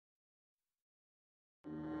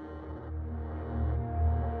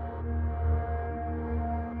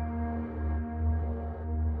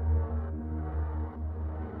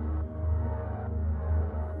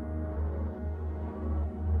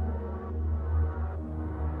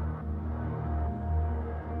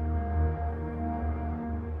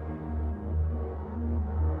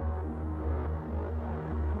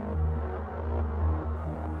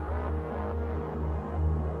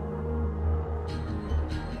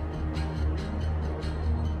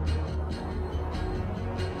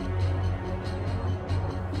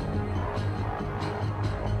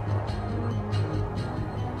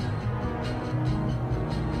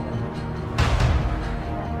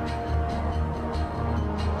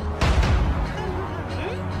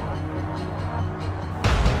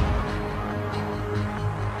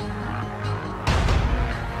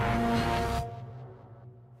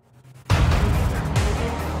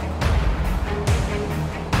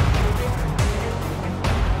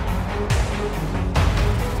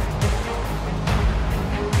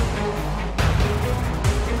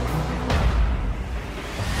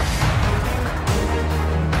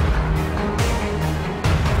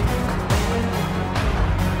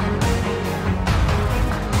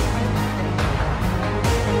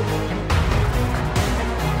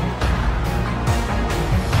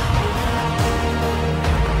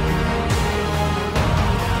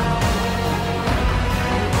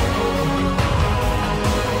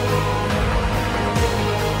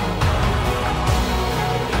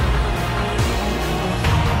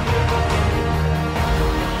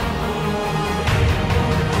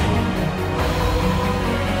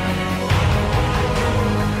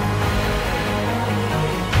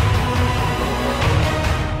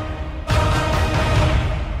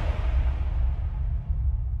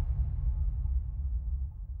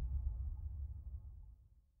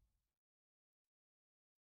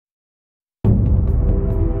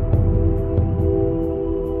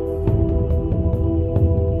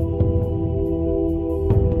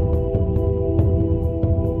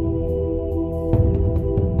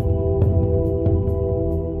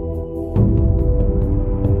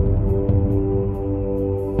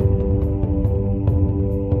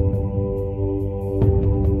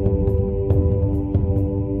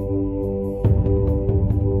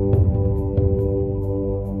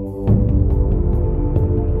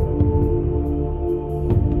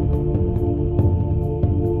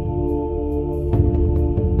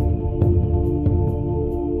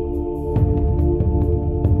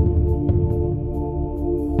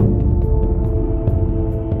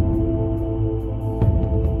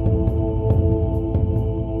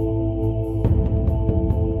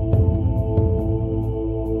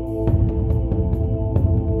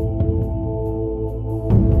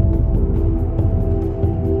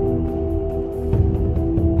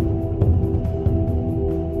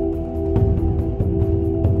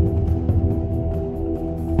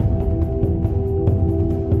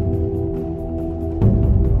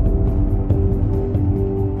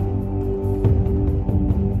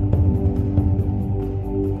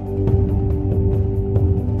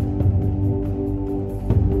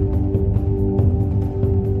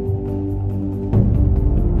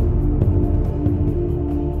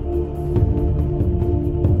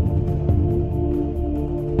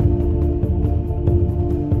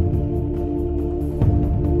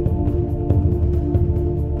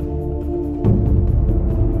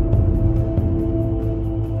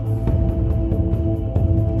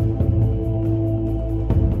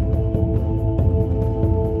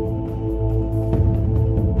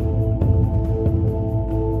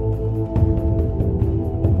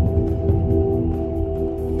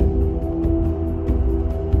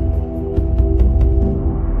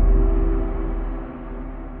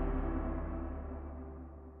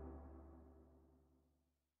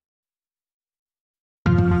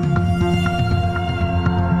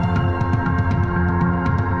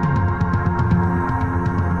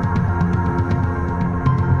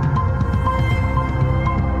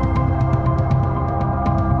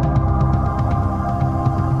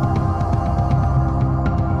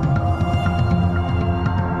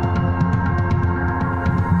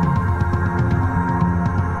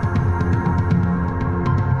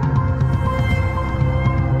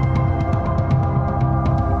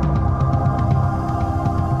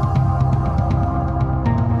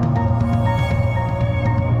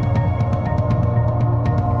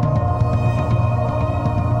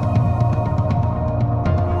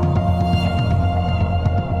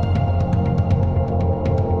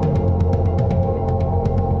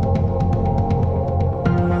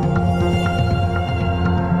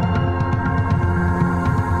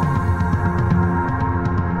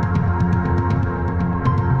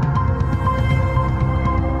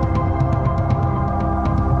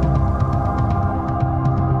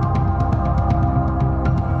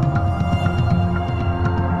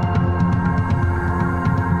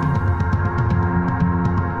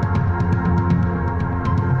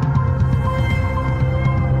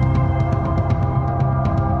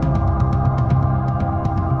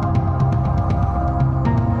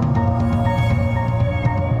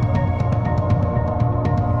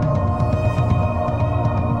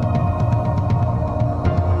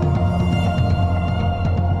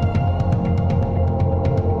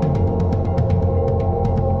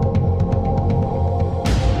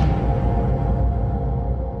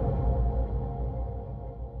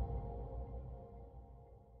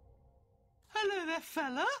there,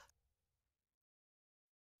 fella.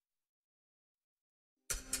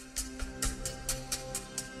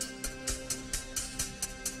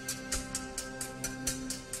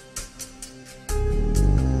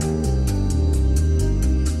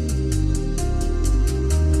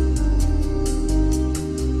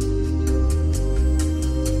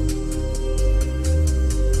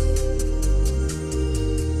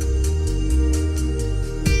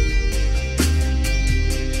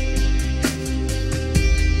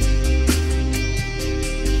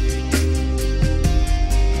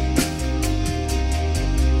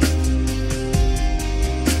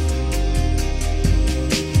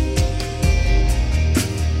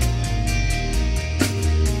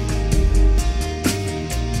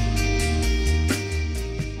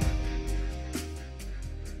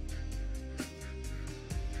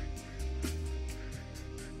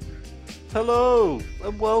 Hello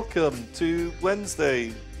and welcome to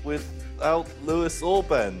Wednesday without Lewis or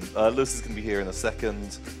Ben. Lewis is going to be here in a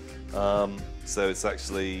second, so it's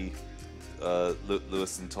actually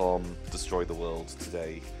Lewis and Tom destroy the world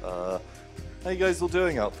today. How you guys all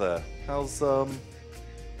doing out there? How's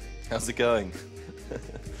it going?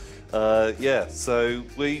 Yeah, so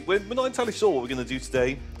we're not entirely sure what we're going to do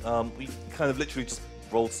today. We kind of literally just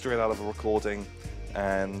rolled straight out of a recording,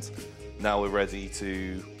 and now we're ready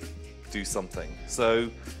to do something. So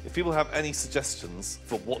if people have any suggestions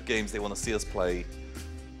for what games they want to see us play,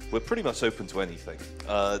 we're pretty much open to anything.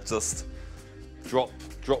 Just drop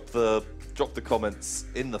the comments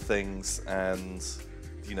in the things, and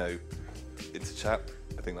into chat.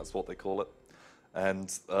 I think that's what they call it, and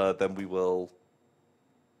then we will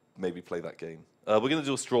maybe play that game. We're going to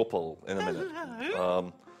do a straw poll in a minute.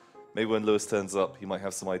 Maybe when Lewis turns up, he might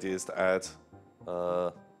have some ideas to add,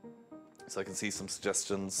 so I can see some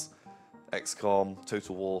suggestions. XCOM,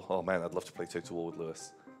 Total War. Oh man, I'd love to play Total War with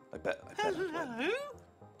Lewis. I bet.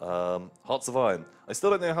 Hearts of Iron. I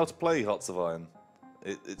still don't know how to play Hearts of Iron.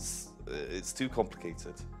 It's too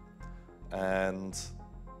complicated. And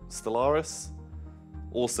Stellaris,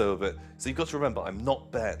 also a bit. So you've got to remember, I'm not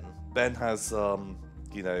Ben. Ben has, a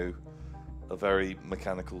very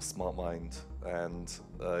mechanical, smart mind, and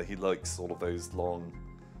he likes all of those long,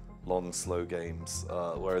 slow games.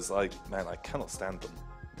 Whereas I cannot stand them.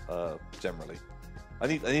 Generally, I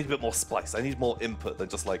need a bit more spice. I need more input than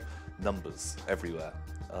just like numbers everywhere.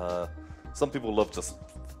 Some people love just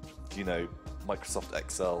Microsoft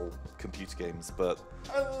Excel computer games, but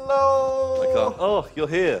hello. I can't. Oh, you're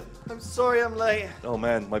here. I'm sorry I'm late. Oh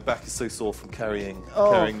man, my back is so sore from carrying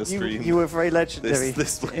the stream. You were very legendary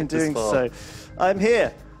in doing so. I'm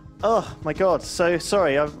here. Oh my god, so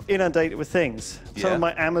sorry, I'm inundated with things. Some of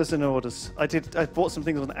my Amazon orders. I bought some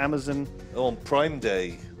things on Amazon. Oh, on Prime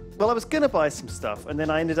Day. Well, I was going to buy some stuff, and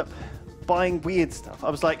then I ended up buying weird stuff.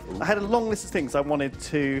 I was like, I had a long list of things I wanted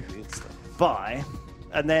to buy,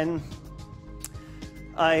 and then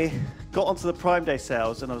I got onto the Prime Day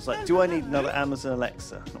sales, and I was like, do I need another Amazon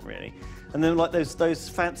Alexa? Not really. And then like those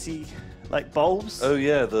fancy like bulbs. Oh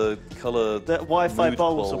yeah, the color, the Wi-Fi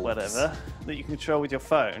bulbs or whatever that you can control with your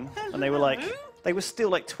phone, and they were still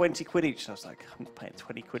like 20 quid each. And I was like, I'm not paying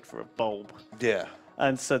 20 quid for a bulb. Yeah.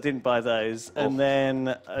 And so I didn't buy those. And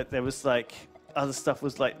then there was like other stuff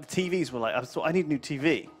was like the TVs were like, I thought I need a new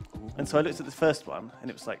TV. And so I looked at the first one, and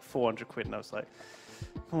it was like 400 quid, and I was like,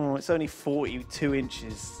 oh, it's only 42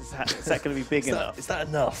 inches. Is that going to be big enough? Is that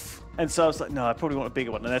enough? And so I was like, no, I probably want a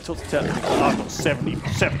bigger one. And I talked to Turtle, and he goes, I've got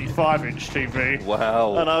 75-inch TV.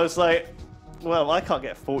 Wow. And I was like, well, I can't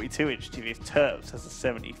get a 42-inch TV if Turps has a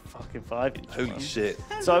 75-inch Holy one. shit.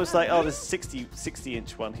 So I was like, oh, there's a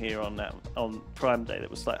 60-inch one here on Prime Day that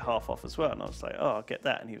was like half off as well. And I was like, oh, I'll get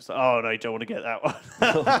that. And he was like, oh, no, you don't want to get that one.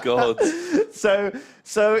 Oh, God. So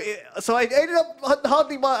I ended up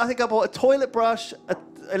I think I bought a toilet brush, an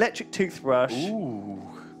electric toothbrush. Ooh.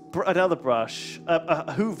 Another brush,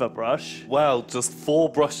 a Hoover brush. Wow, just 4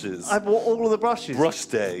 brushes. I bought all of the brushes. Brush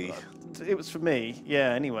day. It was for me, yeah.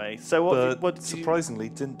 Anyway, so what surprisingly,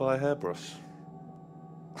 didn't buy a hairbrush.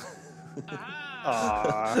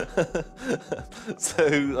 So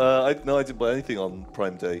I didn't buy anything on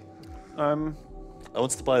Prime Day. I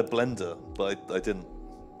wanted to buy a blender, but I didn't,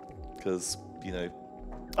 because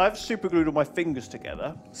I've super glued all my fingers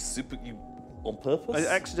together. You on purpose?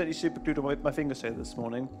 I accidentally super glued all my fingers together this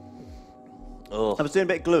morning. Oh. I was doing a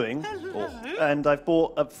bit of gluing, and I've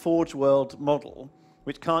bought a Forge World model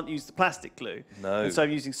which can't use the plastic glue. No. And so I'm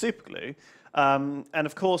using super glue. And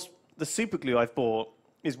of course, the super glue I've bought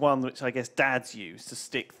is one which I guess dads use to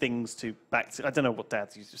stick things back to. I don't know what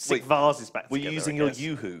dads use to stick vases back together. Were you using your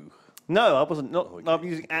Yoo-hoo? No, I wasn't. I'm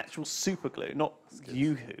using actual super glue, not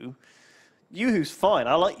Yoo-hoo. Yoo-hoo's fine.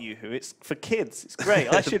 I like Yoo-hoo. It's for kids. It's great.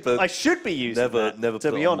 I should be using that, never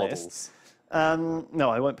to put be on honest. models. No,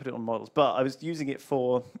 I won't put it on models. But I was using it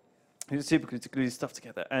for super glue to glue stuff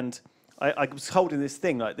together, and I was holding this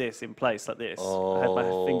thing like this in place, like this. I had my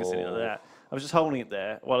fingers in it like that. I was just holding it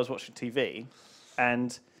there while I was watching TV,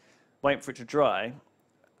 and waiting for it to dry,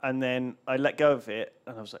 and then I let go of it,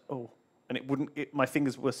 and I was like, oh. And it wouldn't. My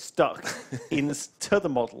fingers were stuck to the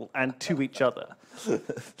model and to each other. And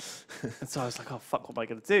so I was like, "Oh fuck, what am I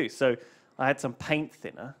going to do?" So I had some paint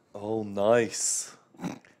thinner. Oh, nice.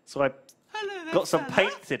 So I got some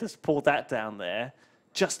paint thinner, poured that down there,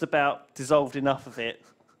 just about dissolved enough of it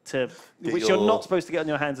to, which you're not supposed to get on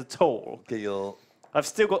your hands at all. I've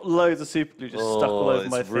still got loads of super glue just stuck all over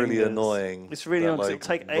my fingers. It's really annoying. It's really annoying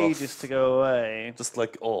because it'll take ages to go away. Just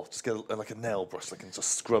like, just get like a nail brush, and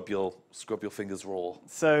just scrub your fingers raw.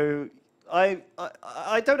 So I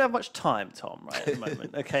don't have much time, Tom, right at the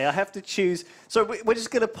moment. Okay, I have to choose. So we're just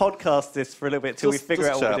going to podcast this for a little bit till we figure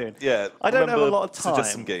out what we're doing. Yeah, I don't have a lot of time.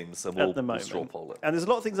 Suggest some games, and we'll straw poll it. And there's a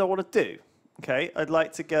lot of things I want to do. Okay, I'd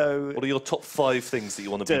like to go. What are your top 5 things that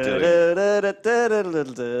you want to be doing?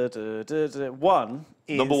 One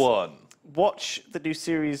is number 1. Watch the new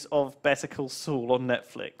series of Better Call Saul on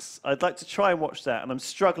Netflix. I'd like to try and watch that, and I'm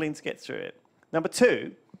struggling to get through it. Number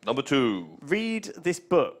 2. Read this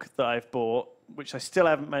book that I've bought, which I still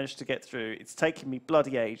haven't managed to get through. It's taken me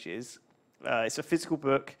bloody ages. It's a physical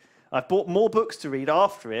book. I've bought more books to read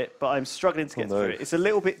after it, but I'm struggling to get through it. It's a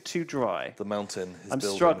little bit too dry. The mountain is building.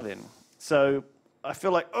 Struggling. So I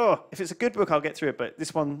feel like, if it's a good book, I'll get through it. But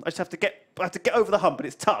this one, I just have to get over the hump, but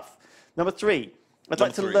it's tough. Number 3, I'd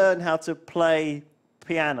like to learn how to play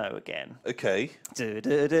piano again. Okay. Shin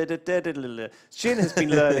has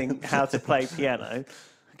been learning how to play piano.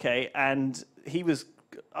 Okay, and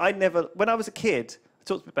when I was a kid, I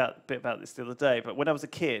talked a bit about this the other day, but when I was a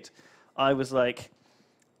kid, I was like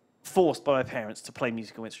forced by my parents to play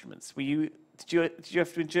musical instruments. Did you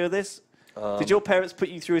have to endure this? Did your parents put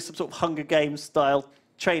you through some sort of Hunger Games style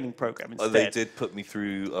training program instead? They did put me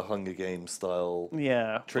through a Hunger Games style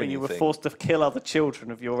training where you were forced to kill other children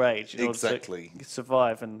of your age in order to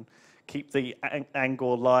survive and keep the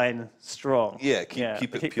Angor line strong. Yeah,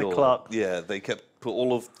 keep it pure. The Clark. Yeah, they put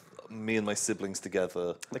all of me and my siblings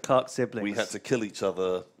together. The Clark siblings. We had to kill each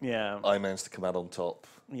other. Yeah. I managed to come out on top.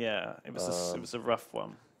 Yeah, it was a rough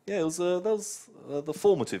one. Yeah, that was the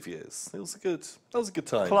formative years. That was a good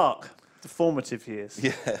time. Clark. The formative years.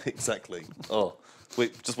 Yeah, exactly.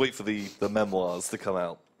 Just wait for the memoirs to come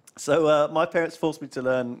out. So my parents forced me to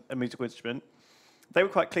learn a musical instrument. They were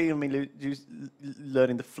quite keen on me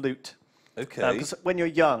learning the flute. Okay. Because when you're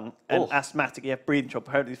young and asthmatic, you have breathing trouble.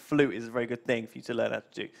 Apparently, the flute is a very good thing for you to learn how to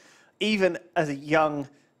do. Even as a young,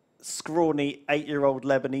 scrawny 8-year-old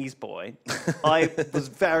Lebanese boy, I was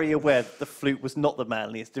very aware that the flute was not the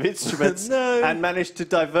manliest of instruments, and managed to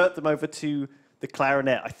divert them over to the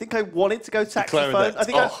clarinet. I think I wanted to go saxophone.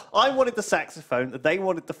 I wanted the saxophone. They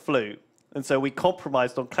wanted the flute, and so we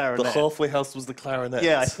compromised on clarinet. The halfway house was the clarinet.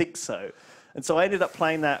 Yeah, I think so. And so I ended up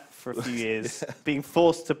playing that for a few years, being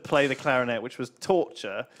forced to play the clarinet, which was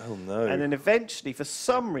torture. Oh, no. And then eventually, for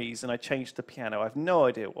some reason, I changed to piano. I have no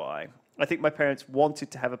idea why. I think my parents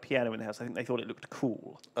wanted to have a piano in the house. I think they thought it looked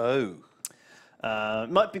cool. Oh. It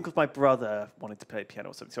might have been because my brother wanted to play piano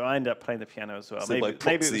or something, so I ended up playing the piano as well. So maybe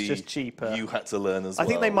it was just cheaper. You had to learn as well. I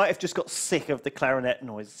think they might have just got sick of the clarinet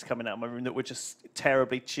noises coming out of my room that were just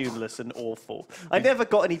terribly tuneless and awful. I never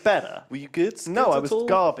got any better. Were you good? No, I was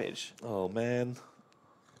garbage. Oh, man.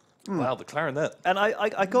 Wow, the clarinet. And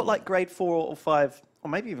I got like grade 4 or 5, or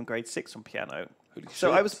maybe even grade 6 on piano.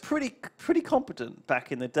 So I was pretty competent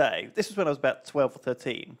back in the day. This was when I was about 12 or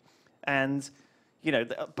 13. And,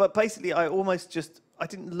 but basically I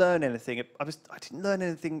didn't learn anything. I didn't learn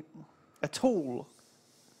anything at all.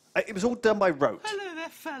 It was all done by rote. Hello there,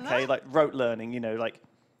 fella. Okay, like rote learning, like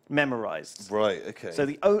memorized. Right, okay.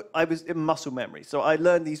 So I was in muscle memory. So I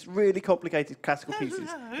learned these really complicated classical pieces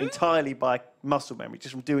entirely by muscle memory,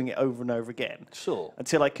 just from doing it over and over again. Sure.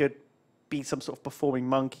 Until I could be some sort of performing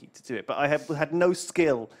monkey to do it. But I had no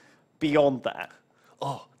skill beyond that.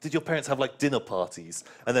 Oh, did your parents have like dinner parties?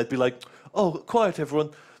 And they'd be like, oh, quiet everyone.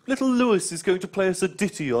 Little Lewis is going to play us a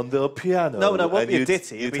ditty on the piano. No, it won't be a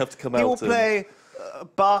ditty. You'd have to come out. He will play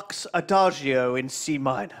Bach's Adagio in C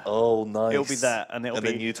minor. Oh, nice. It'll be that, and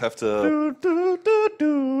then you'd have to.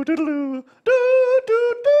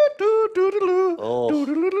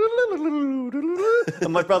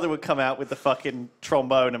 And my brother would come out with the fucking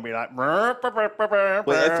trombone and be like. Wait, I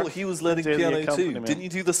thought he was learning piano too. Didn't you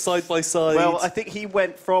do the side by side? Well, I think he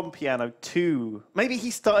went from piano to. Maybe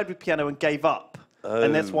he started with piano and gave up,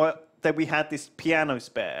 and that's why. Then we had this piano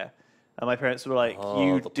spare. And my parents were like, Oh,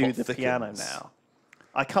 you the do plot the piano thickens. now.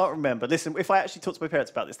 I can't remember. Listen, if I actually talk to my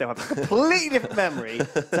parents about this, they'll have a completely different memory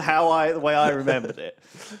to the way I remembered it.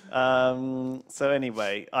 So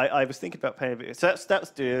anyway, I was thinking about playing a bit. So that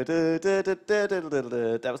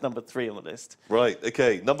was number 3 on the list. Right,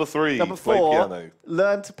 okay. Number 3, Number play 4, piano.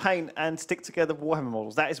 learn to paint and stick together Warhammer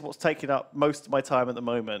models. That is what's taking up most of my time at the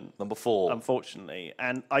moment. Number 4. Unfortunately,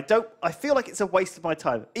 and I feel like it's a waste of my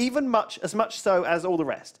time, as much so as all the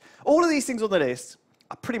rest. All of these things on the list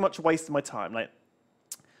are pretty much a waste of my time. Like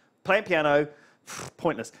playing piano,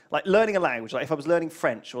 pointless. Like learning a language, like if I was learning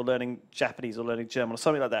French or learning Japanese or learning German or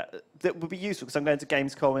something like that, that would be useful because I'm going to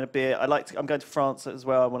Gamescom in a bit. I'm going to France as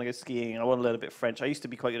well. I want to go skiing. I want to learn a bit of French. I used to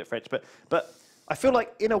be quite good at French, but I feel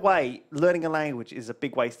like in a way, learning a language is a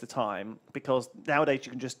big waste of time because nowadays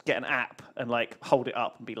you can just get an app and like hold it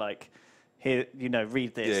up and be like, here,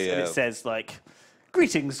 read this, and it says like,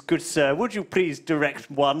 greetings, good sir. Would you please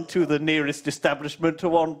direct one to the nearest establishment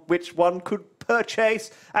on which one could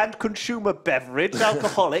purchase and consume a beverage,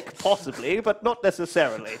 alcoholic, possibly, but not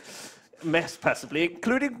necessarily. Possibly,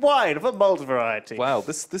 including wine of a mulled variety. Wow,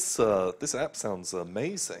 this app sounds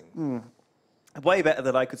amazing. Way better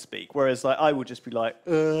than I could speak. Whereas, like, I would just be like,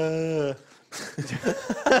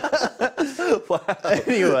 Wow.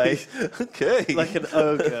 Anyway, okay, like an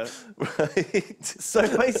ogre. Right. So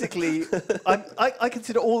basically, I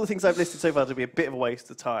consider all the things I've listed so far to be a bit of a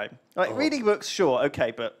waste of time. Like reading books, sure,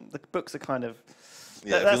 okay, but the books are kind of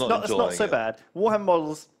that's not so bad. Warhammer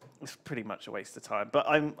models is pretty much a waste of time, but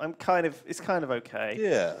it's kind of okay.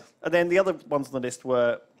 Yeah. And then the other ones on the list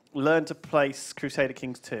were learn to play Crusader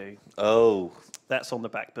Kings 2. Oh. That's on the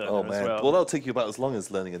back burner Oh man. as well. Well, that'll take you about as long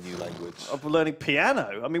as learning a new language. Of learning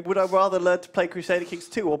piano. I mean, would I rather learn to play Crusader Kings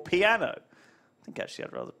 2 or piano? I think actually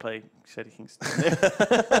I'd rather play Crusader Kings 2.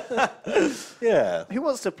 Yeah. Who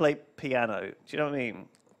wants to play piano? Do you know what I mean?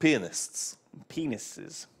 Pianists.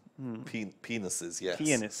 Penises. Penises, yes.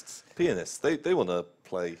 Pianists. Pianists. They want to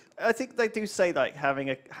play. I think they do say like having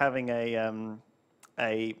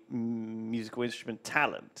a musical instrument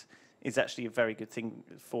talent is actually a very good thing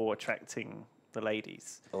for attracting the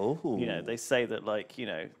ladies. Oh. They say that like,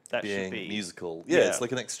 that Being should be musical. Yeah, it's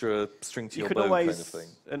like an extra string to your bow kind of thing.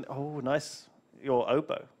 And nice, your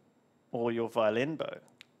oboe or your violin bow.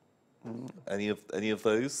 Any of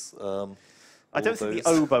those? I don't think the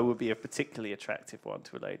oboe would be a particularly attractive one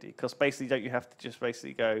to a lady because basically don't you have to just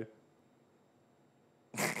basically go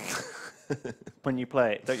when you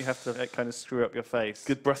play it? Don't you have to like, kind of screw up your face?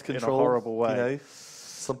 Good breath control. In a horrible way.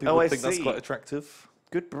 Some people I think that's see. quite attractive.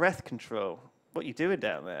 Good breath control. What are you doing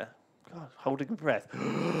down there? God, holding your breath.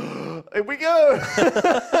 Here we go.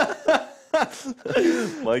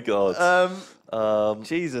 My God.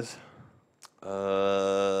 Jesus.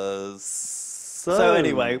 So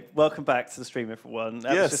anyway, welcome back to the streaming for one.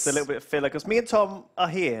 That was just a little bit of filler because me and Tom are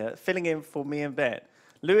here filling in for me and Ben.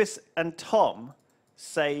 Lewis and Tom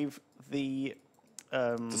save the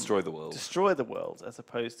Destroy the world. Destroy the world, as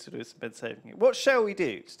opposed to Lewis and Ben saving it. What shall we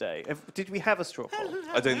do today? Did we have a straw poll?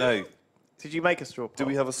 I don't know. Did you make a straw poll? Do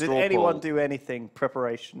we have a straw poll? Did anyone do anything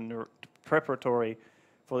preparatory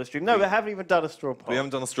for the stream? No, we haven't even done a straw poll. We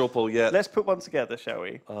haven't done a straw poll yet. Let's put one together, shall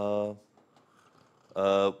we?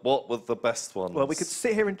 What were the best ones? Well, we could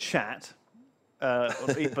sit here and chat or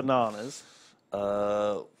eat bananas.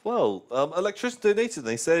 Electrician donated and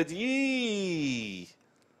they said, yee!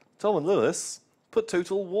 Tom and Lewis, put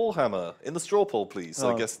Total Warhammer in the straw poll, please.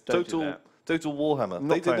 So I guess Total Warhammer. I'm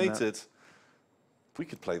they not playing donated. We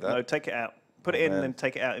could play that. No, take it out. Put it in and then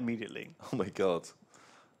take it out immediately. Oh my God.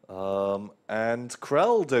 And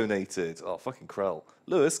Krell donated. Oh, fucking Krell.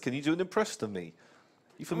 Lewis, can you do an impression of me?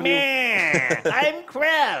 You familiar? Meh, I'm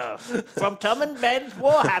Krell from Tom and Ben's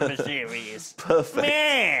Warhammer series. Perfect.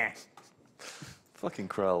 Meh. Fucking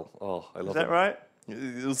Krell. Oh, I love it. Is that right?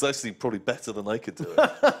 It was actually probably better than I could do it.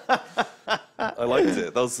 I liked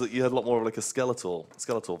it. You had a lot more of like a Skeletor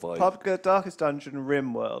vibe. PUBG, Darkest Dungeon,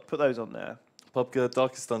 Rimworld. Put those on there. PUBG,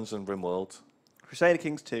 Darkest Dungeon, Rimworld. Crusader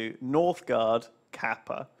Kings 2, Northgard,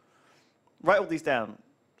 Kappa. Write all these down.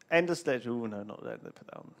 Endless Legend. Oh, no, not that. Put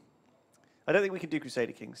that on. I don't think we can do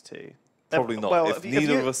Crusader Kings 2. Probably not. Well, if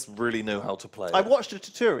neither of us really know how to play I it. watched a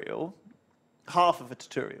tutorial. Half of a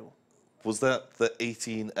tutorial. Was that the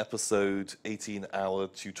 18-episode, 18-hour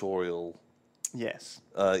tutorial? Yes.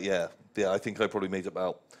 Yeah, I think I probably made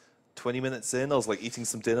about 20 minutes in. I was like eating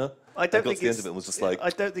some dinner. I don't got think to the end of it and was just like...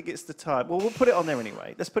 I don't think it's the time. Well, we'll put it on there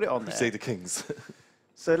anyway. Let's put it on there. Crusader Kings.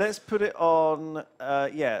 So let's put it on,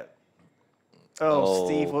 yeah. Oh,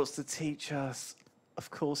 Steve wants to teach us.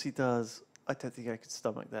 Of course he does. I don't think I could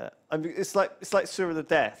stomach that. I mean, it's like Sura the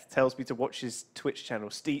Death tells me to watch his Twitch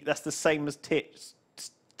channel. Steve, that's the same as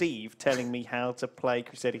Steve telling me how to play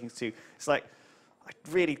Crusader Kings 2. It's like, I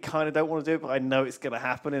really kind of don't want to do it, but I know it's going to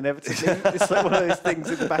happen inevitably. It's like one of those things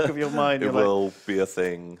in the back of your mind. It will be a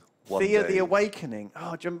thing one Thea day. the Awakening.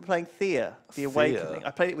 Oh, do you remember playing Thea the Awakening? I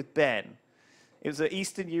played it with Ben. It was an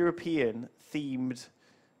Eastern European themed...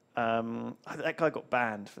 that guy got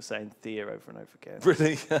banned for saying Thea over and over again.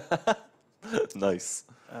 Really? Nice.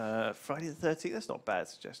 Friday the 13th? That's not a bad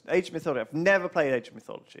suggestion. Age of Mythology. I've never played Age of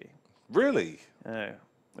Mythology. Really? No.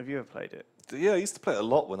 Have you ever played it? Yeah, I used to play it a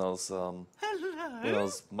lot when I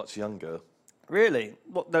was much younger. Really?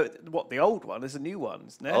 What? No. What? The old one? There's a new one,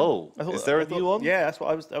 isn't there? Oh, is there a new one? Yeah, that's what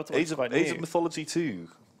I was. Age of Mythology 2.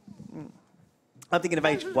 I'm thinking of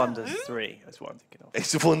Age of Wonders 3. That's what I'm thinking of.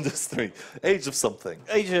 Age of Wonders 3. Age of something.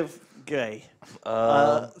 Age of Gay.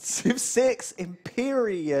 Civ 6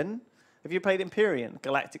 Empyrean. Have you played Empyrean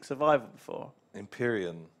Galactic Survival before?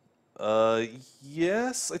 Empyrean.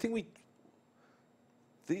 Yes, I think we.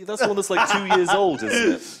 That's the one that's like 2 years old,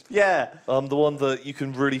 isn't it? Yeah. The one that you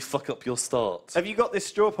can really fuck up your start. Have you got this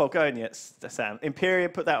straw poll going yet, Sam?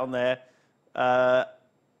 Empyrean, put that on there.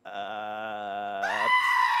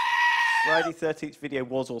 Friday 13th video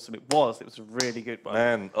was awesome. It was a really good one.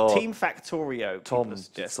 Man, Team Factorio. Tom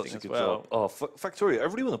did such a good job. Oh, Factorio. I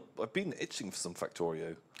really want to. I've been itching for some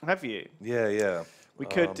Factorio. Have you? Yeah. We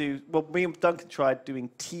could do. Well, me and Duncan tried doing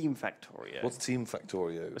Team Factorio. What's Team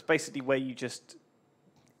Factorio? It's basically where you just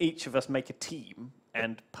each of us make a team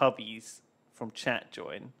and pubbies from chat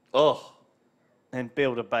join. Oh. And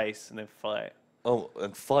build a base and then fight. Oh,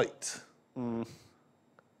 and fight.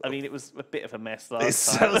 I mean, it was a bit of a mess last time. It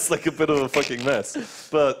sounds like a bit of a fucking mess,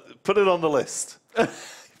 but put it on the list.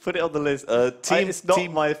 Put it on the list. It's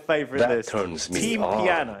not my favourite list. Turns me Team on.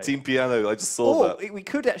 Piano. Team Piano. I just saw that. We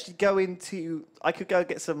could actually go into. I could go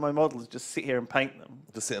get some of my models, just sit here and paint them,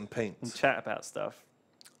 Just sit and paint. and chat about stuff.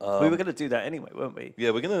 We were going to do that anyway, weren't we? Yeah,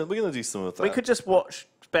 we're gonna do some of that. We could just watch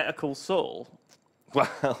Better Call Saul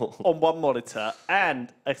Wow. on one monitor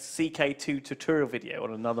and a CK2 tutorial video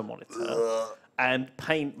on another monitor. And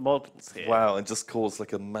paint models here. Wow, and just cause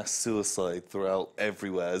like a mass suicide throughout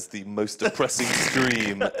everywhere as the most depressing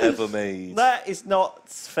stream ever made. That is not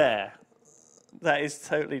fair. That is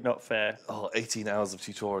totally not fair. Oh, 18 hours of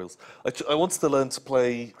tutorials. I wanted to learn to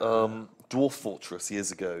play Dwarf Fortress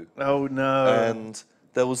years ago. Oh no. And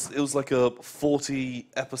it was like a 40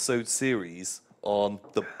 episode series on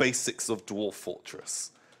the basics of Dwarf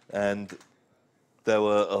Fortress. And there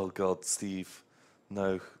were, oh god, Steve.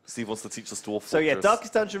 No, Steve wants to teach us Dwarf Fortress. So yeah,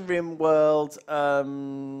 Darkest Dungeon, Rimworld,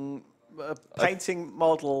 painting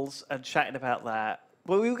models and chatting about that.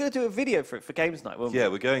 Well, we were going to do a video for it for Games Night, weren't we? Yeah,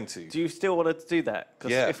 we're going to. Do you still want to do that?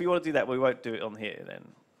 Because Yeah. if we want to do that, we won't do it on here then.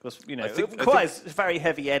 Because, you know, I think- it requires very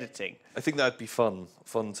heavy editing. I think that'd be fun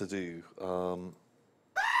to do.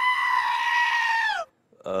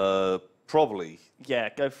 Probably. Yeah,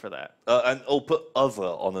 go for that. And I'll put other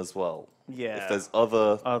on as well. Yeah. If there's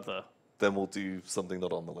other, Other. then we'll do something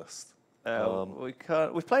not on the list. We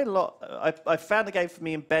can't. We've played a lot. I found a game for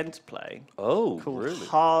me and Ben to play Oh, called really?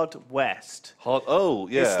 Hard West. Oh,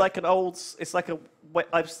 yeah. It's like an old. It's like a.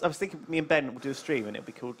 I was thinking me and Ben will do a stream and it'll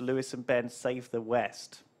be called Lewis and Ben Save the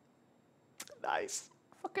West. Nice.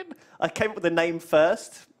 Fucking. I came up with the name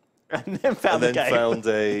first, and then found the game. Found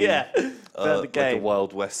a yeah. Found the game. like a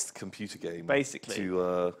Wild West computer game. Basically.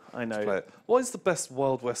 To I know. to play it. What is the best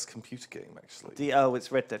Wild West computer game actually?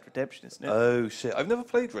 It's Red Dead Redemption, isn't it? Oh shit! I've never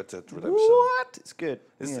played Red Dead Redemption. What? It's good.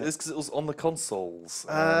 It's Yeah. because it was on the consoles.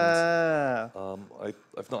 Ah. And,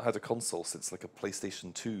 I've not had a console since like a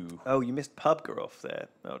PlayStation 2. Oh, you missed PUBG off there.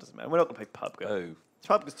 No, it doesn't matter. We're not going to play PUBG. Oh.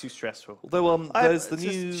 PUBG's too stressful. Although there's the it's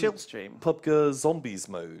just new chill stream. PUBG Zombies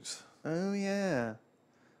mode, Oh yeah,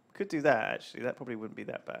 could do that actually. That probably wouldn't be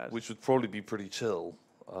that bad. which would probably be pretty chill.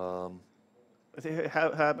 Oh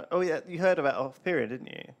yeah, you heard about Off Period, didn't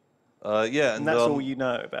you? Yeah, And that's all you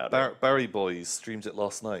know about it. Barry Boys streamed it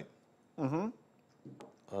last night.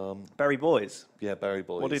 Barry Boys. Yeah, Barry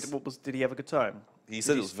Boys. Did he have a good time? He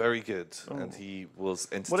said it was very good, and he was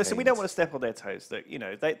entertained. Well, listen, we don't want to step on their toes.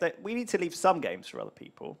 That we need to leave some games for other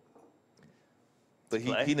people. But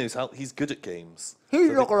he knows how. He's good at games. He's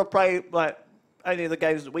So not going to play like any of the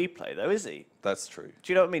games that we play, though, is he? That's true.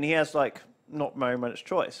 Do you know what I mean? He has like not very much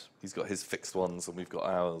choice. He's got his fixed ones, and we've got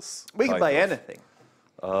ours. We can kind play of. anything.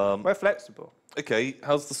 We're flexible. Okay,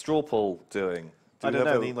 how's the straw poll doing? Do I we don't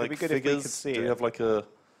have know. any It'd like be good if we could figures? see Do we it. have like a?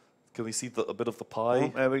 Can we see a bit of the pie?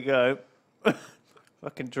 There we go.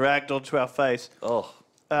 Fucking dragged onto our face. Oh.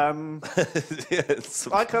 Um, Yeah, it's-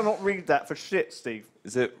 I cannot read that for shit, Steve.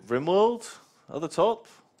 Is it Rimworld at the top?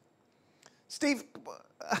 Steve,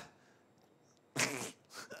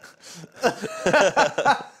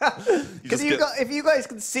 If you guys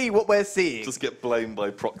can see what we're seeing, just get blamed by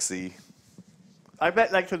proxy. I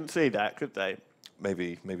bet they couldn't see that, could they?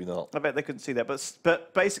 Maybe not. I bet they couldn't see that.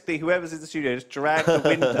 But basically, whoever's in the studio just dragged the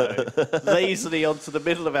window lazily onto the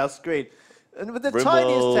middle of our screen. And with the tiniest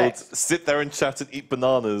Rimworld, text. sit there and chat and eat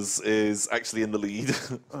bananas is actually in the lead.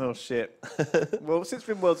 Oh, shit. Well, since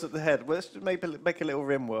Rimworld's at the head, let's just make a little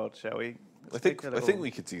Rimworld, shall we? I think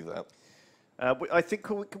we could do that. I think,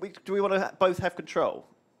 do we want to both have control?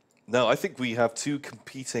 No, I think we have two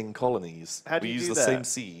competing colonies. How do we you use do the that? same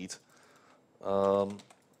seed.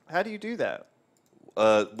 How do you do that?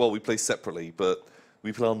 Well, we play separately, but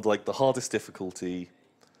we play on like the hardest difficulty.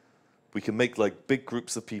 We can make like big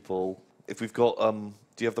groups of people. If we've got, do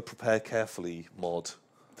you have the prepare carefully mod?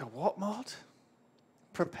 The what mod?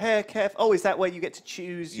 Prepare carefully. Oh, is that where you get to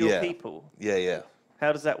choose your people? Yeah.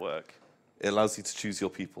 How does that work? It allows you to choose your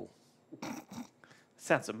people.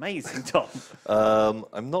 Sounds amazing, Tom.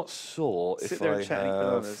 I'm not sure Sit if there I and chat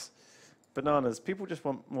have. Bananas. People just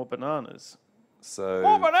want more bananas. So,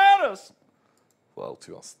 More bananas! well,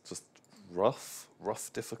 to us, just rough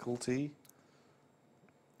difficulty.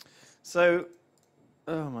 So,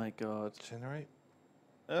 oh my god. Generate.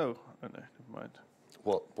 Oh no, never mind.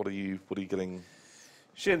 What are you getting?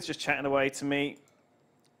 Shin's just chatting away to me.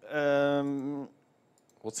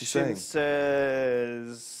 What's he Shin saying?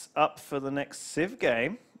 says up for the next Civ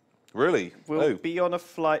game. Really? We'll be on a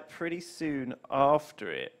flight pretty soon after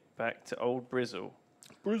it, back to old Brizzle.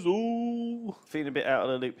 Brizzle. Feeling a bit out of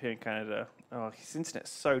the loop here in Canada. Oh, his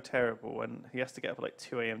internet's so terrible, and he has to get up at like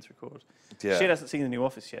 2 a.m. to record. Yeah. Shin hasn't seen the new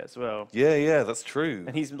office yet as well. Yeah, that's true.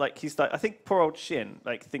 And he's like, I think poor old Shin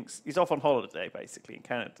thinks he's off on holiday basically in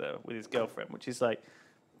Canada with his girlfriend, which is like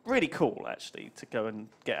really cool actually to go and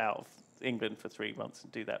get out of England for 3 months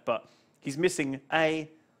and do that. But he's missing A,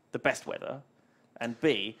 the best weather, and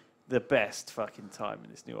B, the best fucking time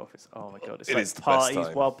in this new office. Oh my god, it's It like is the best parties,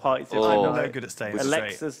 time. wild parties. Oh. every I'm night. no good at staying straight.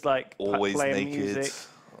 Alexa's like Always playing naked. music.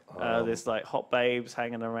 There's like hot babes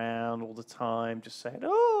hanging around all the time, just saying,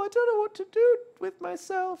 "Oh, I don't know what to do with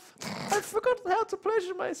myself. I've forgotten how to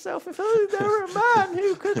pleasure myself. If only there were a man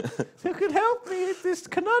who could help me in this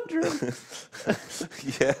conundrum."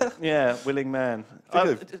 Yeah. Yeah, willing man.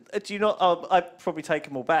 Do you not? I'd probably take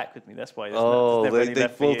them all back with me. That's why. Oh, there's never any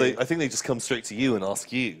left for you. I think they just come straight to you and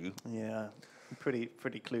ask you. Yeah, I'm pretty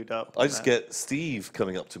clued up. I on just that. get Steve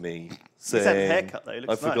coming up to me He's had a saying, haircut, though. He "I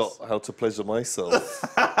looks forgot nice." how to pleasure myself.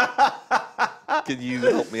 Can you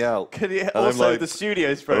help me out?" Can you, And I'm also, like, the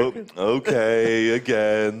studio's broken. "Oh, okay,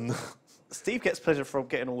 again." Steve gets pleasure from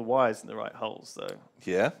getting all the wires in the right holes, though.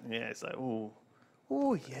 Yeah. Yeah, it's like, oh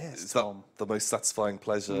yes, Is Tom. that the most satisfying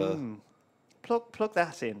pleasure? Plug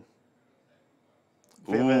that in.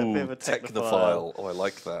 Ooh, Bit of a technophile. Oh, I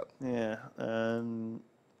like that. Yeah. Am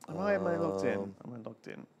I logged in? Am I logged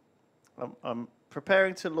in? I'm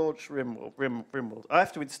preparing to launch Rimworld. I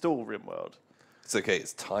have to install Rimworld. It's okay.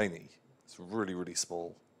 It's tiny. It's really, really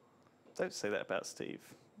small. Don't say that about Steve.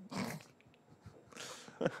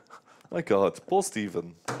 My God, poor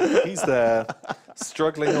Stephen. He's there,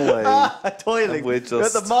 struggling away, Toiling. And we're You're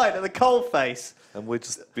just- at the mine, at the coal face. and we're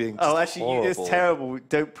just being Oh, just actually, horrible. it's terrible.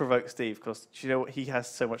 Don't provoke Steve, because you know what? He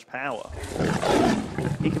has so much power.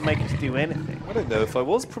 He can make us do anything. I don't know if I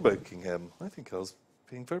was provoking him. I think I was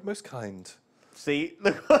being very most kind. See,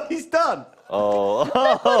 look what he's done. Oh,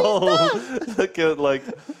 look at like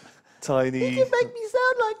tiny, Make me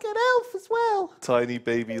sound like an elf as well. tiny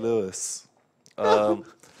baby Lewis. Oh,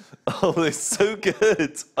 it's so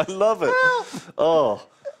good. I love it. Oh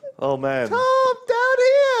man. Tom, down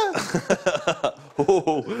here.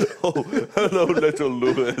 Hello, little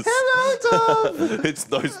Lewis. Hello, Tom. It's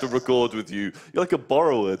nice to record with you. You're like a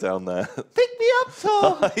borrower down there. Pick me up,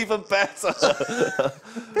 Tom. Even better.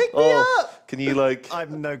 Pick me up. Can you like?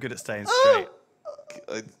 I'm no good at staying straight.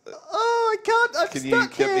 Oh, I can't. I'm Can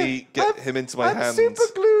stuck you here. get him into my I'm hand? super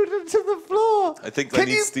glued into the floor. I think I Can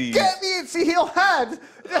need you Steve. get me into your hand?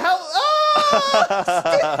 How?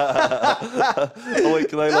 Oh wait,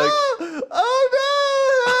 can I like? Oh no!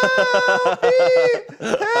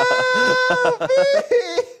 Help me!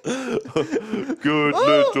 Good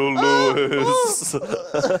little Lewis.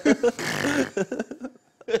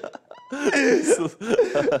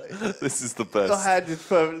 This is the Your best. hand is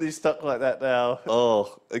permanently stuck like that now.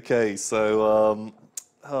 Oh, okay. So,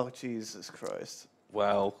 Oh Jesus Christ!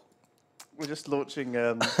 wow, We're just launching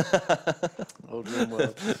Old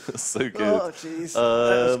Rimworld. so good. Oh jeez,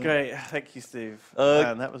 that was great. Thank you, Steve.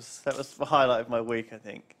 Man, that was the highlight of my week, I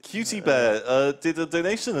think. Cutie Bear did a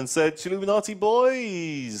donation and said, "Illuminati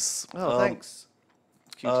boys." Oh, thanks,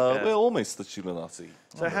 We're almost the Chulinati.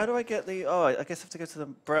 So how do I get the... Oh, I guess I have to go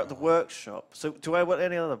to the workshop. So do I want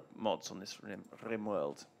any other mods on this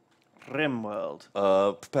Rimworld?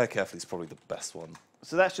 Rimworld. Prepare carefully is probably the best one.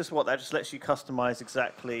 So that's just what? That just lets you customize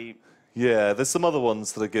exactly... Yeah, there's some other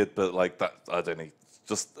ones that are good, but like that, I don't know.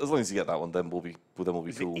 Just as long as you get that one, then we'll be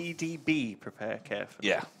cool. EDB, prepare carefully.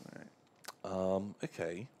 Yeah. Right.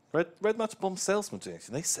 Okay. Red Matter Bomb Salesman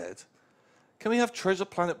Donation. They said, can we have Treasure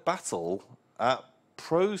Planet Battle at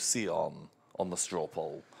Procyon on the straw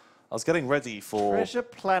poll? I was getting ready for Treasure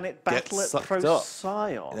Planet Battle at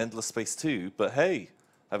Procyon. In Endless Space 2, but hey,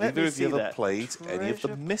 have either of you ever played any of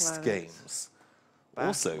the Myst games?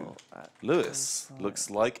 Also, Lewis looks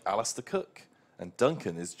like Alistair Cook, and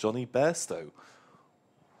Duncan is Johnny Bairstow.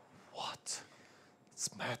 What? It's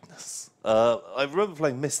madness. I remember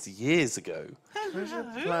playing Myst years ago. Treasure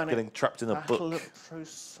Planet getting trapped in a Battle book. at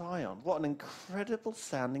Procyon. What an incredible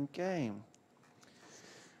sounding game.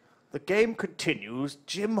 The game continues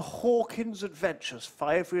Jim Hawkins' adventures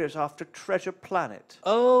 5 years after Treasure Planet.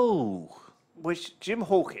 Oh. Which Jim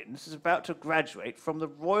Hawkins is about to graduate from the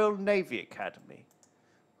Royal Navy Academy.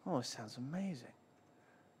 Oh, it sounds amazing.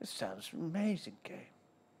 It sounds an amazing game.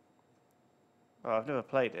 Oh, I've never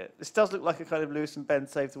played it. This does look like a kind of Lewis and Ben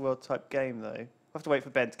Save the World type game, though. I'll have to wait for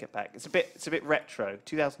Ben to get back. It's a bit retro.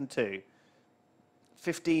 2002.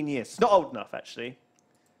 15 years. It's not old enough, actually.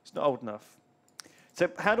 It's not old enough. So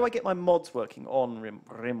how do I get my mods working on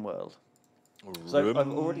Rimworld? So I've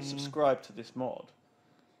already subscribed to this mod.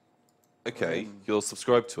 Okay, you'll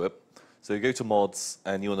subscribe to it. So you go to mods,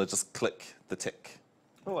 and you want to just click the tick.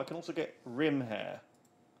 Oh, I can also get rim hair.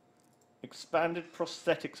 Expanded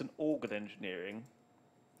prosthetics and organ engineering.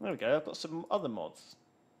 There we go. I've got some other mods.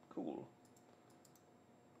 Cool.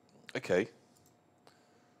 Okay.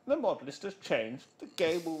 The mod list has changed. The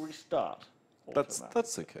game will restart.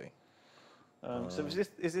 That's okay. So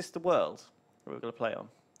is this the world that we're going to play on?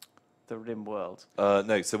 The Rim world.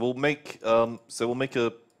 No. So we'll make a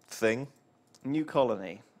thing. New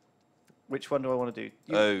colony. Which one do I want to do?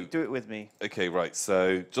 You do it with me. Okay, right.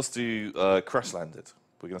 So just do crash landed.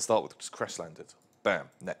 We're going to start with just crash landed. Bam.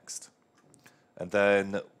 Next. And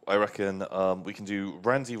then I reckon we can do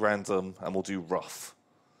Randy random, and we'll do rough.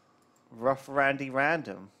 Rough Randy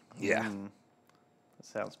random. Yeah. That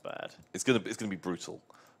sounds bad. It's gonna be brutal.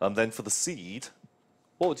 Then for the seed,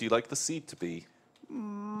 what would you like the seed to be?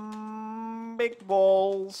 Big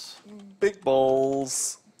balls. Big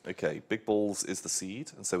balls. Okay, big balls is the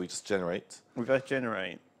seed, and so we just generate. We both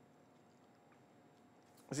generate.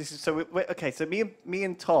 Okay. So me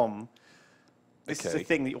and Tom. This is a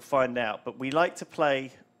thing that you'll find out, but we like to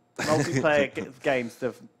play multiplayer games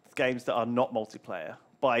that are not multiplayer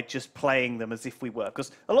by just playing them as if we were.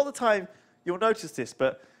 Because a lot of the time you'll notice this,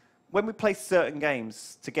 but when we play certain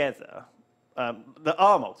games together that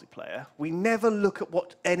are multiplayer, we never look at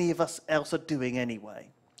what any of us else are doing anyway.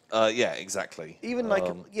 Yeah, exactly. Even like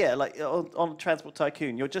on Transport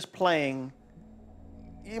Tycoon, you're just playing.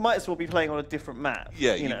 You might as well be playing on a different map.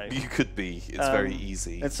 Yeah, you could be. It's very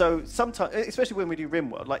easy. And so sometimes, especially when we do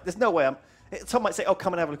Rimworld, like there's no way Tom might say, "Oh,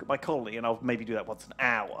 come and have a look at my colony," and I'll maybe do that once an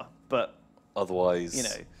hour. But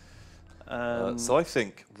otherwise, so I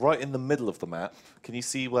think right in the middle of the map. Can you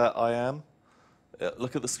see where I am?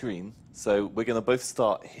 Look at the screen. So we're going to both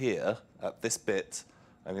start here at this bit.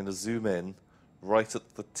 I'm going to zoom in right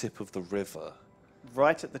at the tip of the river.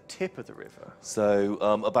 Right at the tip of the river. So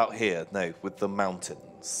about here, no, with the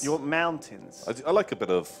mountains. You want mountains? I like a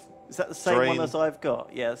bit of. Is that the same one as I've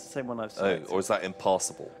got? Yeah, it's the same one I've selected. Oh, or is that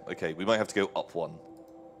impassable? Okay, we might have to go up one.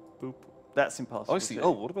 Boop. That's impassable. Oh, I see.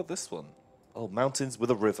 Oh, what about this one? Oh, mountains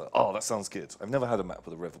with a river. Oh, that sounds good. I've never had a map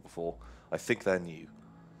with a river before. I think they're new.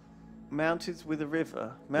 Mountains with a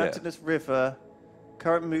river. Mountainous river.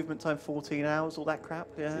 Current movement time 14 hours, all that crap,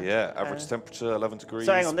 yeah? Yeah, average temperature 11 degrees.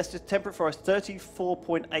 So hang on, let's just temperate forest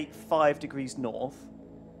 34.85 degrees north.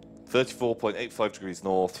 34.85 degrees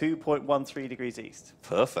north. 2.13 degrees east.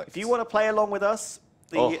 Perfect. If you want to play along with us,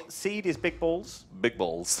 the seed is big balls. Big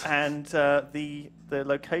balls. And the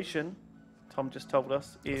location, Tom just told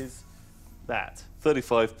us, is that.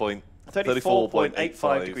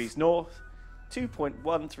 34.85 degrees north,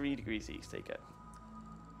 2.13 degrees east. There you go.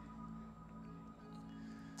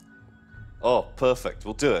 Oh, perfect.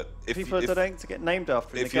 We'll do it. People are donating to get named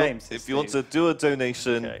after in the games. If you want to do a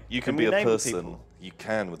donation, you can be a person. People? You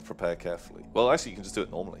can with Prepare Carefully. Well, actually, you can just do it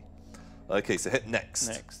normally. Okay, so hit next.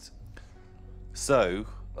 Next. So,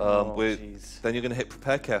 then you're going to hit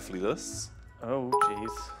Prepare Carefully this. Oh, jeez.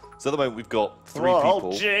 So at the moment, we've got 3 people.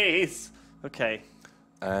 Oh, jeez. Okay.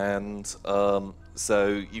 And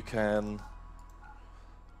so you can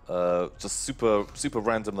just super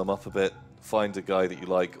random them up a bit. find a guy that you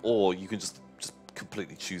like, or you can just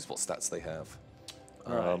completely choose what stats they have.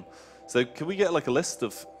 Right. So can we get like a list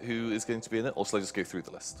of who is going to be in it, or shall I just go through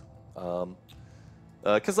the list?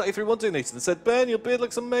 Because like, everyone donated and said, Ben, your beard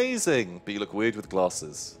looks amazing, but you look weird with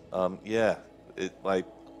glasses. Yeah,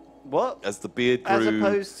 What? as the beard grew, As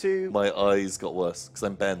opposed to... my eyes got worse because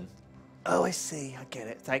I'm Ben. Oh, I see. I get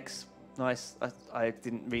it. Thanks. Nice. I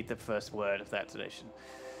didn't read the first word of that donation.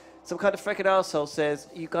 Some kind of freaking arsehole says,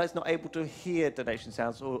 are you guys not able to hear donation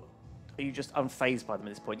sounds, or are you just unfazed by them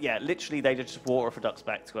at this point? Yeah, literally, they just water off a ducks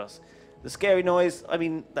back to us. The scary noise, I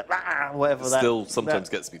mean, whatever that... Still sometimes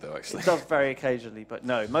gets me, though, actually. It does very occasionally, but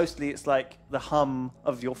no. Mostly it's like the hum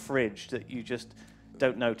of your fridge that you just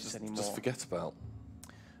don't notice anymore. Just forget about.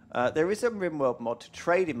 There is a Rimworld mod to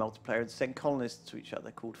trade in multiplayer and send colonists to each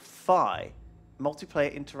other called Phi.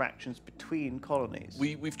 Multiplayer interactions between colonies.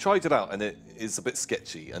 We've tried it out, and it is a bit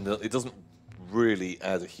sketchy, and it doesn't really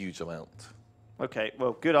add a huge amount. Okay,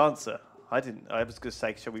 well, good answer. I was going to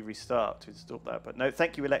say, shall we restart to install that? But no,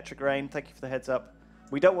 thank you, Electric Rain. Thank you for the heads up.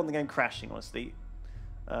 We don't want the game crashing, honestly.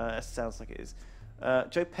 It sounds like it is.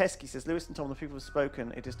 Joe Pesky says, Lewis and Tom, the people have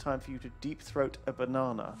spoken. It is time for you to deep throat a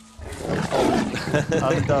banana.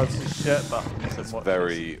 Tom undoes his shirt buttons. It's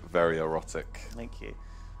very, very erotic. Thank you.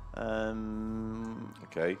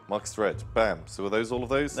 Okay, Marcus Red. Bam. So are those all of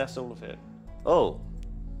those? That's all of it. Oh.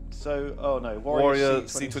 So, oh no, Warrior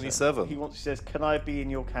C27. C27. He says, can I be in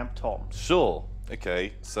your camp, Tom? Sure.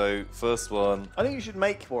 Okay, so first one. I think you should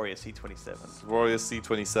make Warrior C27. Warrior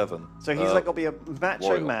C27. So he's like got to be a macho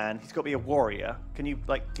warrior. man. He's got to be a warrior. Can you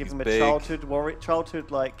like give He's him a big.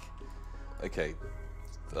 childhood like? Okay.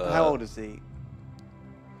 How old is he?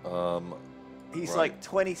 He's right. like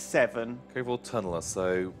 27. Graveworld Tunneler.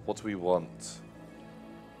 So what do we want?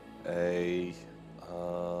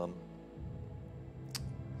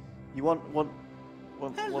 You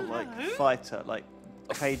want like fighter, like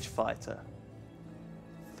cage fighter.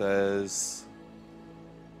 There's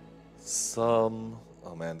some.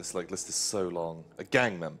 Oh man, this list is so long. A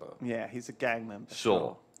gang member. Yeah, he's a gang member.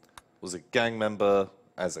 Sure. Was a gang member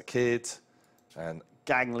as a kid, and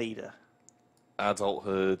Gang leader.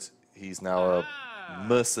 adulthood. He's now a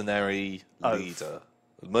mercenary leader.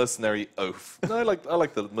 A mercenary oaf. No, I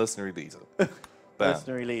like the mercenary leader. Bam.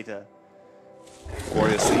 Mercenary leader.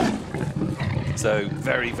 Warrior C. So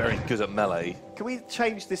very, very good at melee. Can we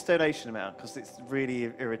change this donation amount because it's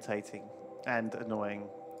really irritating and annoying?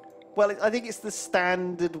 Well, I think it's the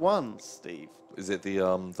standard one, Steve. Is it the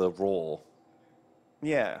raw?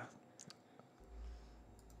 Yeah.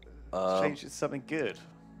 Change it to something good.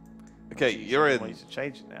 Okay, you're I in. want you to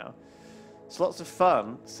change it now. It's lots of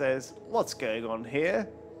fun. Says, what's going on here?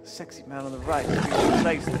 Sexy man on the right is being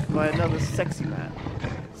replaced by another sexy man.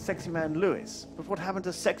 Sexy man Lewis. But what happened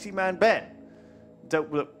to sexy man Ben?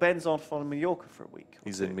 Don't look. Ben's off on Mallorca for a week.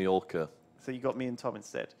 He's in Mallorca. So you got me and Tom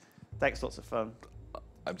instead. Thanks, lots of fun.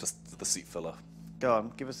 I'm just the seat filler. Go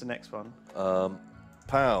on, give us the next one.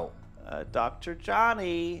 Pow. Dr.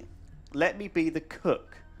 Johnny, let me be the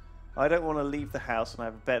cook. I don't want to leave the house and I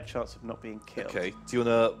have a better chance of not being killed. Okay. Do you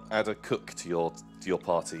want to add a cook to your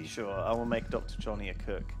party? Sure, I will make Dr. Johnny a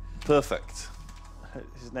cook. Perfect.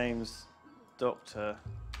 His name's Dr.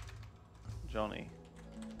 Johnny.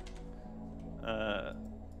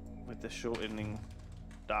 With the shortening,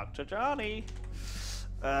 Dr. Johnny.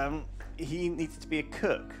 He needs to be a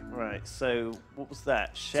cook, right? So what was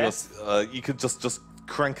that? Chef? You could just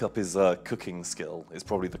crank up his cooking skill. Is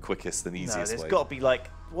probably the quickest and easiest No, there's way. got to be like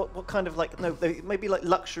what kind of like maybe like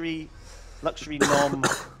luxury nom,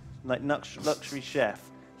 like luxury chef.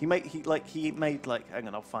 He made like hang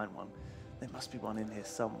on, I'll find one. There must be one in here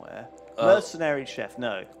somewhere. Mercenary chef,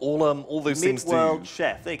 no. All those things do. Mid-world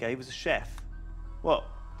chef. There you go. He was a chef. What?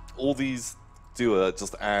 All these do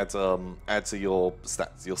just add to your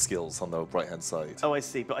stats, your skills on the right hand side. Oh, I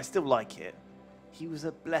see. But I still like it. He was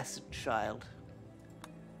a blessed child.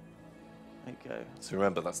 There you go. So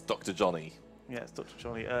remember, that's Dr. Johnny. Yeah, it's Dr.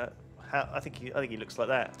 Johnny. I think he looks like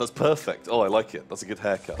that. That's perfect. Oh, I like it. That's a good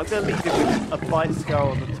haircut. I'm going to leave him with a bite scar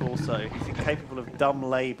on the torso. He's incapable of dumb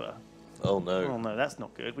labour. Oh no. Oh no, that's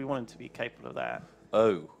not good. We want him to be capable of that.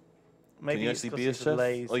 Oh. Maybe Can you actually be a chef?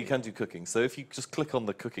 Lazy. Oh, you can do cooking. So if you just click on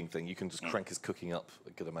the cooking thing, you can just crank his cooking up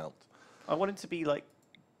a good amount. I want him to be like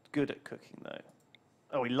good at cooking though.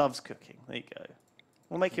 Oh, he loves cooking. There you go.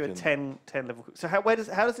 We'll make him a 10 level cook. So how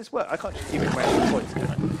does this work? I can't just give him random points, can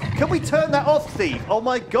I? Can we turn that off, Steve? Oh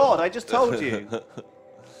my God! I just told you.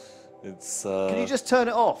 It's. Can you just turn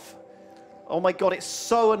it off? Oh my God! It's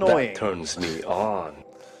so annoying. That turns me on.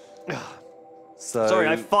 So Sorry,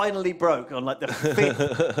 I finally broke on like the fifth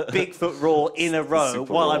Bigfoot roar in a row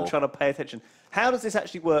Super while I'm roar. trying to pay attention. How does this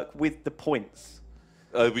actually work with the points?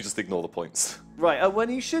 We just ignore the points. Right. Oh, well,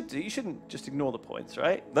 you shouldn't just ignore the points,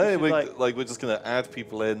 right? No, You we're, should, we're just going to add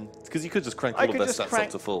people in. Because you could just crank all of their stats up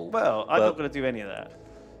to full. Well, I'm not going to do any of that.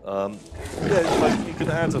 Yeah, like you can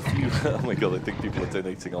add a few. Oh my god, I think people are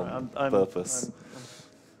donating on purpose.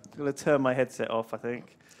 I'm going to turn my headset off, I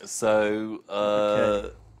think. So,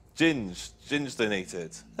 Okay. Ginge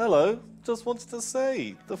donated. Hello, just wanted to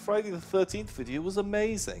say the Friday the 13th video was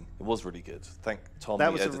amazing. It was really good. Thank Tom. That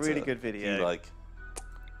the was a editor. really good video.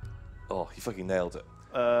 He fucking nailed it.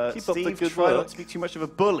 Keep Steve, up the good try work. not to be too much of a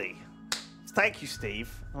bully. Thank you,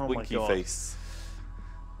 Steve. Oh Winky my god. face.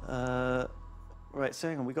 Right, so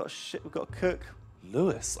hang on. We got a cook.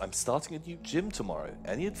 Lewis, I'm starting a new gym tomorrow.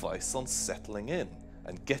 Any advice on settling in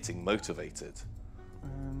and getting motivated?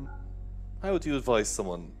 How would you advise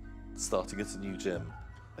someone starting at a new gym?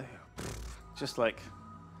 Just like,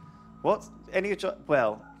 what?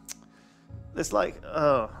 Well, there's like,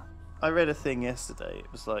 I read a thing yesterday.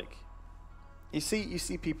 It was like, you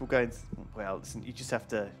see people going, well, listen, you just have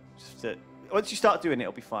to once you start doing it,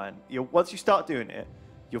 it'll be fine. Once you start doing it,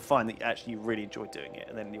 you'll find that you really enjoy doing it,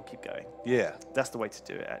 and then you'll keep going. Yeah. That's the way to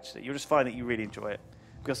do it, actually. You'll just find that you really enjoy it,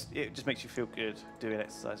 because it just makes you feel good doing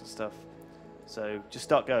exercise and stuff. So just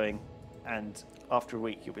start going, and after a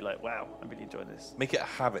week, you'll be like, wow, I'm really enjoying this. Make it a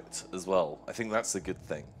habit as well. I think that's a good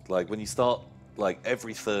thing. Like when you start like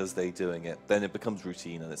every Thursday doing it, then it becomes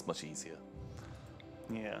routine and it's much easier.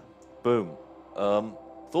 Yeah. Boom.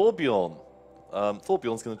 Thorbjorn.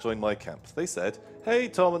 Thorbjorn's going to join my camp. They said, hey,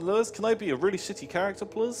 Tom and Lewis, can I be a really shitty character,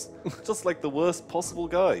 please? Just like the worst possible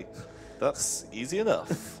guy. That's easy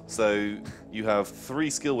enough. So you have 3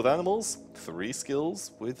 skill with animals, 3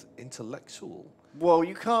 skills with intellectual. Well,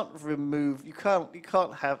 you can't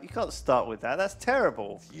start with that. That's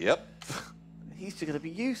terrible. Yep. He's just going to be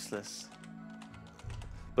useless.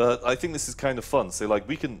 But I think this is kind of fun. So like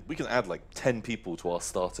we can add like 10 people to our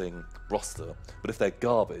starting roster, but if they're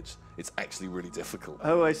garbage, it's actually really difficult.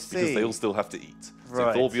 Oh, I see. Because they all still have to eat.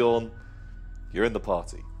 Right. So Thorbjorn, you're in the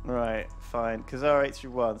party. Right, fine. Because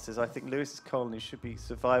R831 says, I think Lewis's colony should be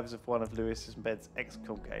survivors of one of Lewis's and Bed's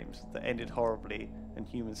XCOM games that ended horribly and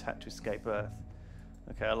humans had to escape Earth.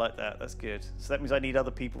 Okay, I like that. That's good. So that means I need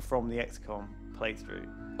other people from the XCOM playthrough.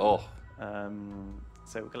 Oh.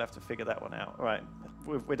 So we're going to have to figure that one out. All right,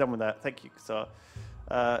 we're done with that. Thank you, Kasar.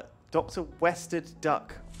 Dr. Wested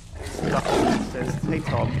Duck says, hey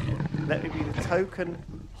Tom, let me be the token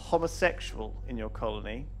homosexual in your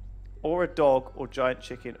colony, or a dog, or giant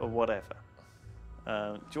chicken, or whatever.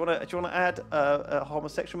 Do you want to add a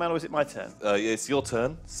homosexual man, or is it my turn? It's your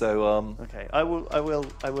turn. So okay, I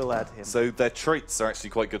will add him. So their traits are actually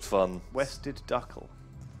quite good fun. Wested Duckle.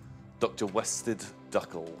 Dr. Wested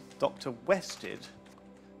Duckle. Dr. Wested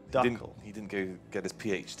Duckle. He didn't go get his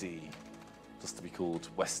PhD just to be called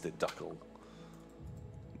Wested Duckle.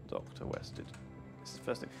 Dr. Wested. This is the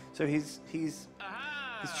first thing. So his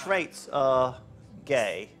traits are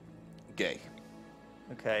gay. Gay.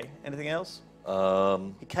 Okay. Anything else?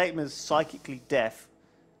 He came as psychically deaf.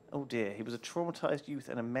 Oh dear. He was a traumatized youth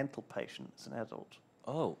and a mental patient as an adult.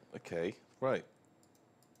 Oh, okay. Right.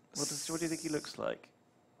 What do you think he looks like?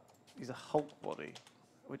 He's a Hulk body.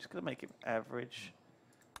 We're just going to make him average.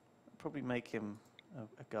 Probably make him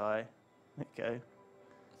a guy. There you go.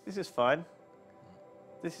 This is fine.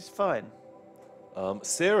 This is fine.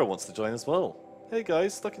 Sarah wants to join as well. Hey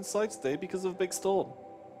guys, stuck inside today because of a big storm.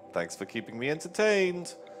 Thanks for keeping me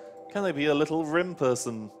entertained. Can I be a little Rim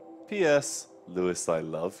person? P.S. Lewis, I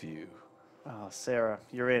love you. Oh, Sarah,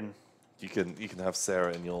 you're in. You can have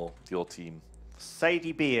Sarah in your team.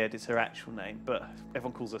 Sadie Beard is her actual name, but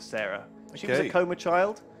everyone calls her Sarah. She was Okay. a coma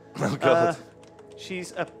child. Oh god.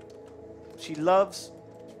 She loves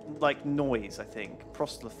like noise, I think.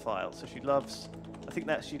 Proselyphile. So she loves.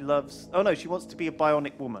 Oh no, she wants to be a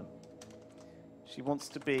bionic woman. She wants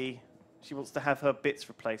to have her bits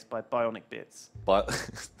replaced by bionic bits. But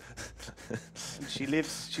And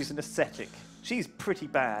she's an ascetic. She's pretty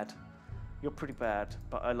bad. You're pretty bad,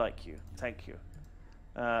 but I like you. Thank you.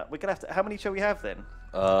 We're gonna have to. How many shall we have then?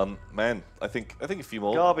 man, I think a few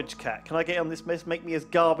more. Garbage cat. Can I get on this list? Make me as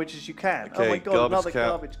garbage as you can. Okay, oh my god, garbage another cat.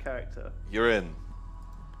 garbage character. You're in.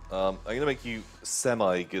 I'm gonna make you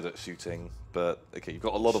semi good at shooting, but okay, you've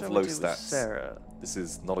got a lot of Shall we low do with stats. Sarah. This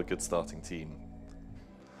is not a good starting team.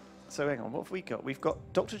 So hang on, what have we got? We've got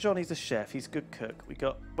Dr. Johnny's a chef. He's a good cook. We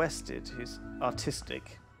got Wested, who's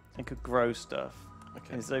artistic and could grow stuff. Okay.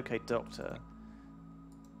 And he's an okay doctor.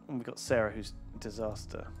 And we've got Sarah, who's a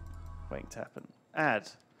disaster waiting to happen. Add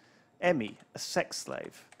Emmy, a sex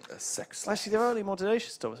slave. A sex slave. Actually, there are only more donation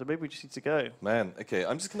stores, so maybe we just need to go. Man, okay,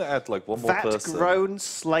 I'm just going to add like one more person. Vat-grown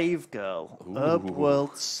slave girl. Ooh.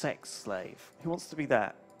 Herbworld sex slave. Who wants to be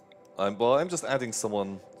that? Well, I'm just adding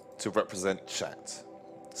someone to represent chat.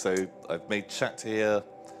 So I've made chat here.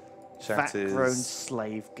 Chat Vat-grown is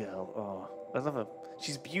slave girl. Oh, I love her.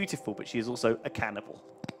 She's beautiful, but she is also a cannibal.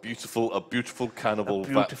 a beautiful cannibal. A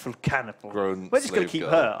beautiful cannibal. Grown We're just going slave to keep girl.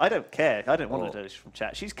 her. I don't care. I don't want Oh. to donation from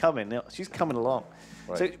chat. She's coming. She's coming along.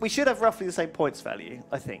 Right. So we should have roughly the same points value,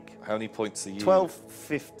 I think. How many points are you?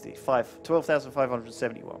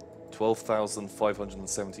 12,571.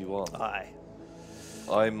 12,571. Aye.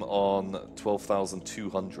 I'm on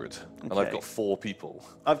 12,200, and I've Okay. got 4 people.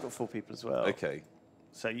 I've got 4 people as well. Okay.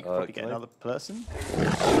 So you can probably get can I- another person.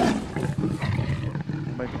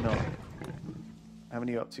 Maybe not. How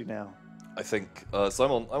many are you up to now? I think so.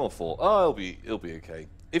 I'm on 4. Oh, it'll be okay.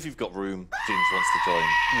 If you've got room, Ginge wants to join.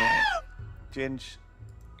 Yeah. Ginge.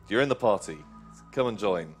 You're in the party. Come and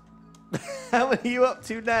join. How many are you up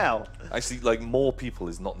to now? Actually, like more people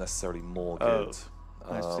is not necessarily more Oh, good.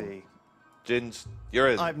 I see. Ginge, you're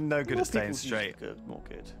in. I'm no good More at staying people's straight. usually good, more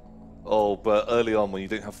good. Oh, but early on when you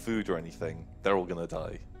don't have food or anything, they're all gonna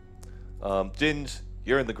die. Ginge,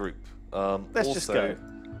 you're in the group. Let's also, just go.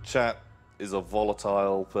 Chat is a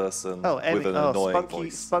volatile person Oh, Emmy. with an Oh, annoying Spunky,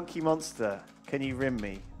 voice. Spunky Monster. Can you rim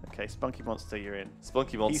me? Okay, Spunky Monster, you're in.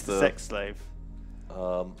 Spunky He's the Monster. sex slave.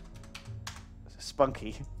 Um,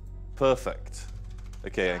 Spunky. perfect.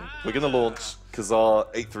 Okay, and we're gonna launch. Kazar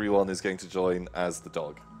 831 is going to join as the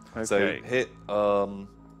dog. So Okay. hit.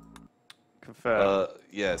 Confirm.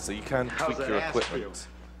 Yeah, so you can tweak that your ass equipment.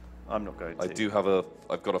 I'm not going to.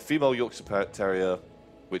 I've got a female Yorkshire Terrier,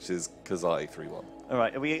 which is Kazar 831. All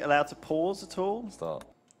right, are we allowed to pause at all? Start.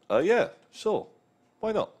 Yeah, sure.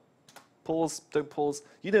 Why not? Pause, don't pause.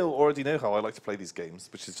 You already know how I like to play these games,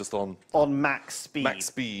 which is just on On max speed. max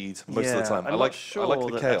speed most of the time. I'm I like not sure I like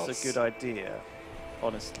the that chaos. that's a good idea,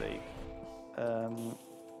 honestly.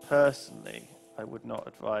 Personally, I would not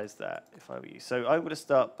advise that if I were you. So I'm going to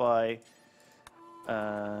start by.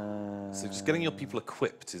 So just getting your people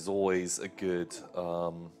equipped is always a good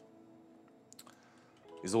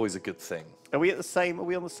thing. Are we at the same? Are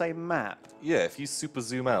we on the same map? Yeah, if you super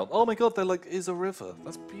zoom out, oh my god, there like is a river.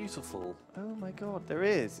 That's beautiful. Oh my god, there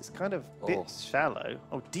is. It's kind of a bit Oh. shallow.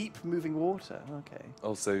 Oh, deep moving water. Okay.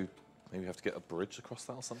 Oh, so maybe we have to get a bridge across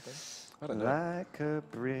that or something. I don't know. Like a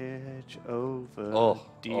bridge over. Oh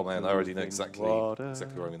deep man, I already know moving exactly water.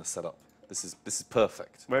 where I'm going to set up. This is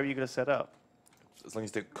perfect. Where are you going to set up? As long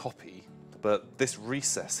as you don't copy. But this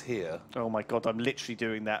recess here Oh my god, I'm literally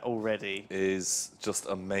doing that already. is just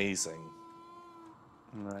amazing.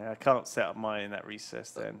 Right, I can't set up mine in that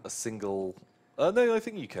recess then. A single. No, I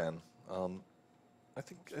think you can. I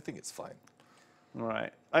think it's fine.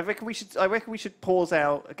 Right. I reckon we should pause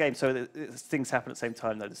out a game so that things happen at the same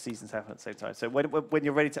time. Though the seasons happen at the same time. So when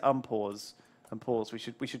you're ready to unpause and pause, we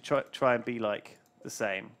should try and be like the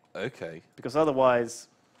same, Okay. because otherwise,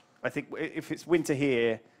 I think if it's winter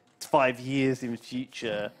here, it's 5 years in the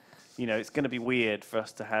future. It's going to be weird for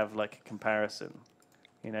us to have like a comparison.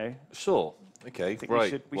 Sure. Okay. I think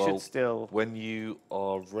Right. we well, should still. when you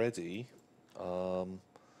are ready,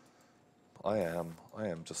 I am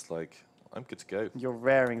just like I'm good to go. You're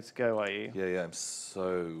raring to go, are you? Yeah. I'm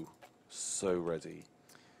so ready.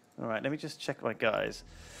 All right, let me just check my guys.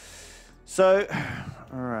 So,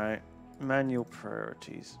 all right, manual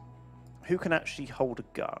priorities. Who can actually hold a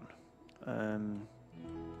gun?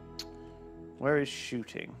 Where is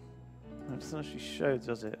shooting? It doesn't actually show,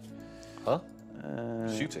 does it? Huh?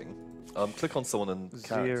 Shooting. Shooting. Click on someone and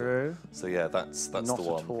character. 0. So yeah, that's Not the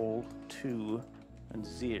one. at all. 2 and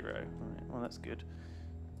 0. All right, well, that's good.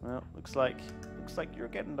 Well, looks like you're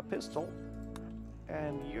getting the pistol,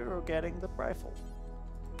 and you're getting the rifle.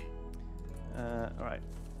 All right,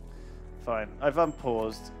 fine. I've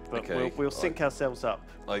unpaused, but Okay, we'll sync ourselves up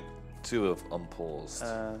I too have unpaused.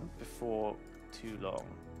 before too long.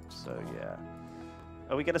 So yeah,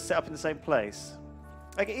 are we going to set up in the same place?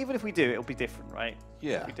 Like, even if we do, it'll be different, right?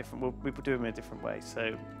 Yeah. It'll be different. We'll do them in a different way.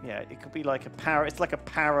 So yeah, it could be like it's like a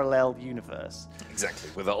parallel universe. Exactly,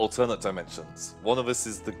 with the alternate dimensions. One of us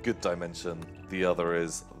is the good dimension, the other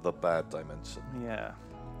is the bad dimension. Yeah.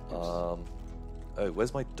 Oh,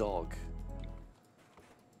 where's my dog?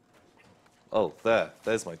 Oh,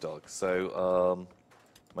 there's my dog. So,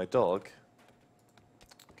 my dog.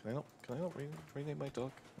 Can I not rename my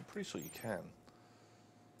dog? I'm pretty sure you can.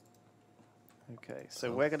 Okay,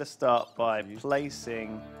 so we're going to start by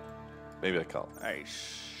placing Maybe I can't.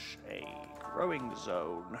 a growing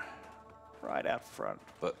zone right out front.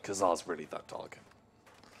 But Kazar's really that dog.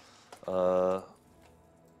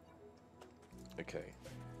 Okay.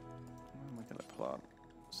 plant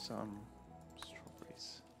some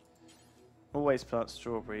strawberries. Always plant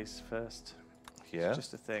strawberries first. Yeah. It's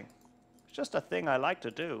just a thing. It's just a thing I like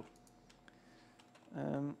to do.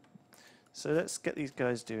 So let's get these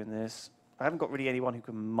guys doing this. I haven't got really anyone who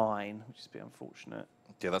can mine, which is a bit unfortunate.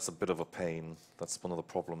 Yeah, that's a bit of a pain. That's one of the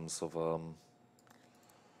problems of You're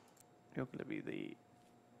going to be the...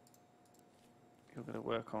 You're going to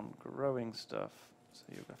work on growing stuff, so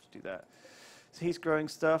you're going to have to do that. So he's growing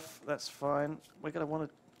stuff, that's fine. We're going to want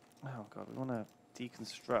to... Oh, God, we want to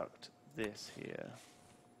deconstruct this here.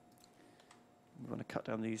 We want to cut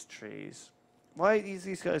down these trees. Why are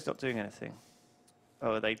these guys not doing anything?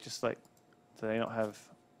 Oh, are they just like... Do they not have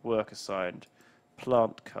work assigned?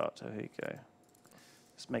 Plant cut, oh, here you go.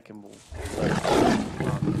 Let's make them all...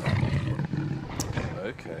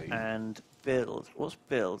 Okay. And build. What's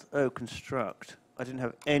build? Oh, construct. I didn't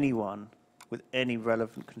have anyone with any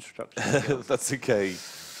relevant construction skills. That's okay.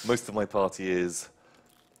 Most of my party is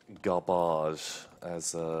garbage,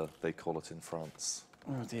 as they call it in France.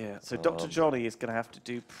 Oh dear. So Dr. Johnny is going to have to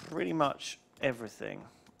do pretty much everything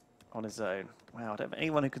on his own. Wow, I don't have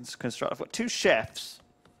anyone who can construct. I've got 2 chefs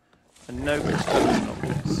and no construction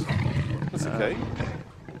objects. That's okay.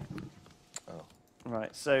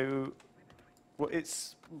 Right. So, what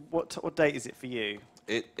date is it for you?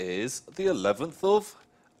 It is the 11th of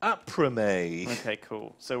April. Okay,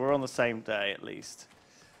 cool. So we're on the same day at least.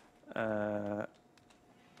 Right,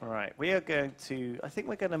 we are going to... I think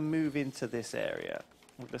we're going to move into this area.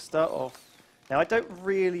 We're going to start off... Now, I don't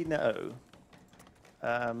really know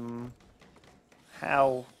how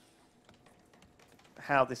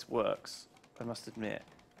this works, I must admit.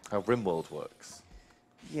 How Rimworld works.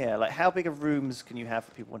 Yeah, like how big of rooms can you have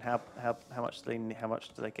for people, and how much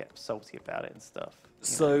do they get salty about it and stuff?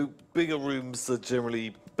 So bigger rooms are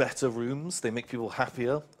generally better rooms. They make people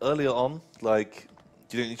happier. Earlier on, like,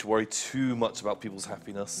 you don't need to worry too much about people's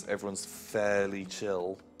happiness. Everyone's fairly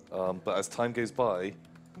chill. But as time goes by,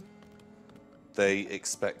 they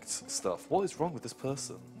expect stuff. What is wrong with this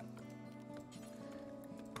person?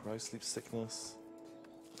 Cry, sleep sickness.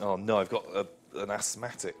 Oh no, I've got an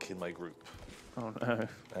asthmatic in my group. Oh no.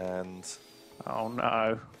 And oh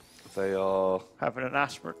no. They are having an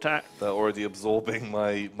asthma attack. They're already absorbing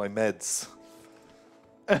my meds.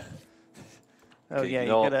 Oh Okay,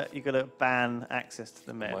 yeah, you gotta ban access to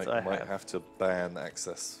the meds. Might have to ban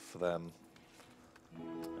access for them.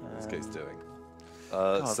 This guy's doing.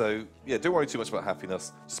 So yeah, don't worry too much about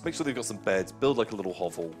happiness. Just make sure they've got some beds. Build like a little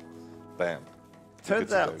hovel. Bam.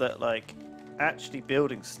 Turns out that like actually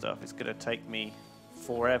building stuff is gonna take me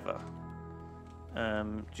forever.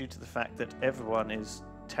 Due to the fact that everyone is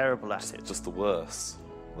terrible at it. Just the worst.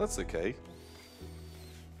 Well, that's okay.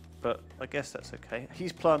 But I guess that's okay.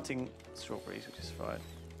 He's planting strawberries, which is fine.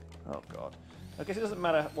 Oh god. I guess it doesn't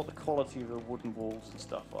matter what the quality of the wooden walls and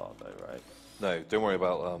stuff are, though, right? No, don't worry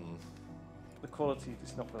about the quality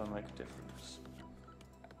is not going to make a difference.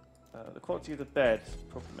 The quality of the bed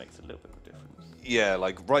probably makes a little bit of a difference. Yeah,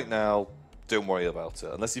 like right now, don't worry about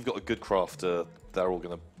it. Unless you've got a good crafter, they're all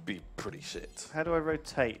going to be pretty shit. How do I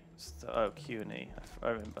rotate? Oh, Q and E.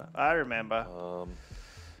 I remember.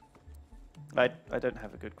 I don't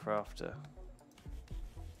have a good crafter.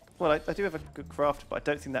 Well, I do have a good crafter, but I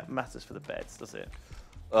don't think that matters for the beds, does it?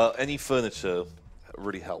 Any furniture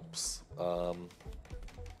really helps.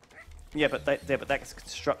 Yeah, but that gets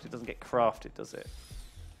constructed, doesn't get crafted, does it?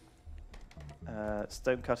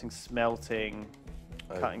 Stone cutting, smelting,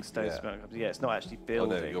 cutting stone, yeah. smelting. Yeah, it's not actually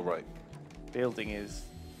building. Oh no, you're right. Building is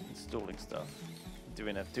installing stuff,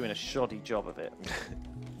 doing a shoddy job of it.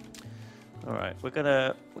 All right, we're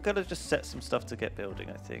gonna just set some stuff to get building.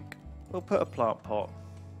 I think we'll put a plant pot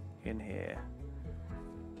in here.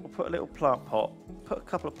 We'll put a little plant pot. Put a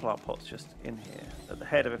couple of plant pots just in here at the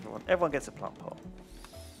head of everyone. Everyone gets a plant pot.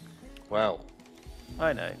 Wow.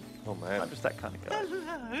 I know. Oh man. I'm just that kind of guy.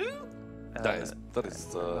 Hello. That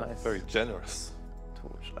is nice very generous.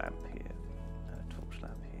 Torch lamp here. Torch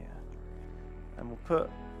lamp here. And we'll put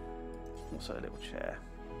also a little chair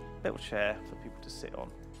for people to sit on.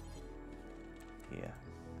 Here.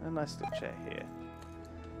 And a nice little chair here.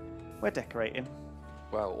 We're decorating.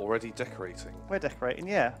 Wow, already decorating. We're decorating,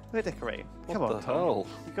 yeah. We're decorating. Come on, What the Tom. hell?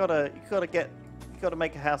 You gotta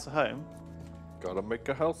make a house a home. Gotta make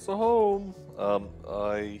a house a home. I'm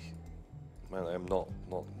not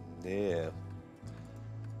near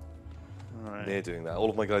doing that. All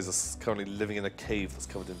of my guys are currently living in a cave that's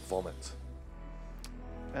covered in vomit.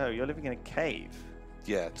 Oh, you're living in a cave?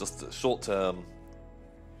 Yeah, just short term.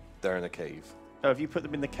 They're in a cave. Oh, have you put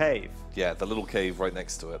them in the cave? Yeah, the little cave right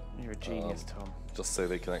next to it. You're a genius, Tom. Just so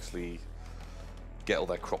they can actually get all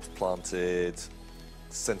their crops planted,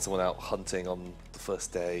 send someone out hunting on the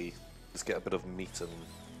first day. Just get a bit of meat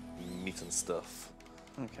and stuff.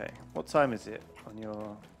 Okay. What time is it on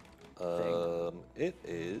your thing? It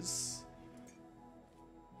is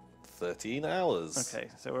 13 hours. Okay,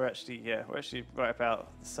 so we're actually right about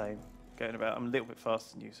the same. Going about. I'm a little bit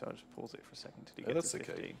faster than you, so I'll just pause it for a second till you get That's to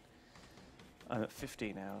 15. okay. I'm at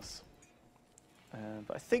 15 hours.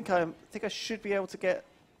 But I think I should be able to get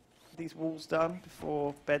these walls done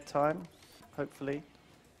before bedtime, hopefully.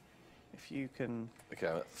 If you can, Okay,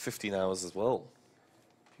 I'm at 15 hours as well.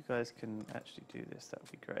 if you guys can actually do this, that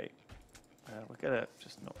would be great. We're gonna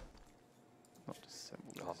just not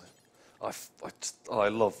disassemble this. Oh, man. I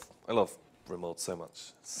love Rimworld so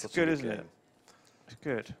much. It's such good, a good isn't it? game. It's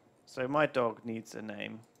good. So my dog needs a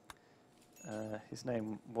name. His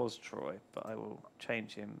name was Troy, but I will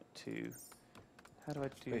change him to. How do I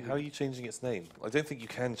do? Wait, how are you changing its name? I don't think you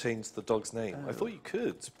can change the dog's name. I Oh. thought you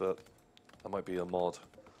could, but that might be a mod.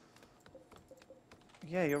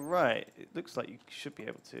 Yeah, you're right. It looks like you should be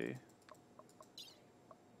able to.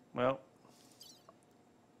 Well,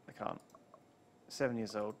 I can't. 7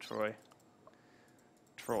 years old, Troy.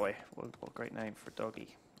 Troy. What a great name for a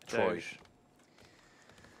doggy. Troy. Doge.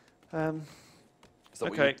 Is that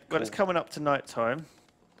what Okay, you well, it's call- coming up to night time.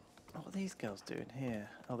 What are these girls doing here?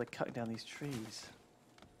 Oh, they're cutting down these trees.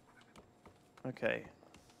 Okay.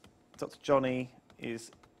 Dr. Johnny is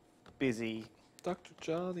busy. Dr.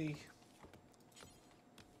 Johnny.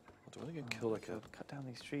 I don't want to get killed like a... Cut down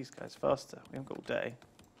these trees, guys, faster. We haven't got all day.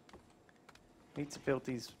 We need to build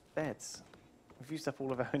these beds. We've used up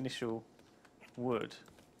all of our initial wood.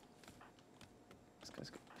 This guy's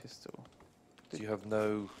got a pistol. Do you have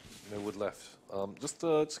no wood left? Just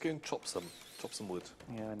go and chop some wood.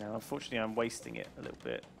 Yeah, I know. Unfortunately, I'm wasting it a little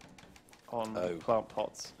bit on Oh. plant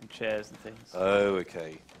pots and chairs and things. Oh,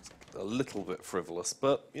 okay. It's a little bit frivolous,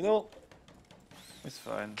 but you know what? It's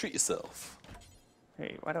fine. Treat yourself.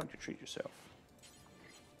 Hey, why don't you treat yourself?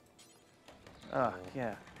 Ah,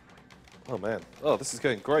 yeah. Oh man. Oh, this is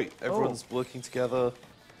going great. Everyone's working together.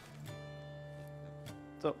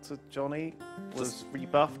 Dr. Johnny was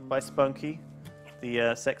rebuffed by Spunky,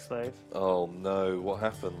 the sex slave. Oh no, what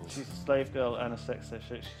happened? She's a slave girl and a sex slave.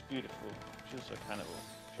 She's beautiful. She's also a cannibal.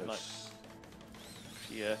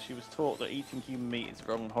 She was taught that eating human meat is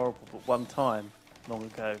wrong and horrible, but one time, long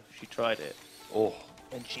ago, she tried it. Oh,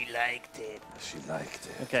 And she liked it. she liked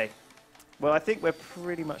it. Okay. Well, I think we're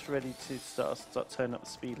pretty much ready to start turning up the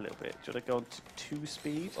speed a little bit. Do you want to go on to 2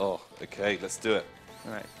 speed? Oh, okay, let's do it.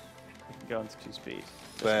 All right. We can go on to 2 speed.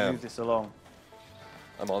 Let's Bam. move this along.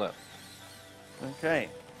 I'm on it. Okay.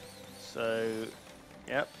 So,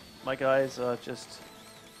 yep. My guys are just,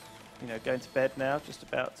 going to bed now. Just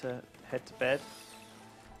about to head to bed.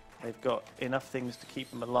 They've got enough things to keep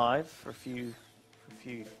them alive for a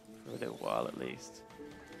little while at least.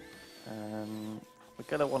 We're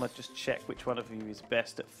going to want to just check which one of you is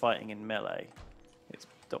best at fighting in melee. It's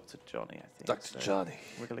Dr. Johnny, I think. Dr. Johnny.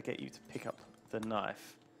 We're going to get you to pick up the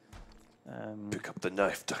knife. Pick up the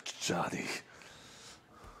knife, Dr. Johnny.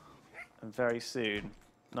 And very soon,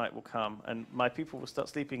 night will come, and my people will start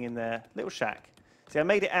sleeping in their little shack. See, I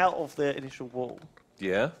made it out of the initial wall.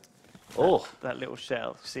 Yeah? Oh. That little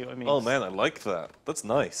shell. See what I mean? Oh man, I like that. That's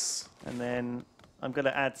nice. And then I'm going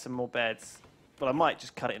to add some more beds. Well, I might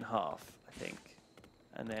just cut it in half, I think.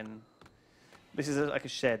 And then this is like a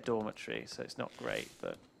shared dormitory, so it's not great,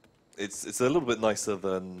 but It's a little bit nicer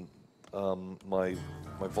than my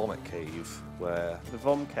vomit cave where the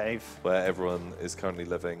Vom Cave. everyone is currently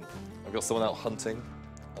living. I've got someone out hunting.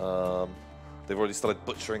 They've already started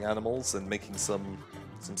butchering animals and making some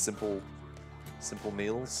simple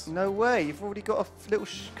meals. No way! You've already got a little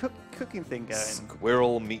cooking thing going.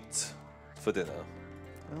 Squirrel meat for dinner.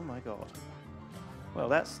 Oh my god. Well,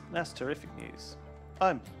 that's terrific news.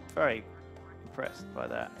 I'm very impressed by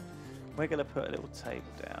that. We're going to put a little table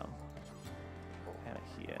down out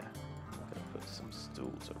here. We're going to put some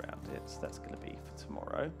stools around it. So that's going to be for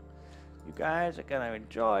tomorrow. You guys are going to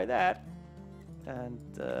enjoy that. And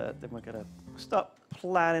then we're going to start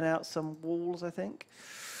planning out some walls, I think.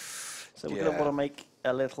 So we're going to want to make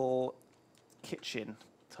a little kitchen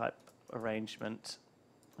type arrangement.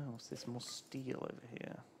 Oh, what's this? More steel over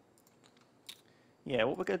here. Yeah,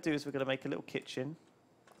 what we're going to do is we're going to make a little kitchen.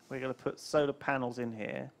 We're going to put solar panels in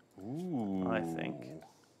here. Ooh. I think.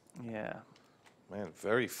 Yeah. Man,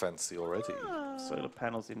 very fancy already. Solar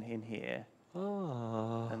panels in here.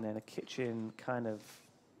 Ah. And then a kitchen kind of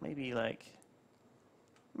maybe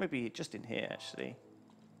just in here actually.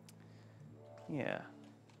 Yeah.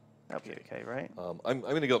 That'll be okay, right? I'm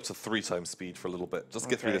going to go up to 3 times speed for a little bit. Just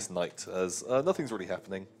get through Okay. this night, as nothing's really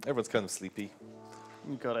happening. Everyone's kind of sleepy.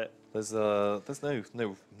 You got it. There's no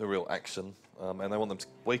real action, and I want them to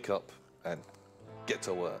wake up and get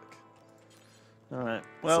to work. All right.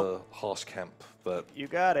 Well, it's a harsh camp, but you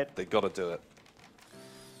got it. they got to do it.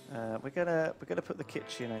 We're gonna put the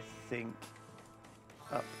kitchen, I think,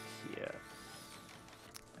 up here,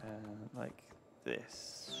 like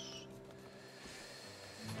this.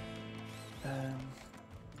 We're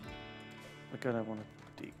gonna want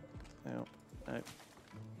to no, we're gonna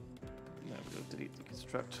delete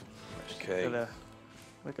deconstruct. Okay.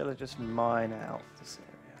 We're gonna just mine out this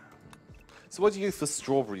area. So why do you go for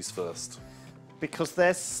strawberries first? Because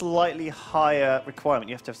they're slightly higher requirement.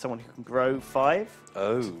 You have to have someone who can grow 5.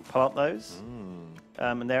 Oh. To plant those.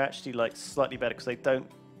 And they're actually like slightly better because they're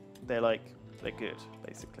good,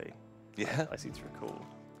 basically. Yeah. I seem to recall.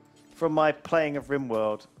 From my playing of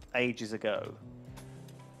Rimworld ages ago,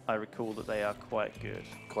 I recall that they are quite good.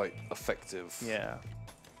 Quite effective. Yeah.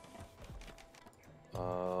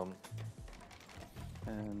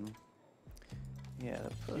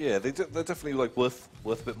 Yeah, they're definitely like worth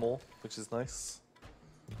a bit more, which is nice.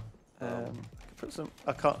 I can put some.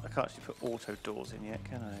 I can't actually put auto doors in yet,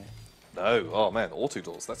 can I? No. Oh man, auto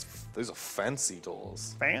doors. Those are fancy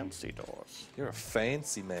doors. Fancy doors. You're a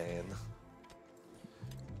fancy man.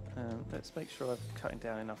 Let's make sure I'm cutting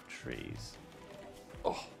down enough trees.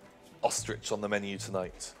 Oh, ostrich on the menu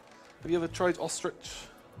tonight. Have you ever tried ostrich?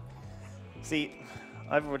 See,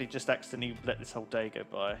 I've already just accidentally let this whole day go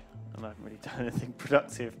by, and I haven't really done anything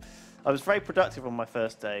productive. I was very productive on my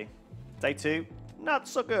first day. Day 2, not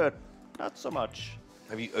so good. Not so much.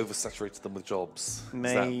 Have you oversaturated them with jobs?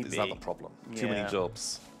 Maybe. Is that the problem? Too many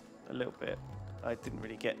jobs? A little bit. I didn't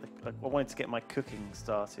really get I wanted to get my cooking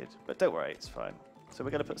started, but don't worry, it's fine. So we're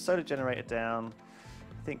going to put solar generator down.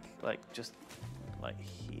 I think just like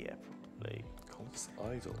here probably. Collis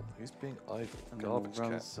idle. Who's being idle? And Garbage then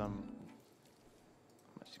we'll run cat. some.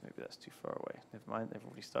 Actually, maybe that's too far away. Never mind. They've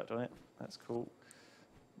already started on it. That's cool.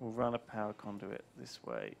 We'll run a power conduit this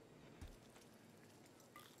way.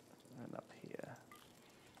 And up here.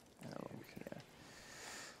 And along here.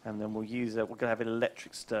 And then we'll use we're going to have an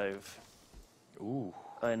electric stove. Ooh.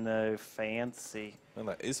 I know, fancy. And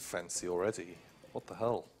that is fancy already. What the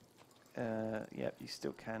hell? Yep, you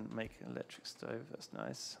still can make an electric stove. That's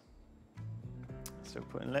nice. So we'll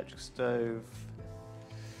put an electric stove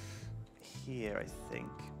here, I think,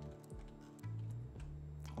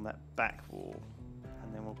 on that back wall.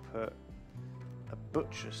 And then we'll put a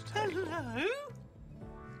butcher's table. Hello?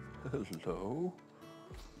 Hello?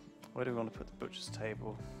 Where do we want to put the butcher's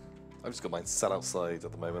table? I've just got mine sat outside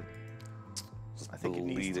at the moment. Just I think it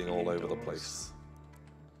needs to bleeding be all over the indoors. place.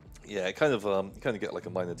 Yeah, it kind of you kind of get like a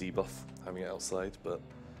minor debuff having it outside, but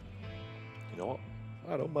you know what?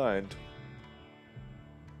 I don't mind.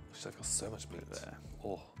 Gosh, I've got so much meat there.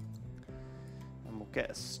 Oh. And we'll get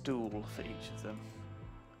a stool for each of them.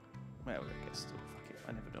 Well, we'll get a stool. Fuck it.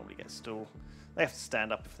 I never normally get a stool. They have to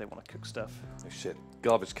stand up if they want to cook stuff. Oh shit!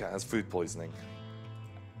 Garbage cat has food poisoning.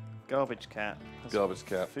 Garbage cat. has Garbage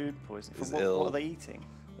cat Food poisoning. is From what, ill. what are they eating?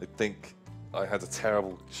 I think I had a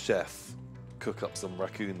terrible chef cook up some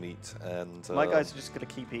raccoon meat, and My guys are just going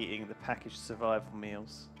to keep eating the packaged survival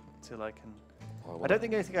meals until I can. oh, I don't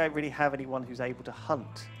think I really have anyone who's able to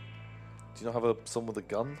hunt. Do you not have someone with a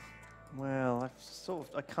gun? Well,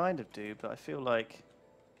 I kind of do, but I feel like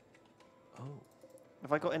Oh,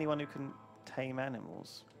 have I got anyone who can tame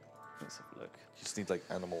animals? Let's have a look. you just need like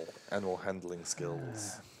animal handling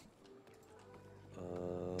skills.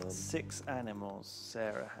 6 animals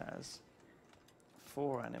Sarah has.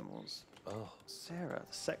 4 animals. Oh, Sarah,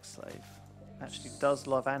 the sex slave, actually does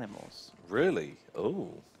love animals. really? Oh,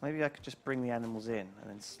 Maybe I could just bring the animals in and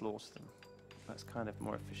then slaughter them. That's kind of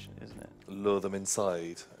more efficient, isn't it? lure them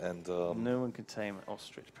inside, and No one can tame an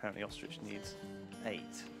ostrich. Apparently ostrich needs 8.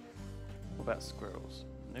 What about squirrels?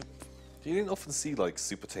 Nope. you don't often see like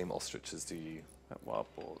super tame ostriches, do you? About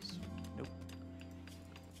wild boars? Nope.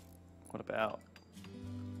 What about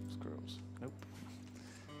squirrels? Nope.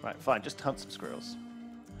 Right, fine. Just hunt some squirrels.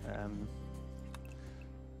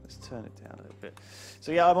 Let's turn it down a little bit.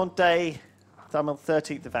 So yeah, I'm on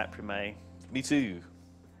 13th of April, May. Me too.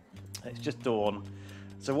 It's just dawn.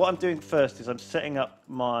 So what I'm doing first is I'm setting up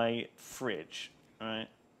my fridge. All right.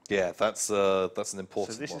 Yeah, that's an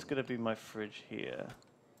important So this one. is going to be my fridge here,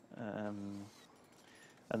 and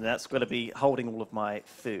that's going to be holding all of my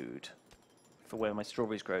food for where my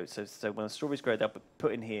strawberries grow. So when the strawberries grow, they'll be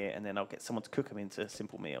put in here, and then I'll get someone to cook them into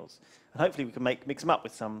simple meals. And hopefully we can mix them up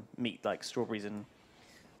with some meat, like strawberries and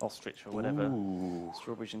ostrich or whatever. Ooh.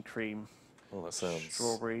 Strawberries and cream. Oh, that sounds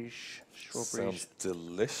Strawberries. sounds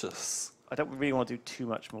delicious. I don't really want to do too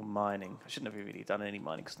much more mining. I shouldn't have really done any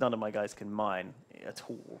mining because none of my guys can mine at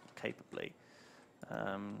all capably.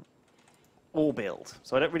 Or build.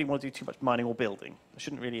 So I don't really want to do too much mining or building. I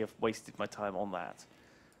shouldn't really have wasted my time on that.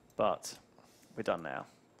 But we're done now.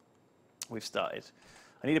 We've started.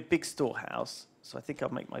 I need a big storehouse. So I think I'll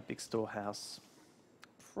make my big storehouse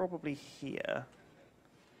probably here.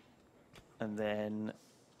 And then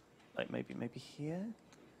like maybe here.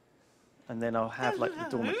 And then I'll have like the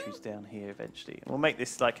dormitories down here eventually. And we'll make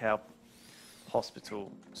this like our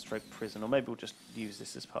hospital stroke prison, or maybe we'll just use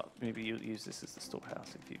this as part. Maybe you'll use this as the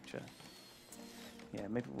storehouse in future. Yeah,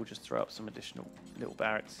 maybe we'll just throw up some additional little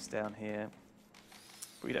barracks down here.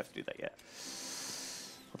 But we don't have to do that yet.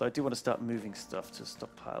 Although I do want to start moving stuff to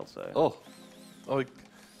stockpile zone. Oh,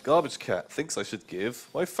 Garbage Cat thinks I should give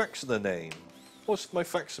my faction a name. What should my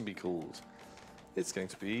faction be called? It's going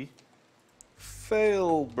to be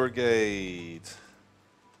Fail Brigade.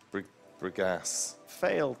 Brigasse.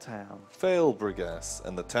 Fail Town. Fail Brigasse.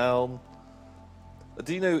 And the town...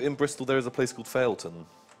 do you know in Bristol there is a place called Failton?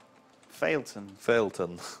 Failton.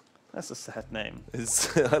 Failton. That's a sad name.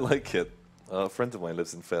 I like it. A friend of mine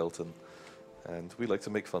lives in Failton, and we like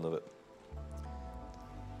to make fun of it.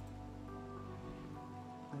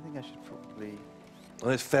 I think I should probably... Oh,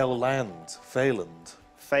 it's Failland. Failand.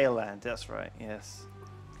 Failland, that's right, yes.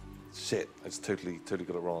 Shit, I just totally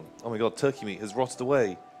got it wrong. Oh my god, turkey meat has rotted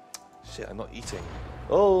away. Shit, I'm not eating.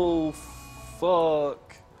 Oh,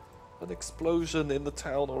 fuck. An explosion in the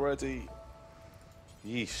town already.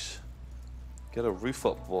 Yeesh. Get a roof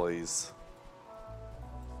up, boys.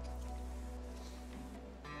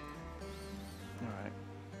 Alright.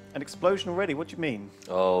 An explosion already? What do you mean?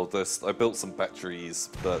 Oh, I built some batteries,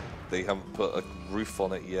 but they haven't put a roof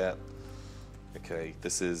on it yet. Okay,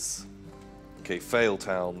 this is... Okay, Fail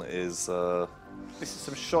Town is... This is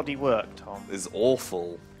some shoddy work, Tom. Is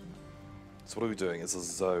awful. So what are we doing? It's a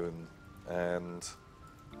zone. And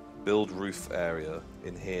build roof area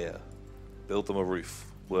in here. Build them a roof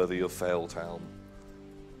worthy of Fail Town.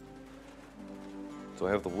 Do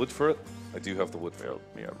I have the wood for it? I do have the wood for it.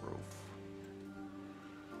 Build me a roof.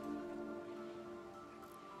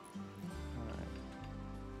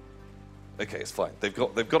 Okay, it's fine. They've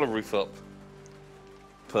got a roof up.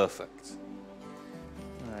 Perfect.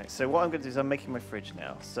 Alright, so what I'm going to do is I'm making my fridge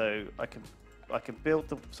now, so I can build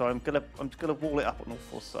the. So I'm gonna wall it up on all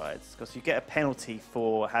four sides because you get a penalty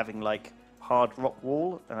for having like hard rock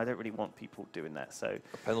wall, and I don't really want people doing that. So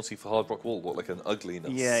a penalty for hard rock wall? What, like an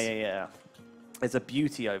ugliness? Yeah. There's a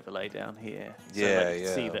beauty overlay down here. So Yeah, like, you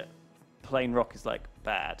can see that plain rock is like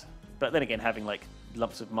bad, but then again, having like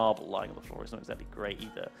lumps of marble lying on the floor is not exactly great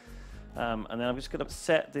either. And then I'm just gonna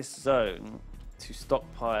set this zone to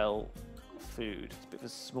stockpile food. It's a bit of a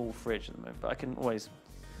small fridge at the moment, but I can always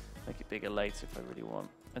make it bigger later if I really want.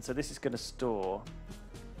 And so this is going to store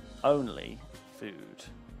only food.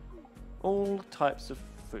 All types of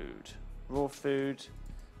food. Raw food,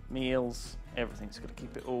 meals, everything. It's going to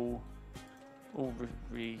keep it all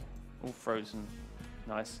frozen.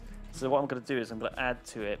 Nice. So what I'm going to do is I'm going to add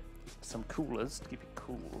to it some coolers to keep it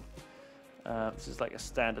cool. This is like a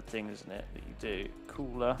standard thing, isn't it, that you do.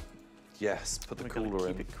 Cooler. Yes, put the cooler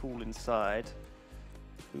in. Keep it cool inside.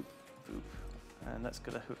 Boop, boop. And that's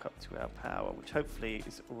going to hook up to our power, which hopefully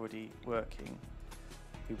is already working.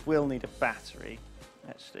 We will need a battery,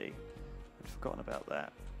 actually. I'd forgotten about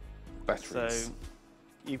that. Batteries. So,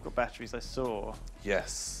 you've got batteries, I saw.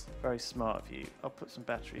 Yes. Very smart of you. I'll put some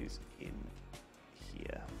batteries in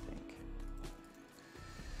here, I think.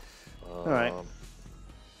 Alright.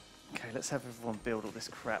 Okay, let's have everyone build all this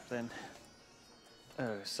crap then.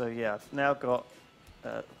 Oh, so yeah, I've now got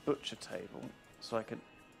a butcher table, so I can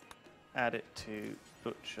add it to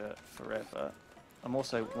butcher forever. I'm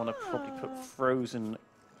also want to probably put frozen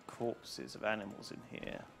corpses of animals in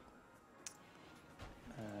here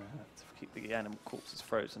to keep the animal corpses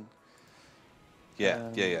frozen. Yeah,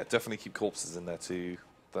 yeah. Definitely keep corpses in there too.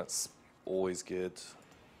 That's always good.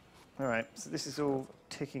 All right, so this is all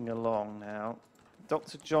ticking along now.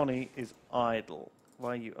 Dr. Johnny is idle.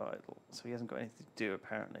 Why are you idle? So he hasn't got anything to do,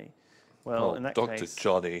 apparently. Well, in that Dr. case... Dr.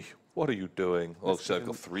 Johnny, what are you doing? Oh, let's so give I've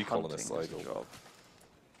got him 3 colonists hunting as a idle. job.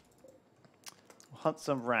 We'll hunt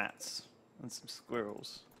some rats and some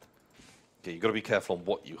squirrels. Okay, you've got to be careful on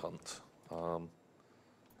what you hunt. I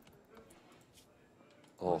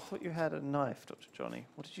thought you had a knife, Dr. Johnny.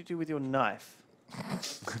 What did you do with your knife?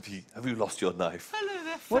 have you lost your knife? Hello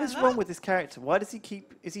there, fella. What is wrong with this character? Why does he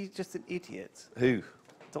keep... Is he just an idiot? Who?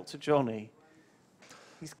 Dr. Johnny.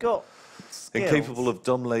 He's got skills. Incapable of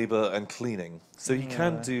dumb labour and cleaning. So he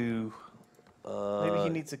can Yeah. do... Maybe he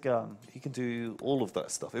needs a gun. He can do all of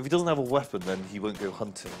that stuff. If he doesn't have a weapon, then he won't go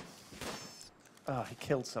hunting. Oh, he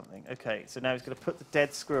killed something. Okay, so now he's going to put the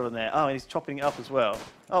dead squirrel in there. Oh, and he's chopping it up as well.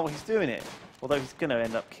 Oh, he's doing it. Although he's going to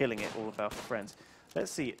end up killing it, all of our friends.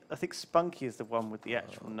 Let's see. I think Spunky is the one with the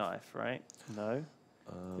actual knife, right? No.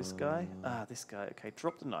 This guy? Ah, this guy. Okay,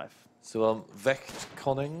 drop the knife. So Vecht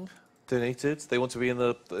Conning donated. They want to be in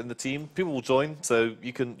the team. People will join, so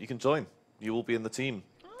you can join. You will be in the team.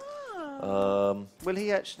 Will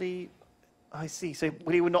he actually? I see. So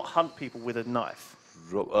will he not hunt people with a knife?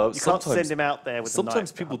 You can't send him out there with a knife.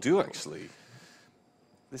 Sometimes people do actually.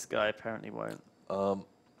 This guy apparently won't.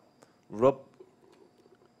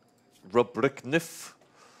 Rubrickniff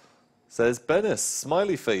says Bennis,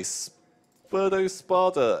 smiley face, Birdo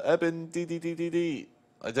Sparda, Eben DDDDD.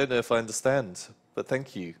 I don't know if I understand, but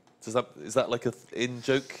thank you. Is that like a in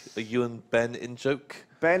joke? A you and Ben in joke?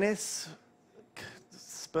 Bennis,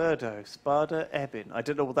 Sparda, Eben. I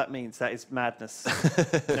don't know what that means. That is madness.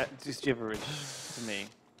 That's just gibberish to me.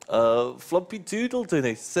 Floppy Doodle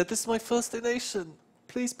donated. Said this is my first donation.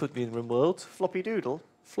 Please put me in Rimworld. Floppy Doodle.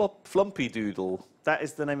 Flumpy Doodle. That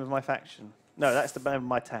is the name of my faction. No, that's the name of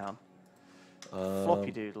my town.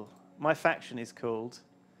 Floppy Doodle. My faction is called...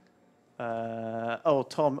 oh,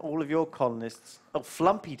 Tom, all of your colonists... Oh,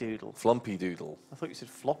 Flumpy Doodle. Flumpy Doodle. I thought you said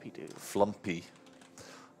Floppy Doodle. Flumpy.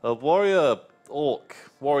 Warrior Orc.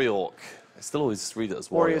 I still always read it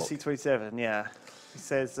as Warrior Orc. C27, yeah. He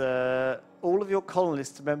says, all of your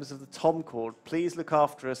colonists are members of the Tom Chord. Please look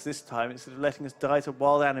after us this time instead of letting us die to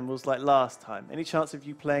wild animals like last time. Any chance of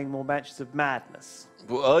you playing more Matches of Madness?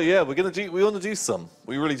 Well, yeah, we want to do some.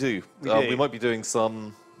 We really do. We might be doing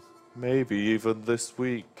some, maybe even this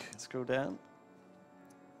week. Scroll down.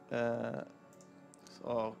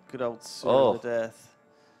 Oh, good old Cyril of Death.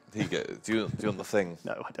 Here you go. Do you want the thing?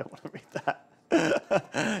 No, I don't want to read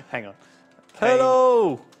that. Hang on.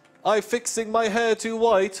 Hello! I'm fixing my hair to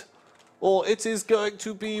white, or it is going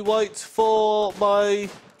to be white for my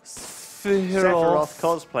Sephiroth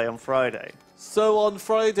cosplay on Friday. So on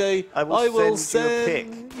Friday, I will send you a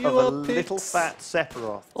pic you of a little fat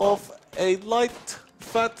Sephiroth. Of a light,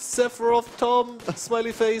 fat Sephiroth Tom,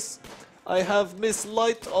 smiley face. I have missed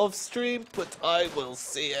light of stream, but I will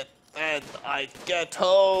see it when I get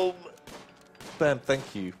home. Bam,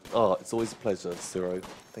 thank you. Oh, it's always a pleasure, Ciro.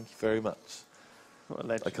 Thank you very much. What a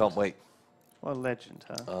legend. I can't wait. What a legend,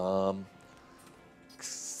 huh?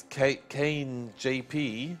 Kane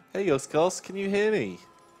JP. Hey, Yogscast, can you hear me?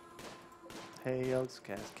 Hey,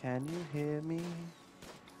 Yogscast, can you hear me?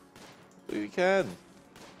 We can.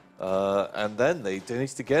 And then they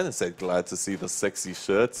donated again and said, glad to see the sexy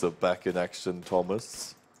shirts are back in action,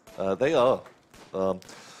 Thomas. They are. I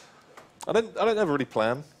don't ever really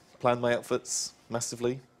plan my outfits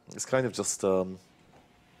massively. It's kind of just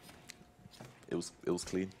it was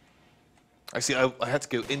clean. Actually, I had to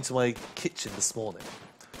go into my kitchen this morning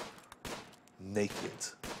naked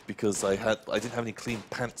because I didn't have any clean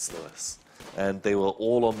pants, Lewis, and they were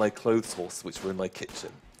all on my clothes horse, which were in my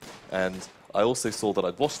kitchen. And I also saw that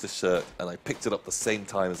I'd washed the shirt, and I picked it up the same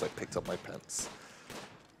time as I picked up my pants.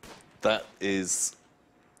 That is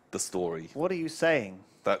the story. What are you saying?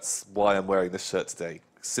 That's why I'm wearing this shirt today.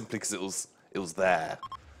 Simply because it was there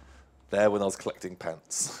when I was collecting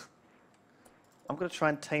pants. I'm going to try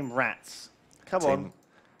and tame rats. Come on,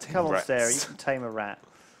 Sarah, you can tame a rat.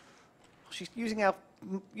 She's using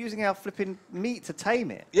our flipping meat to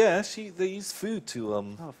tame it. Yeah, they use food to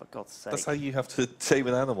Oh, for God's sake! That's how you have to tame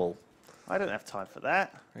an animal. I don't have time for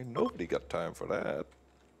that. Ain't nobody got time for that.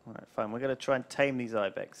 All right, fine. We're going to try and tame these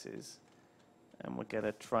ibexes, and we're going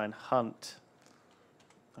to try and hunt.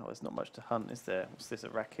 Oh, there's not much to hunt, is there? What's this? A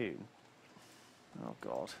raccoon? Oh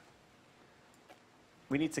God.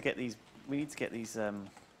 We need to get these. We need to get these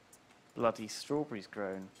bloody strawberries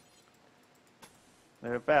grown.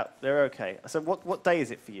 They're okay. So what day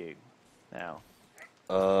is it for you now?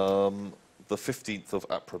 The 15th of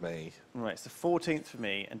April. Right, it's the 14th for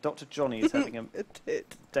me, and Dr. Johnny is having a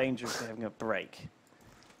dangerously having a break.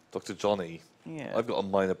 Dr. Johnny. Yeah. I've got a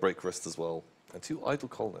minor break wrist as well, and 2 idle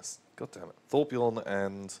colonists. God damn it. Thorbjorn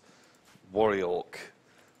and Warrior Orc,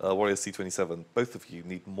 Warrior C27. Both of you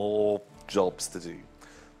need more jobs to do,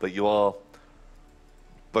 but you are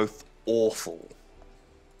both awful.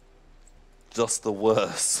 Just the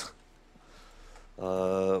worst.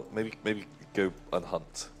 Maybe go and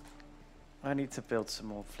hunt. I need to build some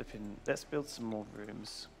more flipping. Let's build some more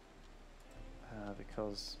rooms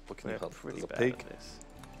because What can we're you hunt? pretty There's a bad pig. at this.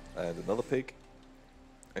 And another pig.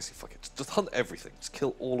 Actually, fuck it. Just hunt everything. Just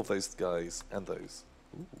kill all of those guys and those.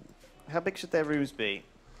 Ooh. How big should their rooms be?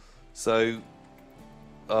 So,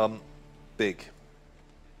 big.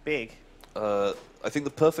 Big. I think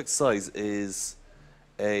the perfect size is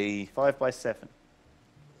a 5 by 7.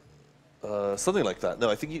 Something like that. No,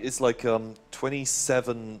 I think it's like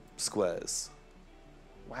 27 squares.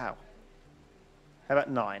 Wow. How about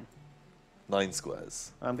 9? 9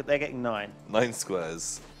 squares. They're getting 9. 9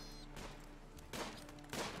 squares.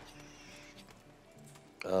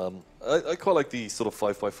 I quite like the sort of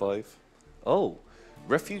 5x5. Oh,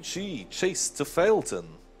 refugee chased to Failton.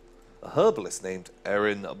 A herbalist named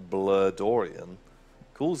Erin Blurdorian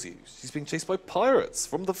calls you. She's being chased by pirates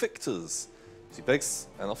from the victors. She begs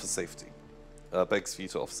and offers safety. Begs for you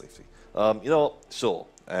to offer safety. You know what? Sure.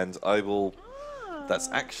 And I will... That's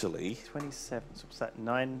actually... 27. So what's that?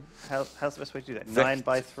 9... How's the best way to do that? 9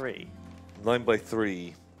 by 3. 9 by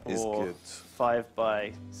 3 is or good. 5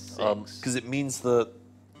 by 6. Because it means that...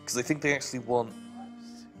 Because I think they actually want...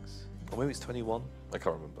 6. Or maybe it's 21? I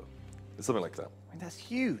can't remember. It's something like that. I mean, that's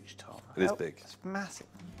huge, Tom. It is big. It's massive.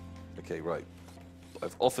 Okay, right.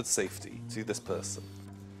 I've offered safety to this person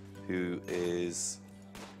who is...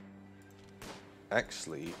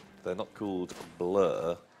 Actually, they're not called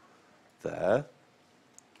Blur. They're...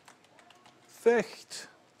 Vecht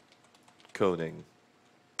Koning.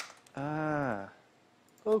 Ah.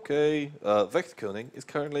 Okay. Vecht Koning is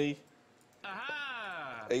currently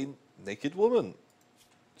a naked woman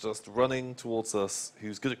just running towards us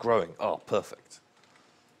who's good at growing. Oh, perfect.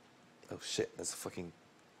 Oh shit, there's a fucking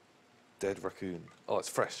dead raccoon. Oh, it's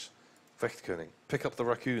fresh. Vecht Koning. Pick up the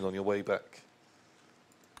raccoon on your way back.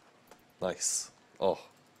 Nice. Oh.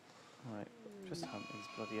 Right. Just hunt these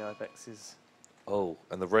bloody ibexes. Oh,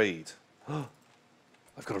 and the raid.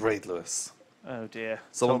 I've got a raid, Lewis. Oh dear.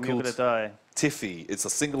 Someone Tom, you're called gonna die. Tiffy. It's a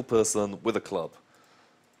single person with a club.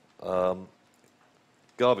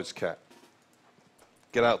 Garbage cat.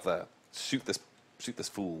 Get out there. Shoot this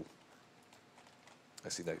fool.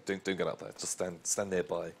 Actually, no, don't get out there. Just stand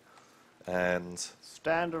nearby. And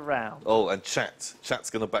Stand around. oh, and chat. Chat's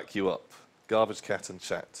gonna back you up. Garbage cat and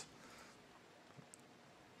chat.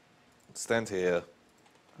 Stand here.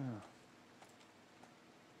 Oh.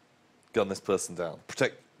 Gun this person down.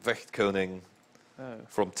 Protect Vecht Koning Oh.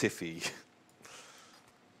 from Tiffy.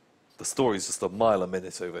 The story's just a mile a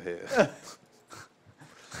minute over here.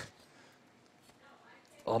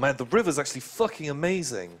 Oh man, the river's actually fucking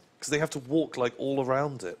amazing because they have to walk like all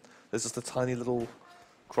around it. There's just a tiny little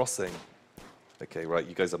crossing. Okay, right,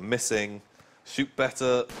 you guys are missing. Shoot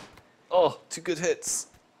better. Oh, 2 good hits.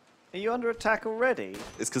 Are you under attack already?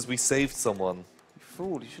 It's because we saved someone. You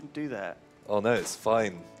fool, you shouldn't do that. Oh no, it's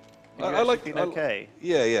fine. I like being okay.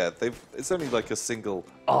 Yeah. It's only like a single.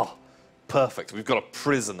 Oh, perfect. We've got a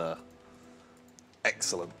prisoner.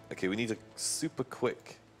 Excellent. Okay, we need a super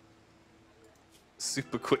quick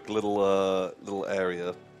little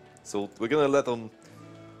area. So we're gonna let them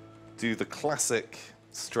do the classic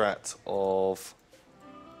strat of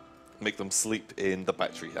make them sleep in the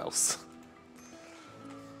battery house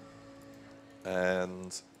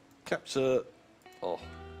and capture.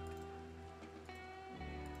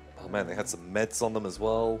 Oh man, they had some meds on them as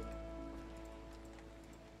well.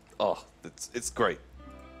 Oh, it's great.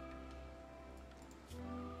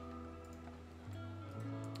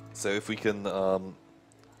 So if we can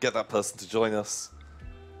get that person to join us,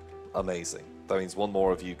 amazing. That means one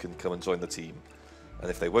more of you can come and join the team.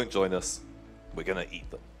 And if they won't join us, we're going to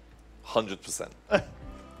eat them. 100%. All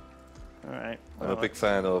right. I'm a big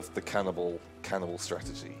fan of the cannibal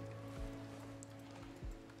strategy.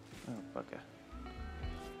 Oh, bugger.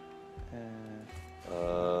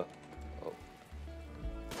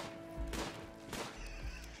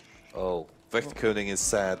 Oh, Vecht Koning is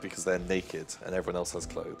sad because they're naked and everyone else has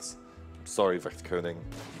clothes. Sorry, Vecht Koning,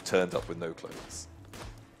 you turned up with no clothes.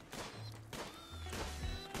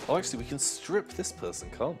 Oh, actually, we can strip this person,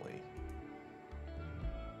 can't we?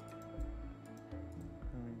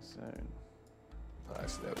 Zone.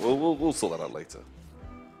 Actually, no. We'll sort that out later.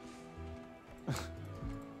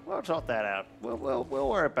 We'll sort that out. We'll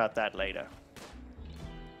worry about that later.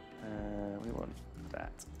 We want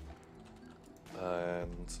that.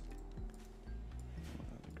 And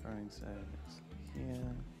The growing zone is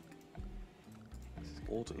here.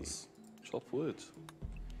 orders. Chop wood.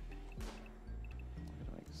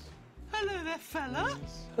 Hello there, fella.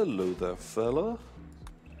 Hello there, fella.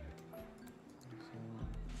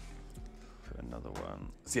 Put another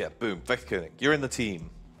one. So yeah, boom, Vecht Koning, you're in the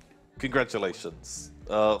team. Congratulations.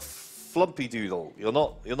 Flumpy Doodle, you're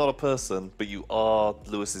not a person, but you are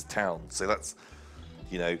Lewis's town. So that's,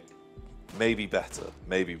 you know, maybe better,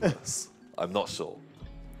 maybe worse. I'm not sure.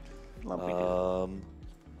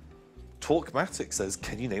 Talkmatic says,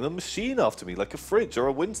 can you name a machine after me, like a fridge or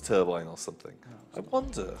a wind turbine or something? I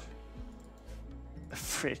wonder. A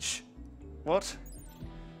fridge. What?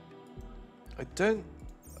 I don't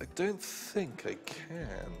think I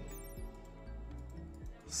can.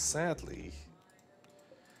 Sadly,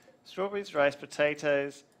 Strawberries, rice,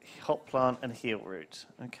 potatoes, hot plant, and heel root.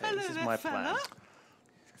 Okay, Hello this is there, my fella. plan.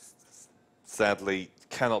 sadly,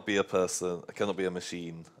 cannot be a person, cannot be a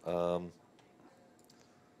machine.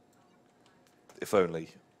 If only.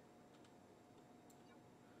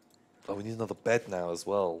 Oh, we need another bed now as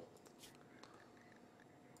well.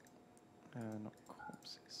 Not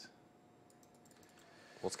corpses.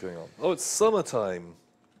 What's going on? Oh, it's summertime.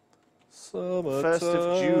 Summertime. First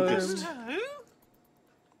of Jugust. Hello?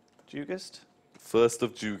 Jugust? 1st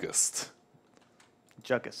of Jugust.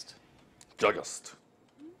 Jugust. Jugust.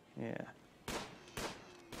 Yeah.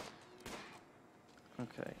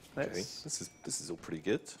 Okay. Okay, Let's. this is all pretty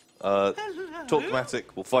good. Talkmatic,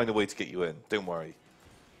 we'll find a way to get you in. Don't worry.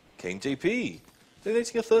 Kane JP,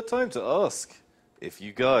 donating a 3rd time to ask if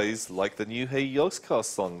you guys like the new Hey Yogscast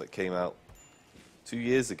song that came out 2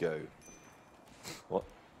 years ago. What?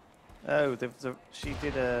 Oh, she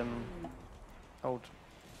did. Old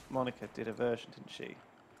Monica did a version, didn't she?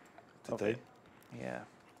 Did of they? it. Yeah.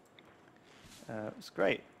 It was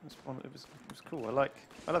great. It was cool. I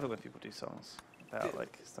love it when people do songs about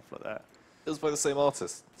like stuff like that. It was by the same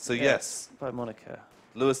artist. So Yeah, yes, by Monica.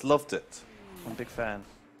 Lewis loved it. I'm a big fan.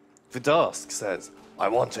 Vidask says, I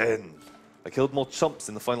want in. I killed more chumps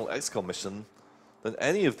in the final XCOM mission than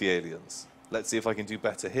any of the aliens. Let's see if I can do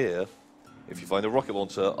better here. If you find a rocket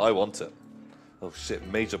launcher, I want it. Oh shit,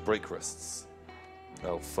 major brake wrists.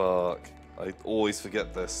 Oh fuck. I always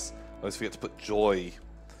forget this. I always forget to put joy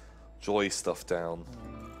stuff down.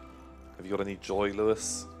 Have you got any joy,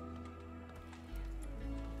 Lewis?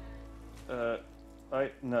 No,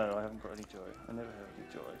 I haven't got any joy. I never have any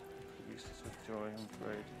joy. I'm useless with joy, I'm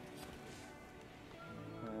afraid.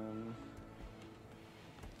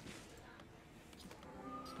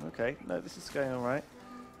 Okay, no, this is going all right.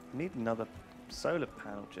 I need another solar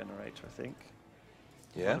panel generator, I think.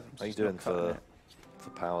 Yeah? One of them's How you just not doing cutting it. for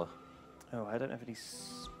power? Oh, I don't have any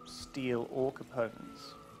steel or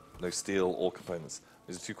components. No steel or components.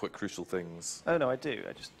 These are two quite crucial things. Oh no, I do.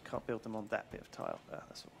 I just can't build them on that bit of tile.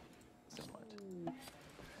 That's all. Never mind.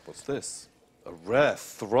 What's this? A rare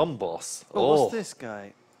thrombos. Oh, what's this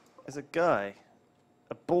guy? There's a guy,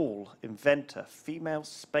 a ball inventor, female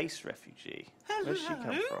space refugee. Where's she come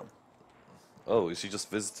Hello? from? Oh, is she just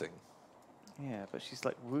visiting? Yeah, but she's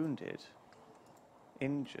like wounded,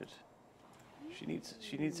 injured. She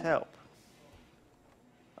needs help.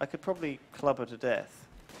 I could probably club her to death.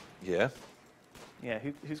 Yeah. Yeah,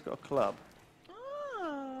 who's got a club?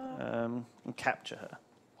 Ah. And capture her.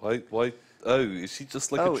 Why? Oh, is she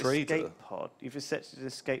just like oh, a trader? escape pod. You've set an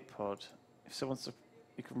escape pod. If someone's,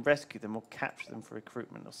 you can rescue them or capture them for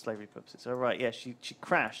recruitment or slavery purposes. All right, yeah, she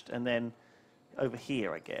crashed and then over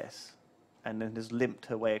here, I guess, and then has limped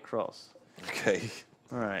her way across. Okay.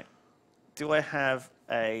 All right. Do I have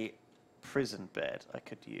a prison bed I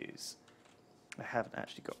could use? I haven't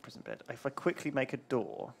actually got a prison bed. If I quickly make a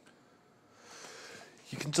door.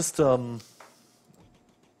 You can just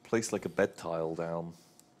place like a bed tile down.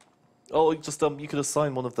 Oh, just you could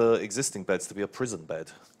assign one of the existing beds to be a prison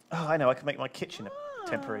bed. Oh, I know. I can make my kitchen a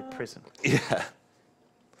temporary prison. Yeah.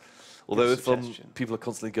 Although if suggestion. people are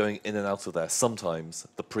constantly going in and out of there, sometimes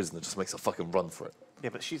the prisoner just makes a fucking run for it. Yeah,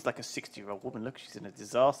 but she's like a 60-year-old woman. Look, she's in a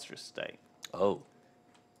disastrous state. Oh.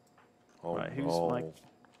 Oh Right, no.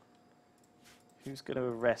 Who's going to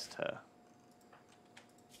arrest her?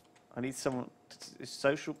 I need someone. Is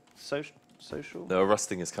social? No,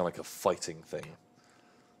 arresting is kind of like a fighting thing.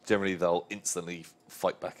 Generally, they'll instantly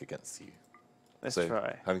fight back against you. Let's So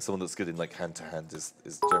try. having someone that's good in like hand to hand is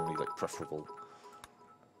generally like preferable.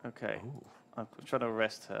 Okay. I'm trying to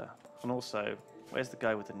arrest her. And also, where's the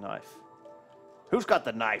guy with the knife? Who's got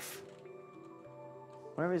the knife?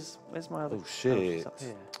 Where's my other? Oh, she's shit. up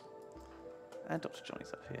here. And Dr.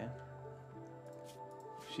 Johnny's up here.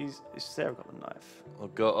 Is Sarah got the knife? Oh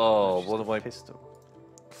god! Oh, She's one got of the my pistol.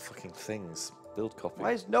 fucking things. Build copy.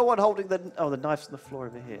 Why is no one holding the? Oh, the knife's on the floor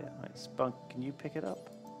over here. Right, Spunk, can you pick it up?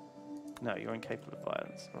 No, you're incapable of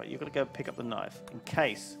violence. Right, you've got to go pick up the knife in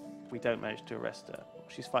case we don't manage to arrest her.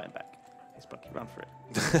 She's fighting back. Hey, Spunky, run for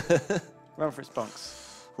it. Run for it,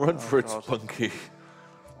 Spunks. Run Oh, for it, God. Spunky.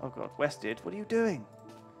 Oh God, Wested, what are you doing?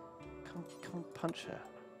 Come punch her.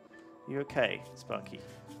 You okay, Spunky?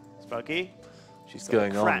 Spunky? She's got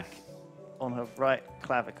going a on? crack on her right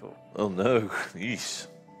clavicle. Oh no! Yeesh.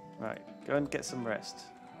 Right, go and get some rest.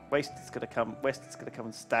 Wested's gonna come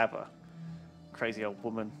and stab her. Crazy old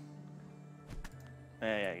woman.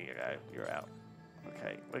 There you go. You're out.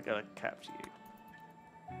 Okay, we're gonna capture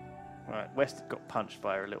you. Right, Wested got punched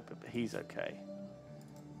by her a little bit, but he's okay.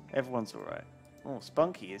 Everyone's all right. Oh,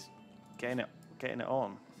 Spunky is getting it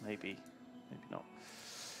on. Maybe not.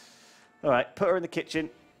 All right, put her in the kitchen.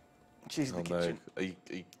 She's in Oh the no.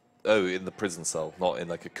 kitchen. Oh, in the prison cell, not in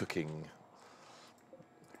like a cooking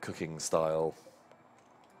style.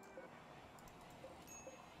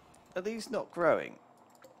 Are these not growing?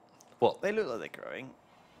 What? They look like they're growing.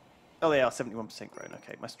 Oh, they are 71% grown.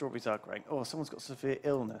 Okay, my strawberries are growing. Oh, someone's got severe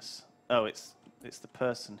illness. Oh, it's the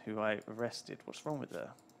person who I arrested. What's wrong with her?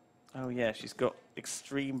 Oh yeah, she's got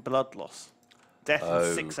extreme blood loss. Death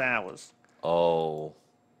in 6 hours. Oh.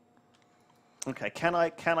 Okay, can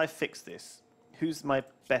I fix this? Who's my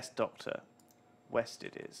best doctor?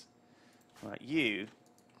 Wested is. Right, you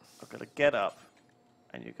are going to get up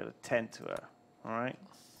and you're going to tend to her. All right?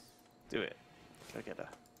 Do it. Go get her.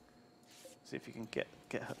 See if you can get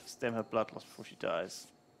her, stem her blood loss before she dies.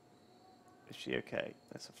 Is she okay?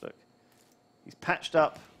 Let's have a look. He's patched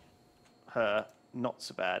up her, not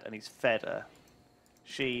so bad, and he's fed her.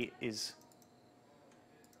 She is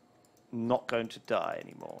not going to die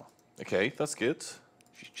anymore. Okay, that's good.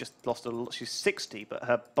 She's just lost a lot. She's 60, but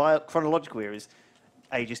her chronological year is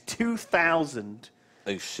ages 2,220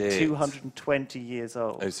 Oh shit. years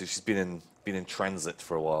old. Oh, so she's been in transit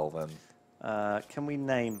for a while then. Can we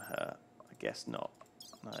name her? I guess not.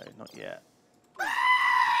 No, not yet.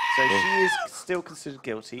 So she is still considered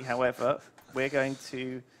guilty. However, we're going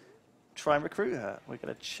to try and recruit her. We're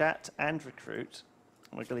going to chat and recruit.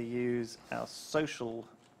 We're going to use our social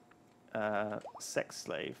sex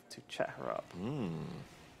slave to chat her up.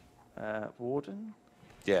 Warden?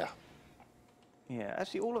 Yeah. Yeah,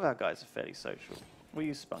 actually all of our guys are fairly social. We'll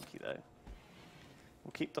use Spunky though.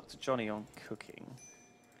 We'll keep Dr. Johnny on cooking.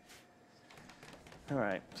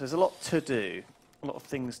 Alright, so there's a lot to do. A lot of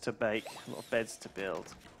things to bake, a lot of beds to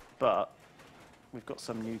build. But we've got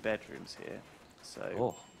some new bedrooms here. So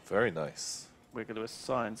Oh, very nice. we're going to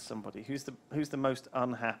assign somebody. Who's the most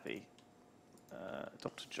unhappy?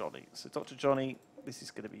 Dr. Johnny. So Dr. Johnny, this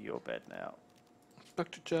is going to be your bed now.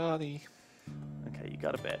 Dr. Johnny. Okay, you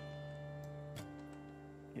got a bed.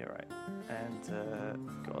 You're right.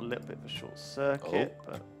 And got a little bit of a short circuit,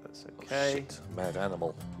 but that's Oh, okay. shit. Mad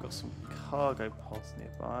animal. Got some cargo pods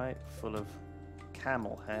nearby, full of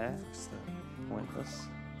camel hair. Pointless.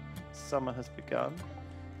 Summer has begun.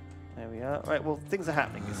 There we are. Right, well, things are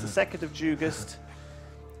happening. It's the 2nd of August.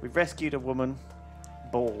 We've rescued a woman.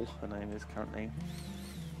 Ball, her name is currently.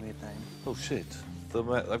 Weird name. Oh shit.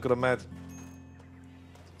 I've got a mad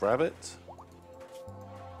rabbit.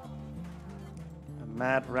 A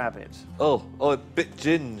mad rabbit. Oh, a bit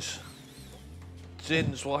Ginge.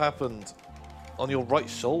 Ginge, what happened? On your right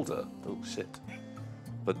shoulder. Oh shit.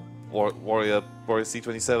 But Warrior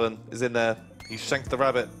C27 is in there. He shanked the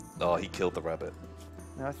rabbit. Oh, he killed the rabbit.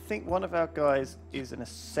 Now, I think one of our guys is an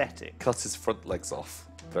ascetic. Cut his front legs off.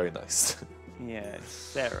 Very nice. Yeah, it's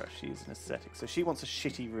Sarah. She's an ascetic. So she wants a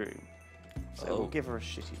shitty room. So we'll give her a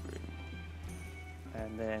shitty room.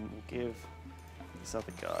 And then we'll give this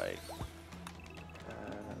other guy,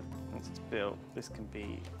 once it's built, this can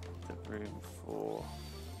be the room for...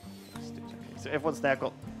 So everyone's now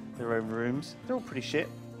got their own rooms. They're all pretty shit.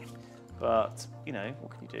 But, you know,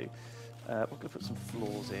 what can you do? We're going to put some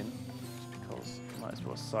floors in, just because we might as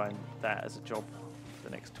well assign that as a job for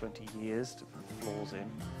the next 20 years to put floors in.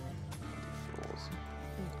 Floors.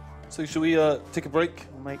 So should we take a break?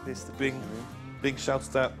 We'll make this the Being room. being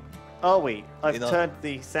shouted at. Are we? I've In our- turned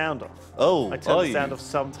the sound off. Oh, I turned are the sound you? off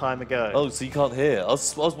some time ago. Oh, so you can't hear. I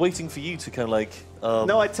was waiting for you to kind of like.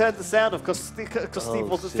 No, I turned the sound off because Steve Oh,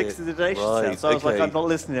 wasn't shit. fixing the donation Right, sound. So I was like, okay. I'm not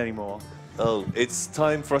listening anymore. Oh, it's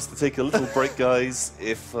time for us to take a little break, guys.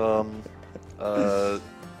 If there's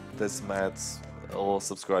some ads or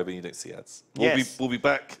subscribing, you don't see ads. Yes. We'll be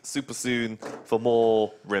back super soon for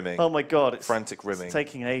more rimming. Oh my god, it's Frantic rimming. It's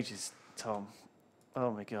taking ages, Tom. Oh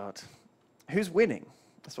my god. Who's winning?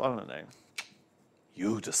 That's what I want to know.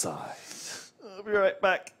 You decide. I'll be right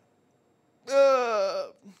back.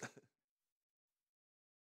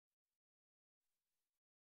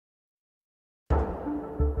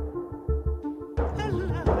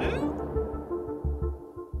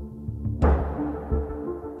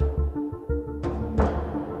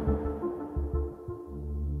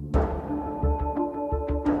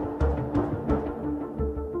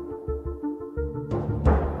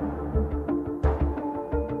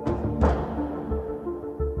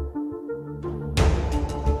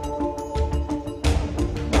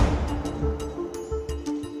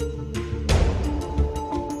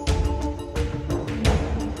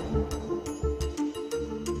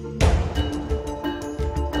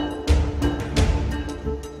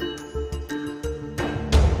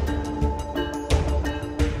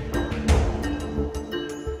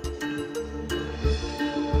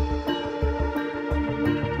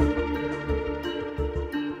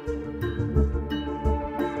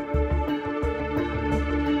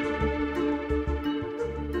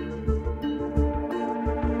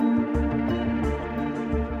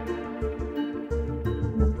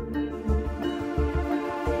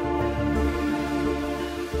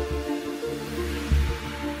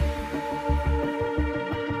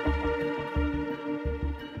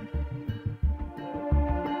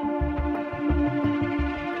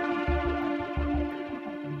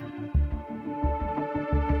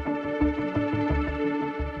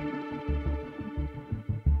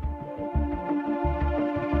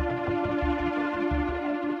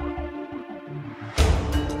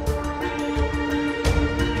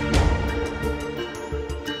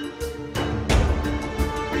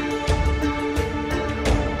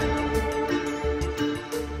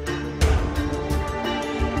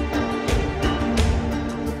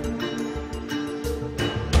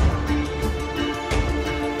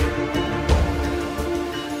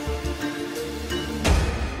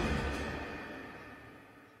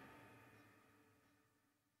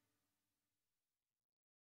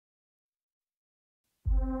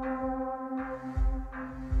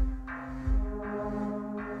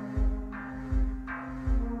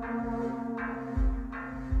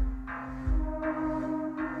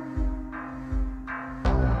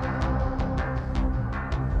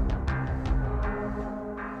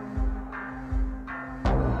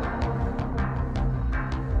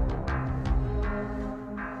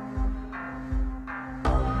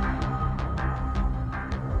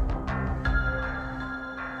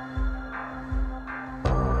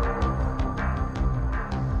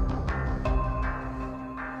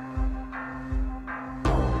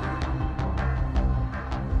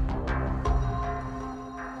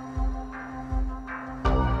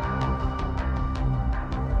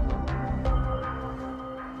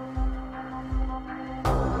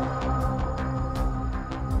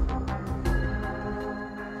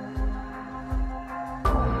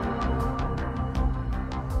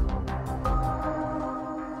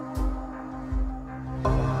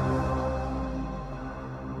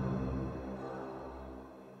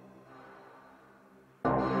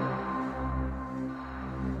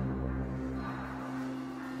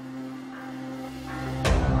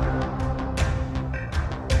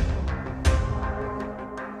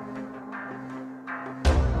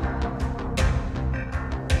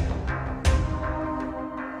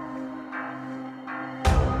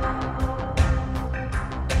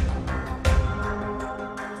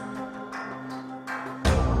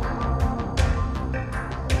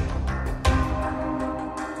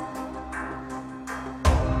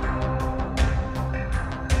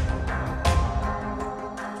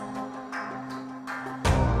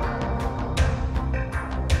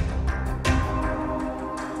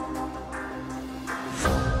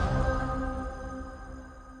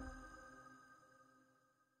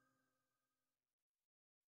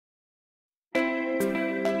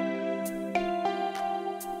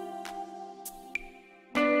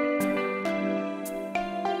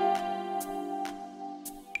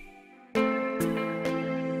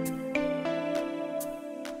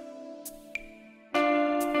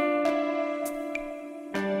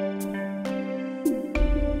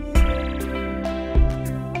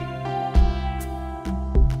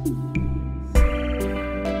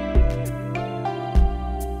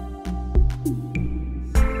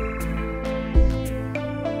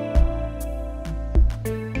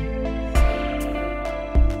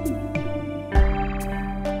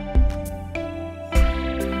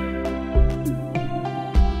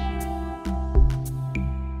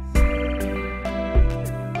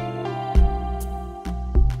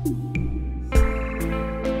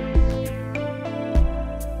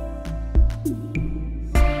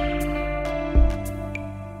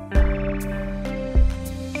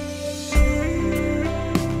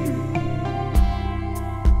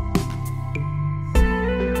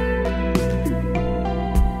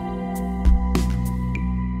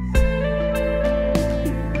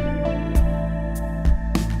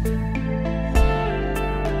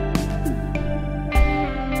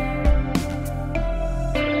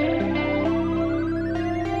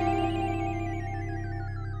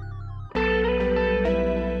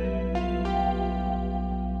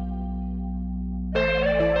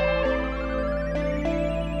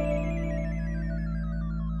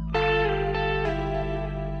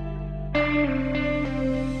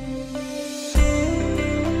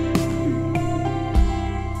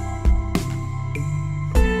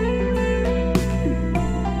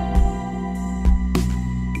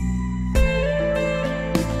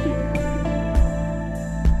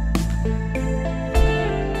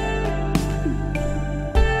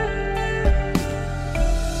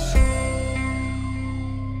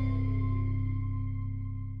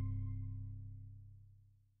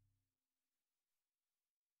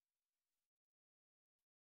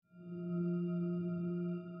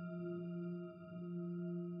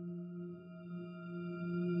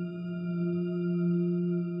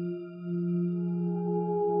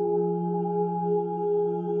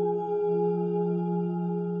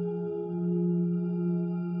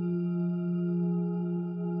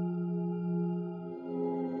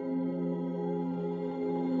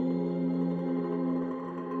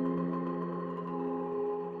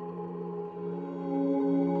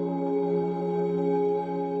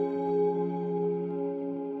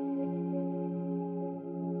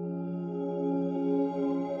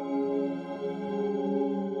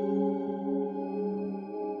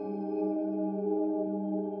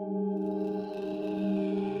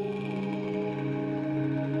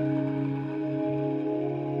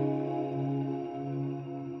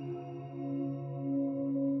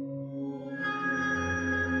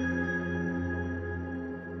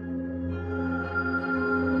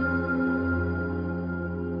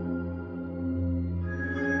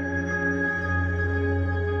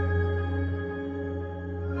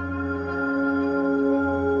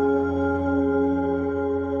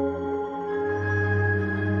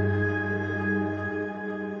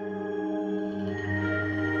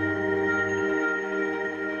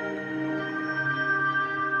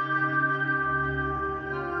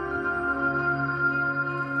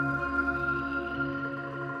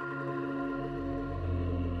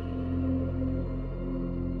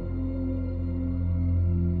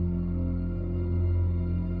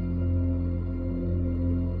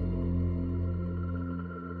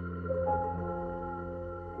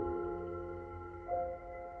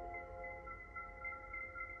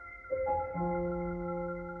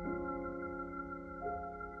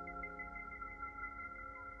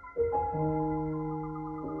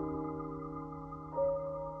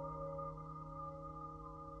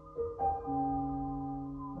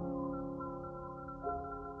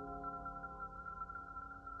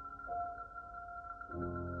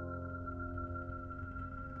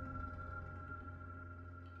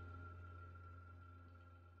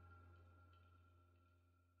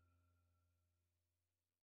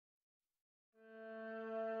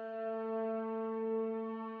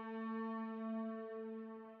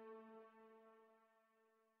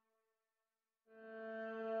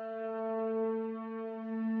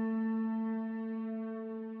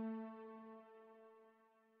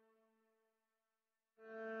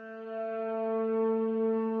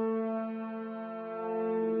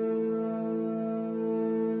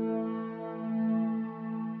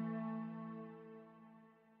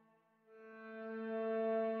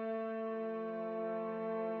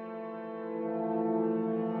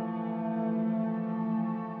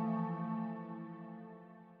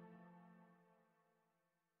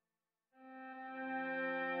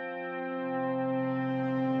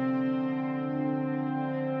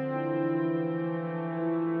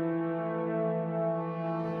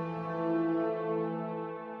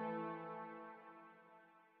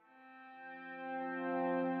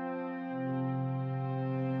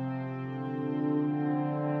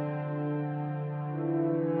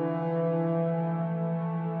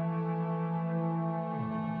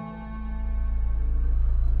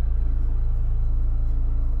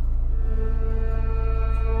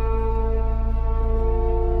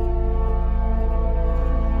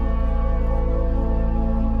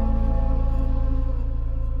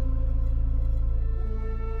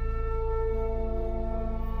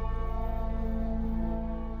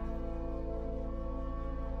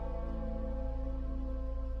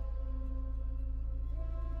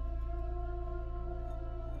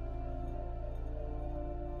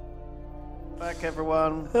 back,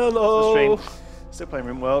 everyone. Hello. It's the stream. Still playing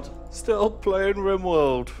Rimworld. Still playing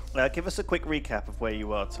Rimworld. Give us a quick recap of where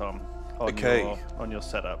you are, Tom. On your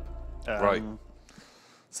setup. Right.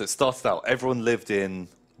 So it started out, everyone lived in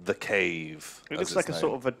the cave. It looks like a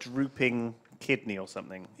sort of a drooping kidney or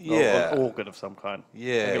something. Yeah. Or an organ of some kind.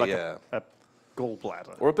 Yeah, Maybe like yeah. a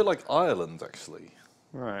gallbladder. Or a bit like Ireland, actually.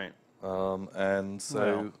 Right. And so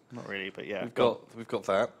Well, not really, but yeah. we've got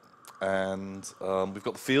that, and we've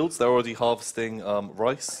got the fields. They're already harvesting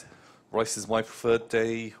rice. Rice is my preferred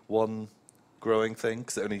day one growing thing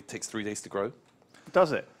because it only takes 3 days to grow.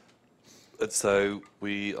 Does it? And so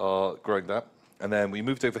we are growing that, and then we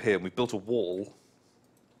moved over here and we built a wall,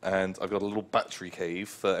 and I've got a little battery cave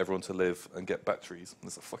for everyone to live and get batteries.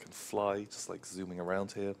 There's a fucking fly just like zooming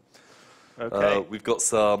around here. Okay. We've got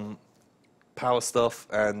some power stuff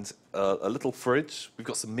and a little fridge. We've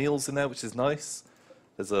got some meals in there, which is nice.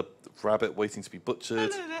 There's a rabbit waiting to be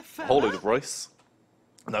butchered, a whole load of rice.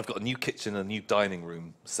 And I've got a new kitchen and a new dining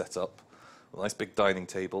room set up. A nice big dining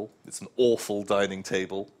table. It's an awful dining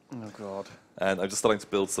table. Oh, God. And I'm just starting to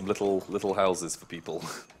build some little houses for people.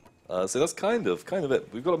 So that's kind of it.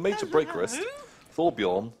 We've got a major break risk.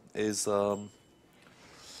 Thorbjorn is... what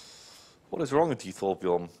is wrong with you,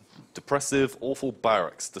 Thorbjorn? Depressive, awful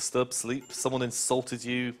barracks, disturbed sleep, someone insulted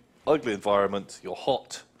you, ugly environment, you're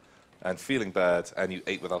hot and feeling bad, and you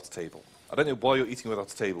ate without a table. I don't know why you're eating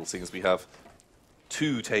without a table, seeing as we have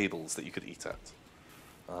 2 tables that you could eat at.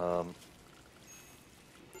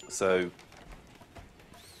 So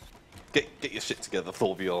get your shit together,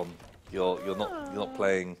 Thorbjorn. You're not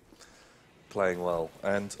playing well.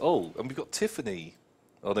 And we've got Tiffany.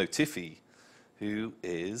 Oh no, Tiffy, who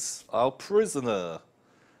is our prisoner.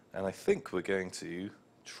 And I think we're going to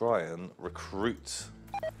try and recruit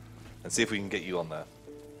and see if we can get you on there.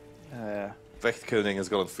 Vecht Koning has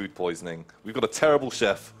gone on food poisoning. We've got a terrible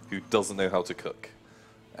chef who doesn't know how to cook,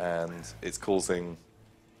 and it's causing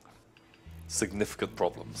significant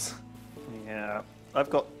problems. Yeah. I've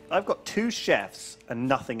got 2 chefs and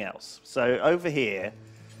nothing else. So over here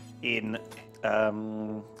in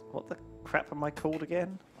what the crap am I called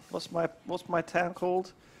again? What's my town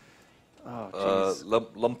called? Oh,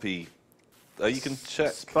 jeez. Lumpy. You can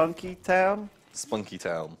check. Spunky Town? Spunky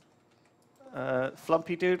Town.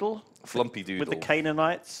 Flumpy Doodle? Flumpy Doodle. With the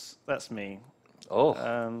Canaanites? That's me. Oh.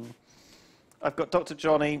 I've got Dr.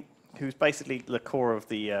 Johnny, who's basically the core of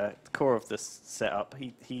the setup.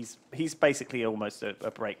 He's basically almost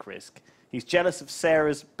a break risk. He's jealous of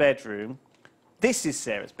Sarah's bedroom. This is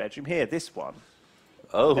Sarah's bedroom here, this one.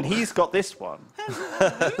 Oh. And he's got this one.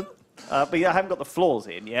 But yeah, I haven't got the floors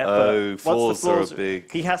in yet. Oh, but floors are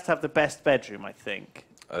big. He has to have the best bedroom, I think.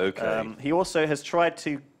 Okay. He also has tried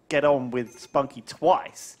to get on with Spunky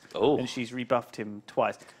twice. Oh. And she's rebuffed him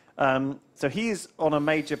twice. So he's on a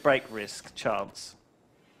major break risk chance.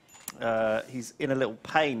 He's in a little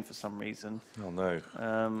pain for some reason. Oh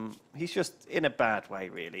no. He's just in a bad way,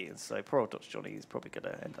 really. And so poor old Dr. Johnny is probably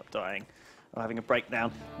going to end up dying or having a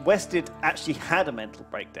breakdown. Wested actually had a mental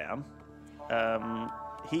breakdown.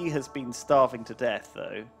 He has been starving to death,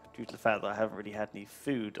 though, due to the fact that I haven't really had any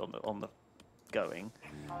food on the going.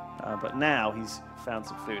 But now he's found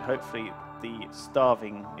some food. Hopefully the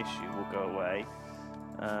starving issue will go away.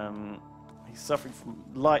 He's suffering from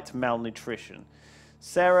light malnutrition.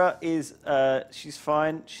 Sarah is she's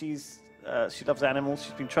fine. She loves animals.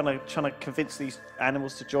 She's been trying to convince these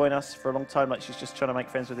animals to join us for a long time. Like she's just trying to make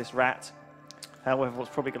friends with this rat. However,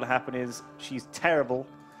 what's probably going to happen is she's terrible.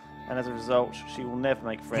 And as a result, she will never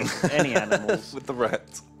make friends with any animals. With the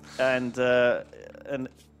rat. And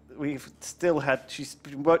we've still had... She's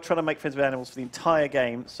been trying to make friends with animals for the entire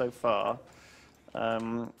game so far.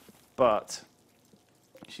 But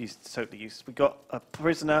she's totally useless. We've got a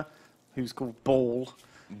prisoner who's called Ball.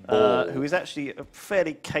 Who is actually a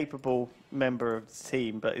fairly capable member of the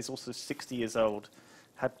team, but is also 60 years old.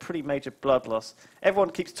 Had pretty major blood loss.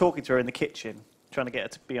 Everyone keeps talking to her in the kitchen, trying to get her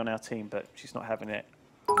to be on our team, but she's not having it.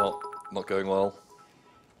 Not going well.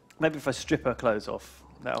 Maybe if I strip her clothes off,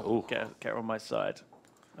 that'll get her on my side.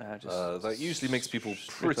 That usually makes people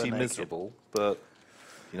pretty miserable, but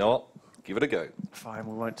you know what? Give it a go. Fine,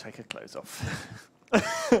 we won't take her clothes off.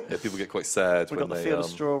 Yeah, people get quite sad We've when got the they... field of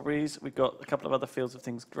strawberries. We've got a couple of other fields of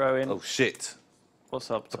things growing. Oh, shit. What's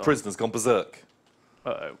up, The Tom? prisoner's gone berserk.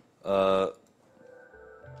 Uh-oh.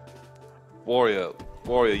 Warrior,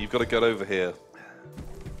 you've got to get over here.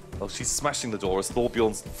 Oh, she's smashing the door as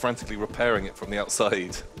Thorbjorn's frantically repairing it from the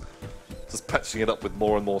outside. Just patching it up with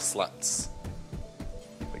more and more slats.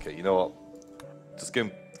 Okay, you know what? Just go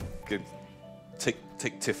take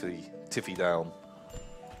Tiffy down.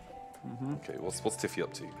 Okay, what's Tiffy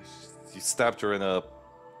up to? You stabbed her in her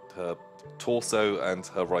torso and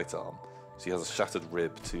her right arm. She has a shattered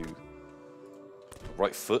rib too.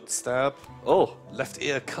 Right foot stab. Oh, left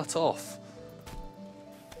ear cut off.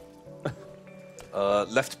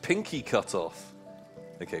 Left pinky cut off.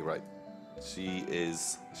 Okay, right. She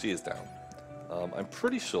is down. I'm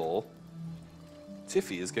pretty sure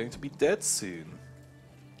Tiffy is going to be dead soon.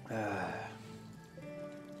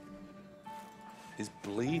 Is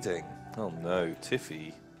bleeding. Oh no,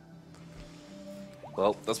 Tiffy.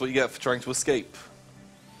 Well, that's what you get for trying to escape.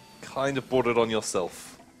 Kind of brought it on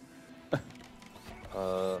yourself.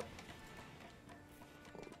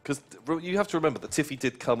 Because you have to remember that Tiffy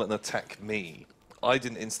did come and attack me. I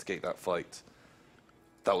didn't instigate that fight.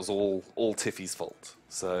 That was all Tiffy's fault.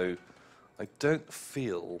 So I don't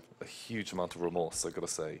feel a huge amount of remorse, I've got to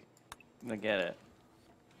say. I get it.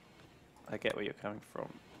 I get where you're coming from.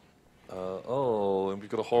 Oh, and we've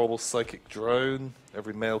got a horrible psychic drone.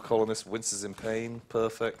 Every male colonist winces in pain.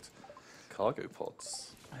 Perfect. Cargo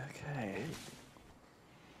pods. Okay.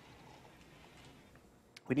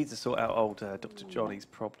 We need to sort out old Dr. Johnny's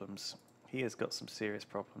problems. He has got some serious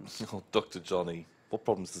problems. Oh, Dr. Johnny. What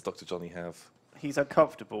problems does Dr. Johnny have? He's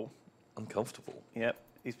uncomfortable. Uncomfortable? Yep.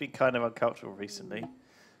 He's been kind of uncomfortable recently.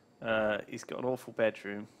 He's got an awful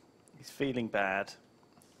bedroom. He's feeling bad.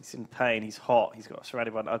 He's in pain. He's hot. He's got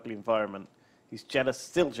surrounded by an ugly environment. He's jealous,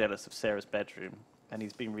 still jealous of Sarah's bedroom, and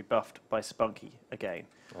he's been rebuffed by Spunky again.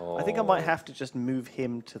 Oh. I think I might have to just move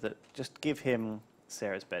him to just give him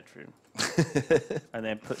Sarah's bedroom, and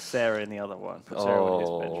then put Sarah in the other one. Put Sarah in his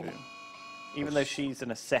bedroom. Even though she's an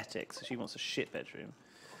ascetic, so she wants a shit bedroom.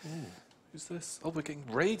 Ooh, who's this? Oh, we're getting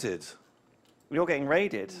raided. You're getting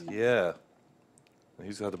raided. Yeah.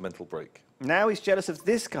 Who's had a mental break? Now he's jealous of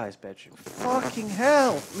this guy's bedroom. Fucking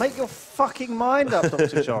hell. Make your fucking mind up,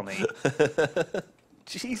 Dr. Johnny.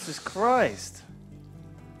 Jesus Christ.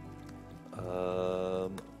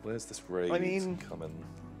 Where's this raid coming?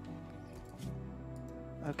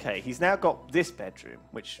 Okay, he's now got this bedroom,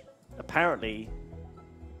 which apparently...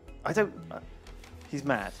 he's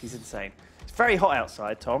mad. He's insane. It's very hot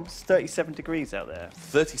outside, Tom. It's 37 degrees out there.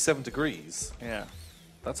 37 degrees? Yeah.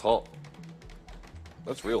 That's hot.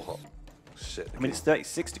 That's real hot. Shit. Okay. I mean, it's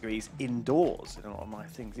 36 degrees indoors in a lot of my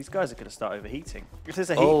things. These guys are going to start overheating. If there's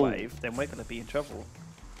a heat wave, then we're going to be in trouble.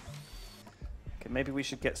 Okay, maybe we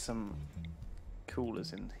should get some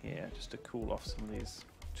coolers in here just to cool off some of these.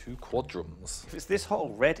 2 quadrums. If it's this hot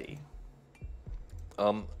already...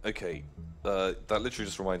 Okay. That literally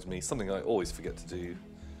just reminds me, something I always forget to do.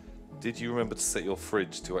 Did you remember to set your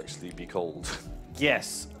fridge to actually be cold?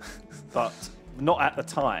 Yes, but not at the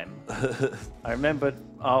time. I remembered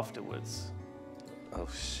afterwards. Oh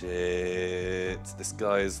shit. This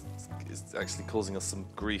guy is actually causing us some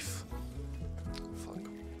grief. Fuck.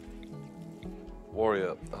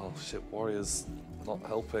 Warrior. Oh shit, Warrior's not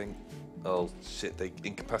helping. Oh shit, they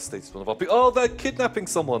incapacitated one of our people. Oh, they're kidnapping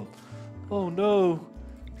someone! Oh no!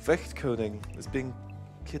 Vechtkoning is being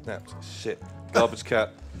kidnapped. Shit. Garbage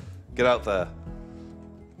cat. Get out there.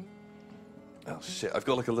 Oh shit, I've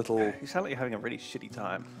got like a little... You sound like you're having a really shitty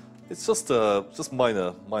time. It's just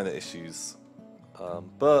minor issues.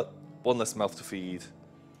 But one less mouth to feed.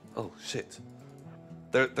 Oh shit.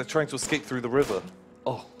 They're trying to escape through the river.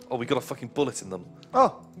 Oh, we got a fucking bullet in them.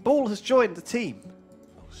 Oh, Ball has joined the team.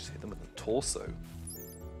 Oh shit, them in the torso.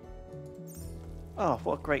 Oh,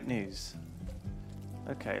 what great news.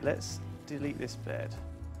 Okay, let's delete this bed.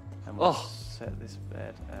 And we'll set this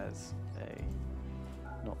bed as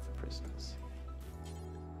a not for prisoners.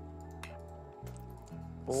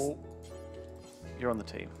 Ball, you're on the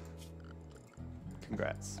team.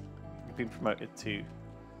 Congrats. You've been promoted to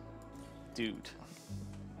dude.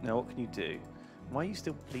 Now what can you do? Why are you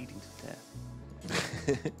still bleeding to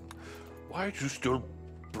death? Why are you still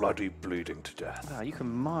bloody bleeding to death? Ah, you can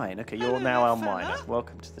mine. Okay, you're now our miner.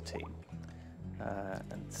 Welcome to the team.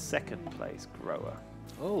 And second place, grower.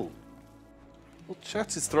 Oh. Well,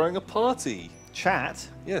 Chat is throwing a party. Chat?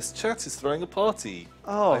 Yes, Chat is throwing a party.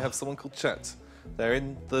 Oh. I have someone called Chat. They're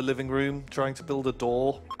in the living room trying to build a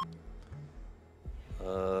door.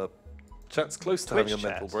 Chat's close to having a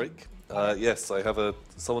mental break. Yes, I have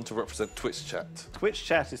someone to represent Twitch Chat. Twitch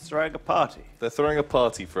Chat is throwing a party. They're throwing a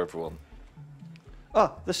party for everyone.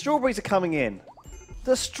 Oh, the strawberries are coming in.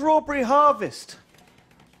 The strawberry harvest.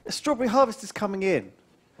 The strawberry harvest is coming in.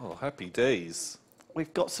 Oh, happy days.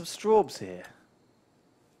 We've got some straws here.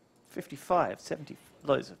 55, 70,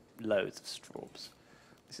 loads of straws.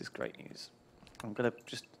 This is great news. I'm going to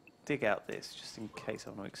just dig out this just in case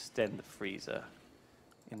I want to extend the freezer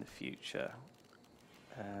in the future.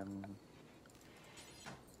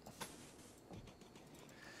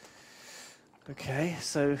 Okay,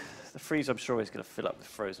 so The freezer, I'm sure, is going to fill up with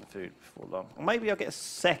frozen food before long. Or maybe I'll get a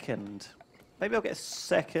second. Maybe I'll get a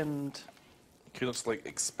second. Can you just like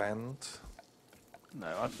expand?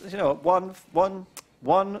 No, you know what?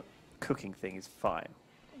 One cooking thing is fine.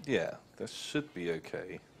 Yeah, that should be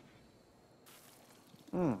okay.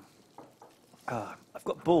 I've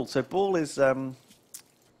got Ball. So Ball is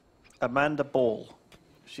Amanda Ball.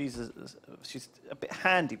 She's a bit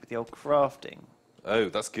handy with the old crafting. Oh,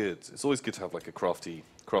 that's good. It's always good to have like a crafty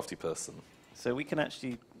person. So we can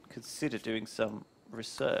actually consider doing some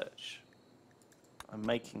research. I'm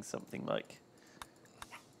making something like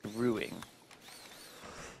brewing.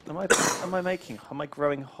 Am I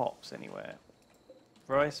growing hops anywhere?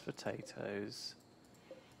 Rice, potatoes,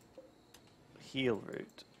 heel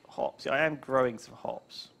root, hops. I am growing some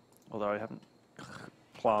hops, although I haven't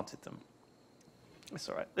planted them. It's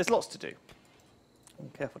all right. There's lots to do.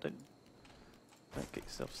 Be careful, don't get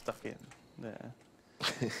yourself stuck in there.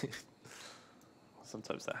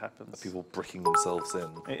 Sometimes that happens. Are people bricking themselves in?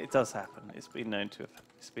 It does happen. It's been known to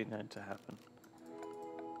happen.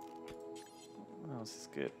 Oh, this is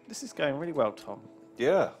good. This is going really well, Tom.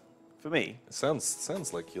 Yeah. For me. It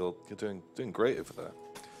sounds like you're doing great over there.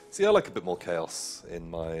 See, I like a bit more chaos in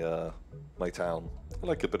my my town. I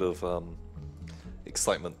like a bit of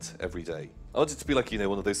excitement every day. I want it to be like, you know,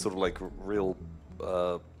 one of those sort of like real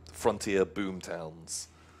frontier boom towns.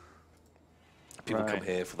 People come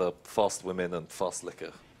here for the fast women and fast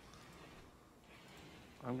liquor.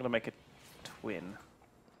 I'm going to make a twin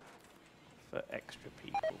for extra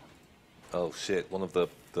people. Oh shit, one of the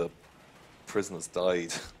prisoners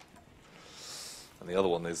died. And the other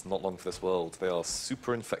one is not long for this world. They are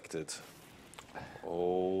super infected.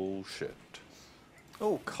 Oh shit.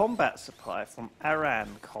 Oh, combat supply from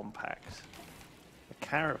Aran Compact. A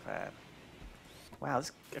caravan. Wow,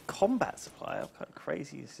 this a combat supply. How kind of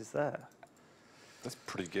crazy is that? That's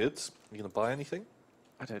pretty good. You gonna buy anything?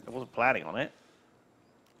 I wasn't planning on it,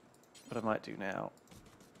 but I might do now.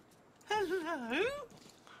 Hello.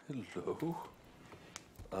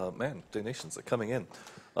 Man, donations are coming in.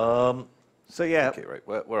 So yeah. Okay, right.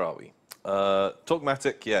 Where are we?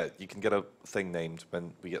 Dogmatic. Yeah, you can get a thing named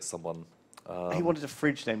when we get someone. He wanted a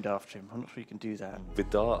fridge named after him. I'm not sure you can do that.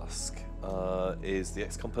 Vidarsk is the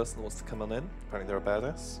XCOM person that wants to come on in. Apparently they're a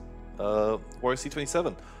badass. Warrior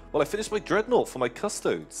C27. Well, I finished my Dreadnought for my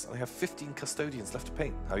custodes. I have 15 custodians left to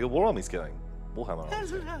paint. How are your war armies going? Warhammer armies.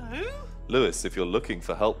 Hello? Lewis, if you're looking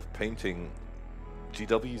for help painting,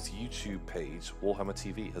 GW's YouTube page, Warhammer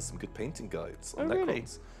TV, has some good painting guides on Oh, really?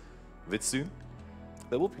 Necrons. Vid soon?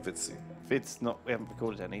 There will be vid soon. Vid's not. We haven't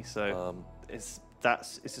recorded any, so it's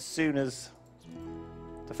as soon as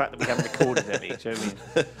the fact that we haven't recorded any. Do you know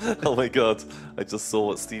what I mean? Oh my god! I just saw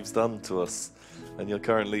what Steve's done to us, and you're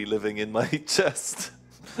currently living in my chest,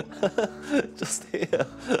 just here.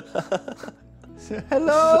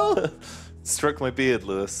 Hello. Stroke my beard,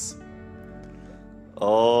 Lewis.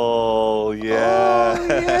 Oh yeah, Oh,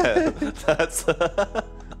 yeah. That's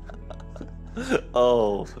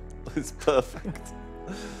oh, it's perfect.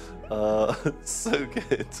 So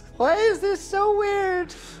good. Why is this so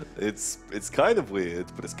weird? It's kind of weird,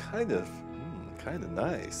 but it's kind of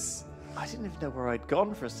nice. I didn't even know where I'd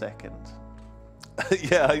gone for a second.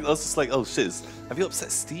 Yeah, I was just like, oh shit, have you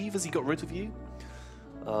upset Steve as he got rid of you?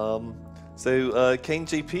 So Kane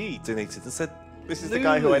JP donated and said, This is the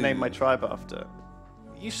guy who I named my tribe after.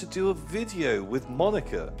 You should do a video with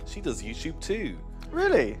Monica. She does YouTube too.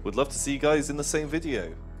 Really? Would love to see you guys in the same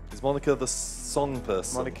video. Is Monica the song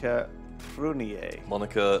person? Monica Prunier.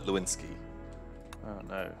 Monica Lewinsky. Oh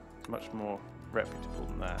no, it's much more reputable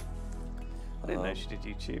than that. I didn't know she did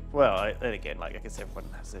YouTube. Well, then again, like I guess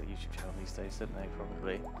everyone has a YouTube channel these days, don't they?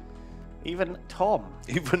 Probably. Even Tom.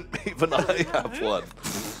 Even I have one.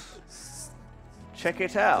 Check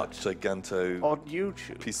it out Giganto on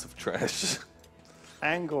YouTube. piece of trash.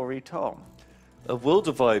 Angry Tom. A World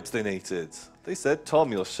of Vibes donated. They said,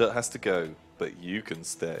 Tom, your shirt has to go, but you can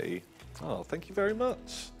stay. Oh, thank you very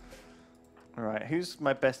much. All right, who's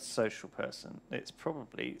my best social person? It's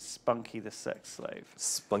probably Spunky the Sex Slave.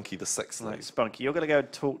 Spunky the Sex Slave. Right, Spunky, you're going to go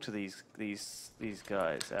and talk to these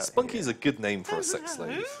guys out Spunky's here. a good name for a sex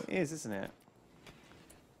slave. It is, isn't it?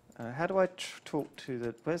 How do I talk to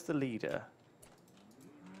the... Where's the leader?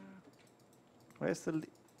 Where's the...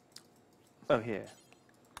 Oh, here.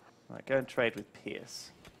 Right, go and trade with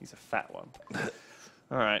Pierce. He's a fat one.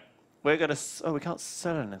 All right. We're going to... Oh, we can't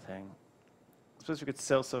sell anything. I suppose we could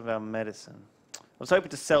sell some of our medicine. I was hoping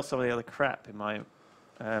to sell some of the other crap in my...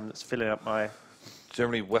 that's filling up my...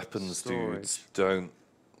 Generally, weapons Storage. dudes don't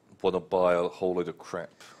want to buy a whole load of crap.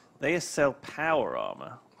 They sell power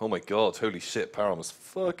armor. Oh my god, holy shit, power armor's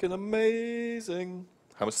fucking amazing.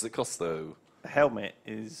 How much does it cost, though? A helmet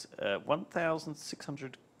is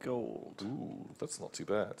 1,600 gold. Ooh, that's not too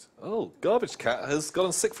bad. Oh, Garbage Cat has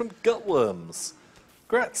gotten sick from gutworms.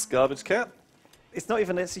 Grats, Garbage Cat. It's not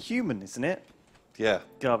even, it's a human, isn't it? Yeah.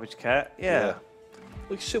 Garbage Cat, yeah.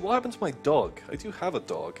 Like, shit, what happened to my dog? I do have a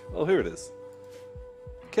dog. Oh, here it is.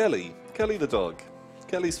 Kelly. Kelly the dog.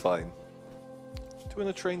 Kelly's fine. Do we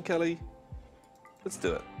want to train Kelly? Let's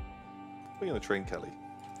do it. We're going to train Kelly.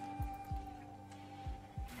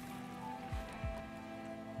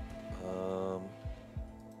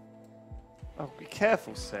 Oh, be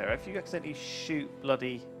careful, Sarah. If you accidentally shoot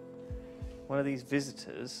bloody one of these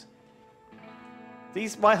visitors...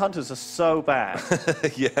 my hunters are so bad.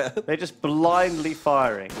 Yeah. They're just blindly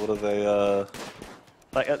firing. What are they,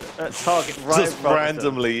 Like a target right just in front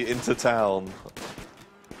randomly into town.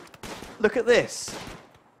 Look at this.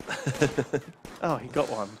 Oh, he got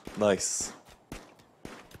one. Nice.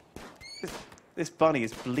 This bunny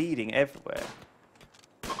is bleeding everywhere.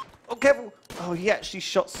 Oh, careful! Oh, he actually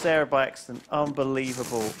shot Sarah by accident.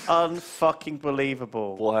 Unbelievable. Unfucking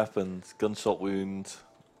believable. What happened? Gunshot wound.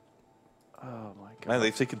 Oh my god. Man,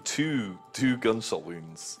 they've taken two gunshot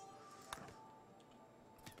wounds.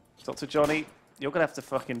 Dr. Johnny, you're gonna have to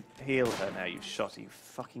fucking heal her now, you shot, you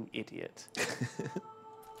fucking idiot.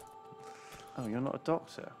 Oh, you're not a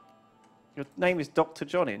doctor. Your name is Dr.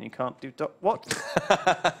 Johnny and you can't do what?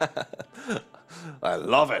 I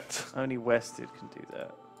love it. Only Wested can do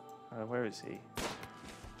that. Where is he?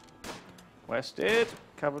 Wested,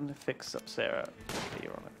 come and fix up Sarah. Okay,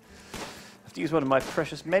 you're on it. I have to use one of my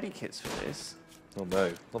precious medikits for this. Oh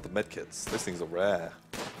no, not the medkits. Those things are rare.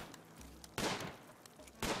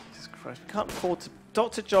 Jesus Christ, we can't afford to...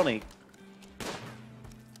 Dr. Johnny.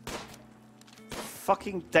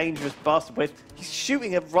 Fucking dangerous bastard. He's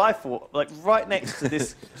shooting a rifle, like, right next to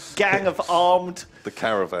this gang of armed... The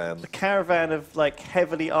caravan. The caravan of, like,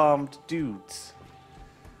 heavily armed dudes.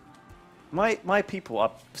 My people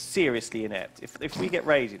are seriously inept. If we get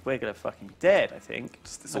raided, we're gonna fucking be dead, I think.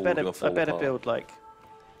 It's I all better gonna fall apart. build, like...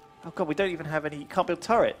 Oh god, we don't even have any... You can't build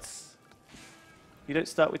turrets. You don't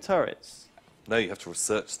start with turrets. No, you have to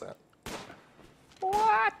research that.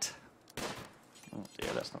 What? Oh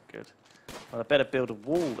dear, that's not good. Well, I better build a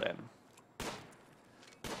wall then.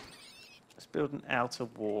 Let's build an outer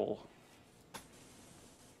wall.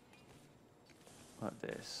 Like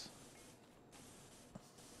this.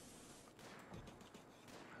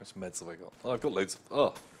 How much meds have I got? Oh, I've got loads of...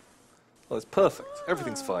 Oh, it's perfect.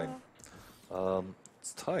 Everything's fine.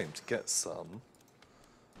 It's time to get some...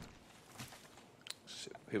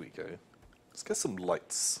 Shit, here we go. Let's get some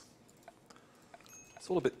lights. It's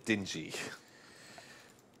all a bit dingy.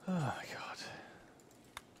 Oh my god.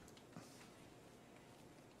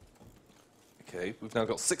 Okay, we've now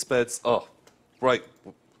got 6 beds. Oh, right.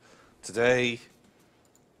 Today,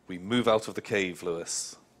 we move out of the cave,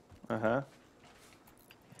 Lewis. Uh-huh.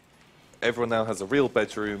 Everyone now has a real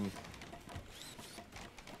bedroom.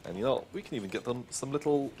 And you know what? We can even get them some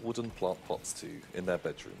little wooden plant pots too in their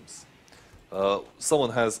bedrooms.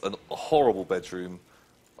 Someone has a horrible bedroom.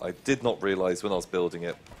 I did not realize when I was building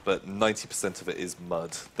it, but 90% of it is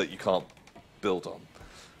mud that you can't build on.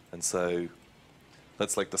 And so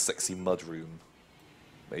that's like the sexy mud room.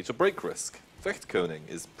 Major break risk. Vechtkoning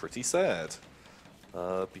is pretty sad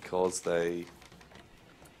because they,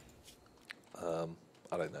 I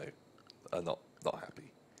don't know, are not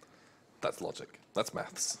happy. That's logic. That's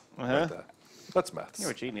maths. Right there. That's maths.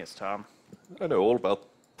 You're a genius, Tom. I know all about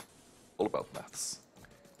maths.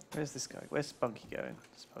 Where's this guy? Where's Spunky going?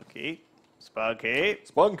 Spunky? Spunky?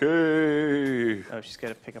 Spunky! Oh, she's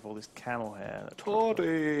going to pick up all this camel hair.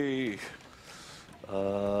 Toddy!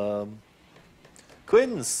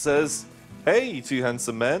 Quinn says, "Hey, you two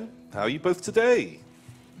handsome men. How are you both today?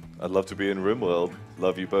 I'd love to be in Rimworld.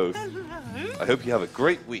 Love you both. I hope you have a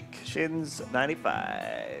great week. Shins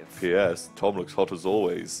 95. P.S. Tom looks hot as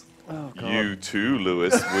always. Oh, God. You too,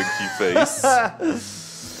 Lewis, winky face.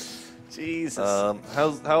 Jesus.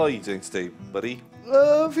 How are you doing today, buddy?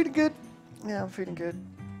 I'm feeling good. Yeah, I'm feeling good.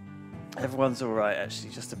 Everyone's all right,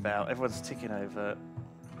 actually, just about. Everyone's ticking over.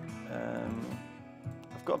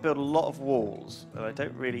 I've got to build a lot of walls, and I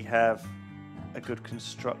don't really have a good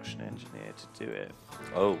construction engineer to do it.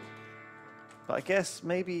 Oh. But I guess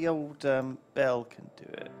maybe old Bell can do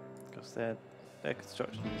it, because their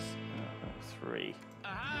construction is 3.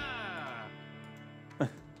 The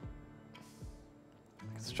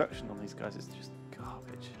construction on these guys is just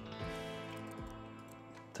garbage.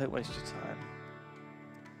 Don't waste your time.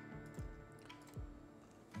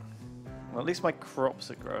 Well, at least my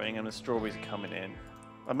crops are growing and the strawberries are coming in.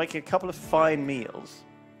 I'm making a couple of fine meals.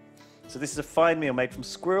 So this is a fine meal made from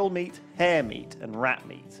squirrel meat, hare meat, and rat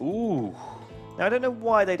meat. Ooh. Now I don't know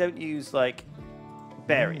why they don't use like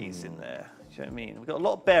berries in there. Do you know what I mean? We've got a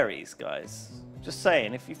lot of berries, guys. Just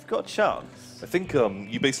saying, if you've got a chance. I think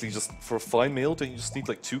you basically just, for a fine meal, don't you just need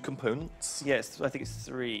like 2 components? Yes, I think it's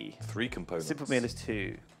 3. 3 components. Simple meal is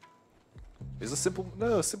 2. Is a simple...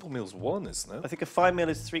 No, a simple meal's 1, isn't it? I think a fine meal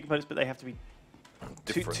is 3 components, but they have to be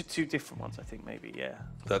Different. two different ones, I think, maybe, yeah.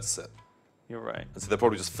 That's it. You're right. So they're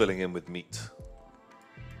probably just filling in with meat.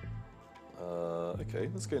 Okay,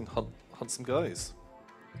 let's go and hunt some guys.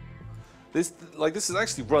 This is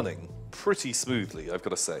actually running pretty smoothly, I've got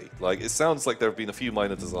to say. Like, it sounds like there have been a few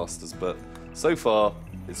minor disasters, but so far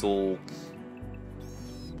it's all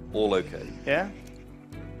okay. Yeah?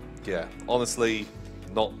 Yeah, honestly,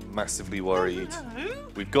 not massively worried.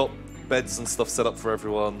 We've got beds and stuff set up for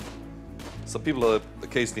everyone. Some people are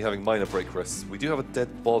occasionally having minor break rests. We do have a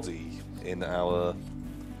dead body in our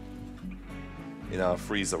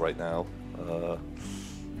freezer right now.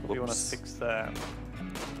 We want to fix that.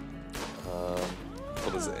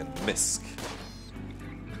 What is it in? Misk.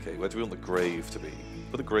 Okay, where do we want the grave to be?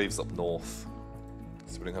 Put the graves up north,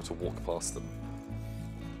 so we don't have to walk past them.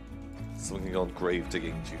 Someone can go on grave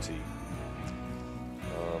digging duty.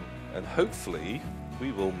 And hopefully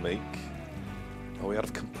we will make... Oh, we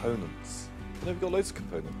have components. No, we've got loads of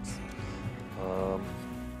components.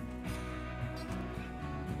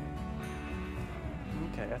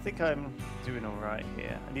 Okay, I think I'm doing all right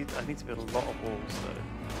here. I need to build a lot of walls though.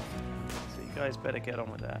 So you guys better get on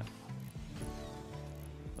with that.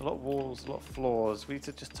 A lot of walls, a lot of floors. We need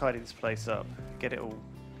to just tidy this place up, get it all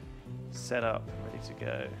set up, ready to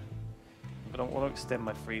go. But I want to extend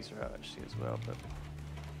my freezer out actually as well. But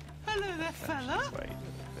Hello there, fella. wait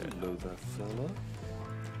a bit. Hello there, fella.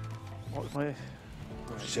 What was my?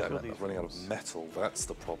 Oh, shit, I'm running out of metal. That's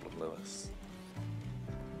the problem, Lewis.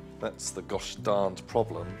 That's the gosh darned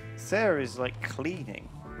problem. Sarah is like cleaning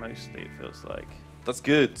mostly. It feels like. That's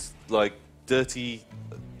good. Like dirty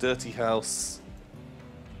house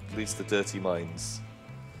leads to dirty minds.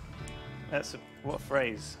 That's what a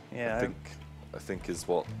phrase. Yeah. I think is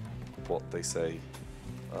what they say.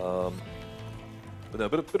 But no, a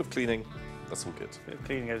bit of cleaning. That's all good. A bit of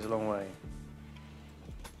cleaning goes a long way.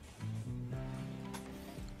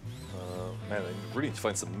 Man, I really need to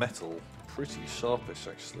find some metal. Pretty sharpish,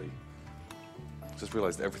 actually. Just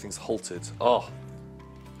realised everything's halted. Oh!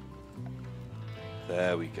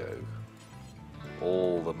 There we go.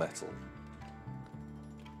 All the metal.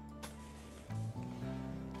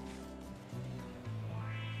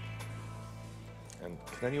 And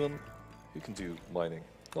can anyone... Who can do mining?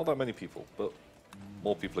 Not that many people, but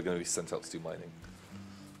more people are going to be sent out to do mining.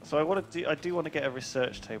 So I do want to get a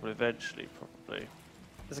research table eventually, probably.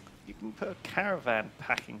 You can put a caravan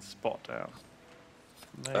packing spot down.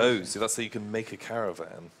 Oh, Amazing. so that's how you can make a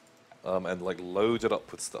caravan and like load it up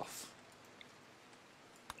with stuff.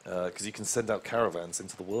 Because you can send out caravans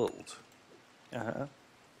into the world. Uh-huh.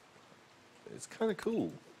 It's kind of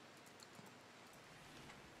cool.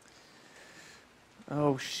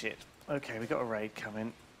 Oh shit. Okay, we got a raid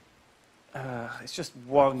coming. It's just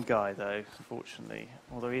one guy though, fortunately.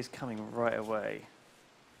 Although he is coming right away.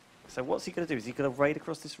 So what's he going to do? Is he going to raid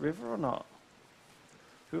across this river or not?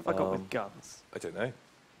 Who have I got with guns? I don't know.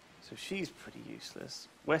 So she's pretty useless.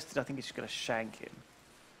 Wested, I think he's just going to shank him.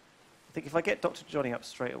 I think if I get Dr. Johnny up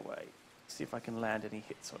straight away, see if I can land any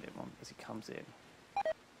hits on him as he comes in.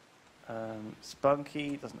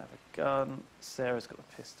 Spunky doesn't have a gun. Sarah's got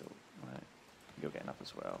the pistol. Right. You're getting up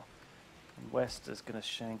as well. And Wester's going to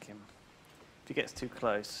shank him. If he gets too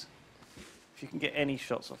close. If you can get any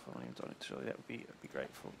shots off on him, Dr. Johnny, that would be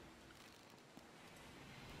grateful.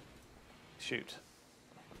 Shoot.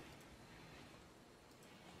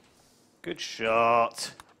 Good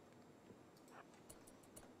shot.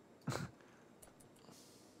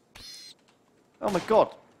 Oh my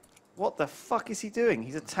god. What the fuck is he doing?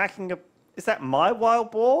 He's attacking a... Is that my wild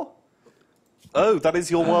boar? Oh, that is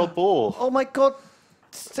your wild boar. Oh my god.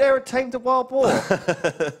 Sarah tamed a wild boar.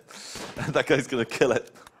 That guy's going to kill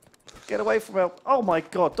it. Get away from him. Oh my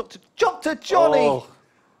god. Dr. Johnny! Oh,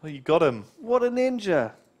 you got him. What a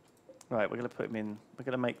ninja. Right, we're going to put him in. We're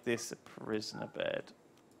going to make this a prisoner bed.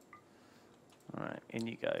 Alright, in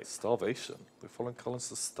you go. Starvation. We're following Collins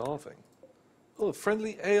to starving. Oh, a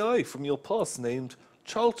friendly AI from your past named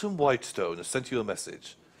Charlton Whitestone has sent you a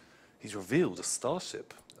message. He's revealed a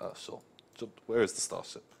starship. Sure. Where is the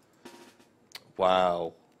starship?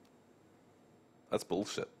 Wow. That's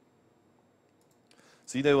bullshit.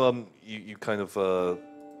 So you know, you kind of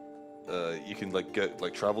you can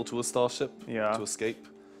like travel to a starship Yeah. to escape.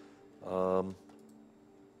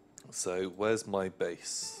 So where's my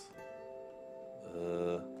base?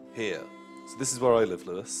 here. So this is where I live,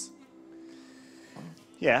 Lewis.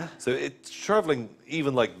 Yeah. So traveling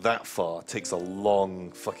even like that far takes a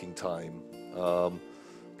long fucking time.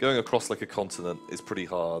 Going across like a continent is pretty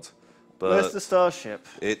hard. But Where's the starship?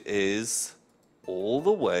 it is all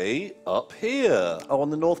the way up here. Oh, on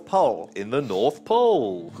the North Pole. In the North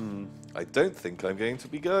Pole. I don't think I'm going to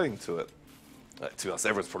be going to it. To be honest,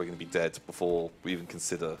 everyone's probably going to be dead before we even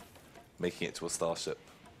consider making it to a starship.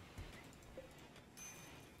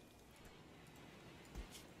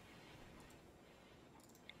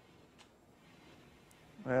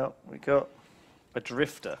 Well, we got a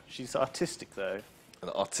drifter. She's artistic, though. An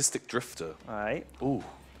artistic drifter. All right. Ooh.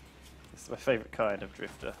 It's my favourite kind of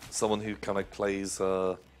drifter. Someone who kind of plays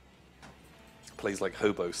like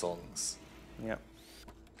hobo songs. Yep.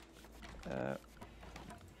 Right.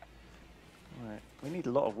 We need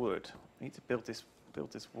a lot of wood. We need to build this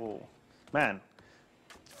wall. Man,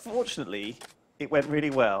 fortunately, it went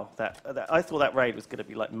really well. I thought that raid was going to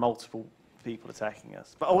be like multiple people attacking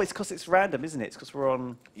us. But it's because it's random, isn't it? It's because we're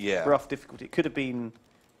on rough difficulty. It could have been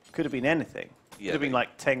anything. Yeah, could have been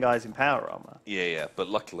like 10 guys in power armor. Yeah. But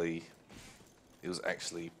luckily, it was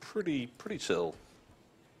actually pretty chill.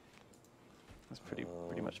 That's pretty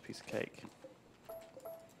much a piece of cake.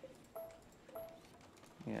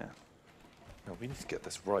 Yeah. Now we need to get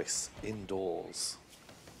this rice indoors.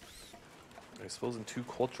 I suppose in 2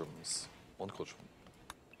 quadrants. 1 quadrant.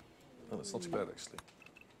 Oh, it's not too bad actually.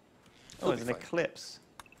 Oh, there's an It'll be fine. eclipse.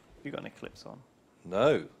 You got an eclipse on?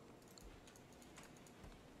 No.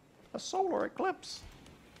 A solar eclipse.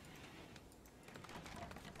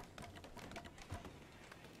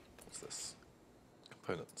 What's this?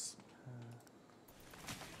 Components.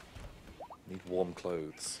 Need warm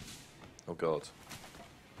clothes. Oh god.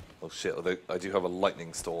 Oh shit, although I do have a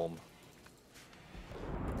lightning storm.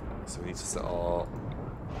 So we need to set our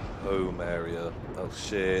home area. Oh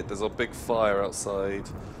shit, there's a big fire outside.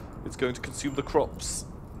 It's going to consume the crops.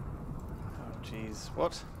 Oh jeez,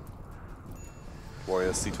 what?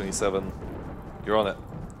 Warrior C27, you're on it.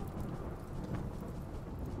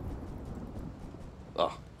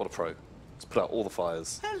 Ah, what a pro. Let's put out all the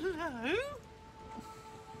fires. Hello?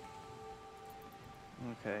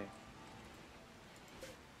 Okay.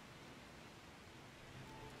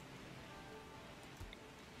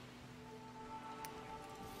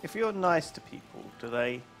 If you're nice to people, are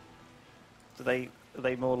they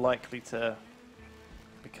more likely to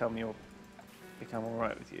become all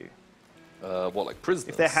right with you? What, like prisoners?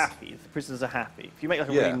 If they're happy, if the prisoners are happy. If you make like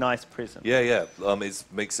a Yeah. really nice prison. Yeah. It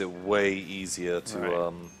makes it way easier to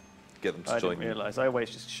Right. get them to I join didn't you. realise. I always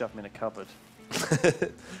just shove them in a cupboard.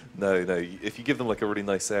 No. If you give them like a really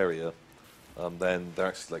nice area, then they're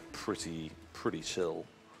actually like pretty chill.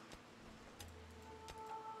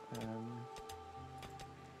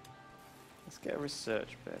 Let's get a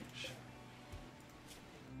research bench.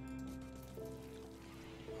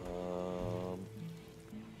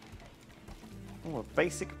 Oh, a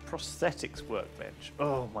basic prosthetics workbench.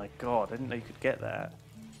 Oh my god, I didn't know you could get that.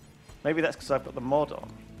 Maybe that's because I've got the mod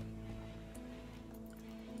on.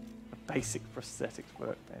 A basic prosthetics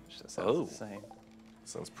workbench. That sounds insane.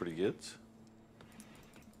 Sounds pretty good.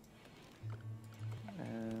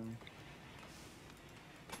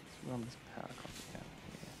 Let's run this power copy down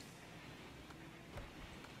here.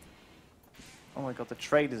 Oh my god, the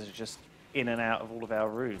traders are just in and out of all of our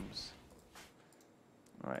rooms.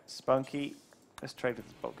 Alright, Spunky. Let's trade with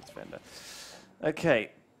the bulk goods vendor. Okay,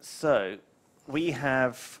 so we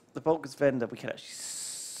have the bulk goods vendor. We can actually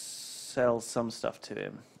sell some stuff to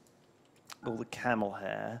him. All the camel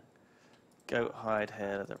hair, goat hide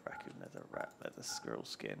hair, leather, raccoon leather, rat leather, squirrel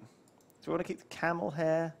skin. Do we want to keep the camel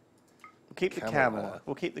hair? We'll keep the camel. hair.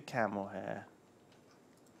 We'll keep the camel hair.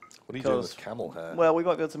 What are you doing with Because- camel hair? Well, we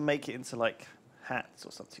might be able to make it into like hats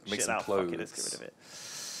or something. Make Shit, some fuck it, let's get clothes.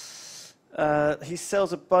 rid of it. He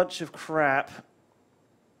sells a bunch of crap,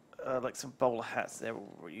 like some bowler hats. They're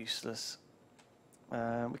all useless. We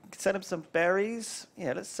can sell him some berries.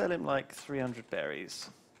 Yeah, let's sell him like 300 berries.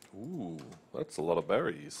 Ooh, that's a lot of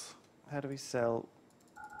berries. How do we sell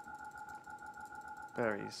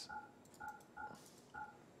berries?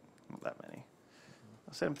 Not that many.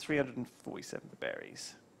 I'll sell him 347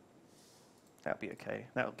 berries. That'll be okay.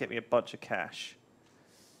 That'll get me a bunch of cash.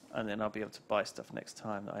 And then I'll be able to buy stuff next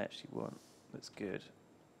time that I actually want. That's good.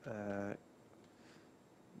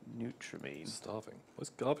 Nutramine. Starving. What's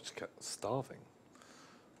garbage cat? Starving.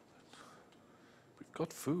 We've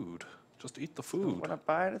got food. Just eat the food. Want to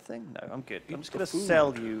buy anything? No, I'm good. Eat I'm just the going to food.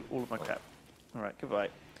 sell you all of my crap. All right, goodbye.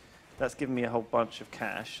 That's given me a whole bunch of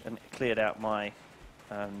cash and it cleared out my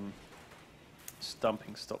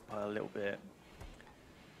stumping stockpile a little bit.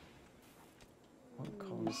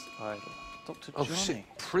 Comms idle. Dr. Oh Johnny.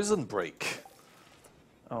 shit! Prison break.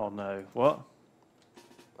 Oh no. What?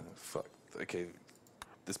 Oh, fuck. Okay.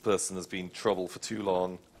 This person has been in trouble for too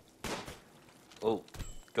long. Oh,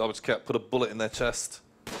 garbage cat put a bullet in their chest.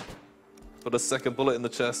 Put a second bullet in the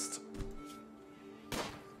chest.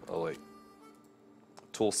 Oh wait.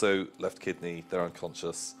 Torso, left kidney, they're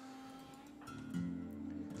unconscious.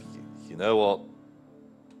 You know what?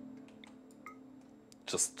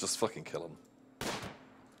 Just fucking kill them.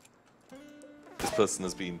 This person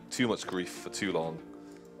has been too much grief for too long.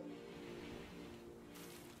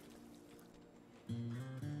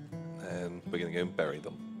 And we're gonna go and bury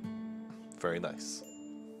them. Very nice.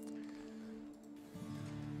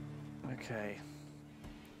 Okay.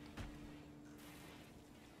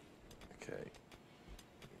 Okay.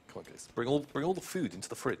 Come on, guys. Bring all the food into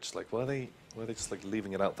the fridge. Like, why are they just like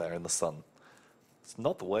leaving it out there in the sun? It's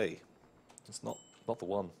not the way. It's not the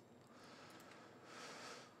one.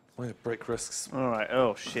 Why break risks? All right.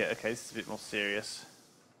 Oh shit. Okay, this is a bit more serious.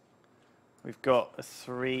 We've got a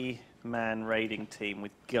 3-man raiding team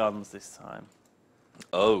with guns this time.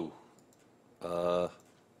 Oh.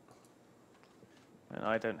 And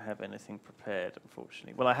I don't have anything prepared,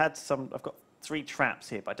 unfortunately. Well, I've got 3 traps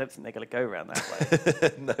here, but I don't think they're going to go around that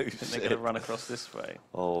way. No I think shit. they're going to run across this way.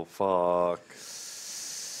 Oh fuck.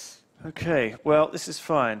 Okay, well, this is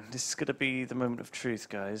fine. This is going to be the moment of truth,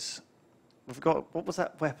 guys. We've got, what was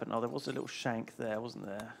that weapon? Oh, there was a little shank there, wasn't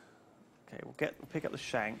there? Okay, we'll pick up the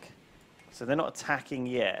shank. So they're not attacking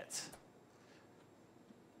yet.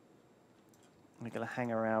 We're going to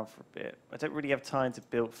hang around for a bit. I don't really have time to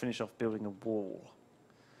finish off building a wall.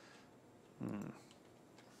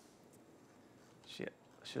 Shit,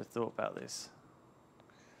 I should have thought about this.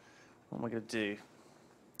 What am I going to do?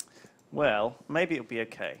 Well, maybe it'll be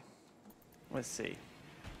okay. Let's see.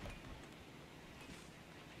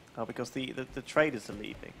 Oh, because the traders are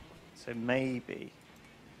leaving. So maybe...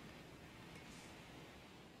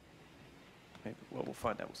 Well, we'll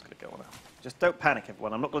find out what's going to go on now. Just don't panic,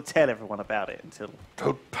 everyone. I'm not going to tell everyone about it until...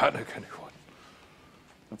 Don't panic, anyone.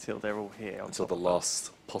 Until they're all here. Until the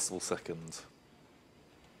last possible second.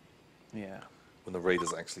 Yeah. When the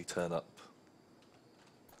raiders actually turn up.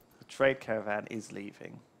 The trade caravan is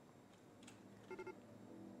leaving.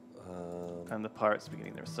 And the pirates are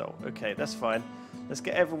beginning their assault. Okay, that's fine. Let's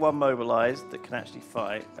get everyone mobilized that can actually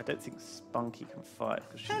fight. I don't think Spunky can fight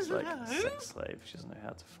because she's like a sex slave. She doesn't know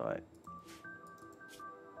how to fight.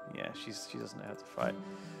 Yeah, she doesn't know how to fight.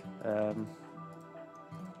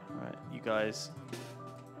 Right, you guys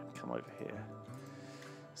come over here.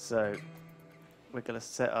 So we're going to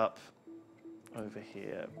set up over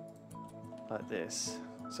here like this.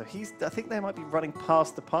 So I think they might be running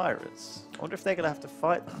past the pirates. I wonder if they're going to have to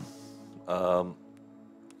fight them.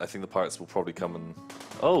 I think the pirates will probably come and...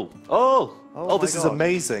 Oh, this is God.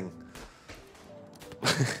 amazing.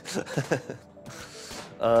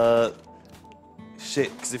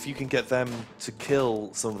 Shit, because if you can get them to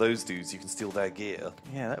kill some of those dudes, you can steal their gear.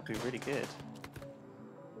 Yeah, that would be really good.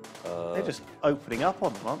 They're just opening up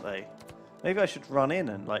on them, aren't they? Maybe I should run in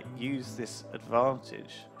and like use this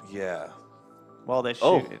advantage Yeah. while they're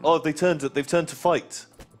shooting. Oh, they've turned to fight.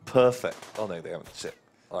 Perfect. Oh no, they haven't. Shit.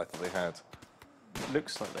 Oh, I thought they had. It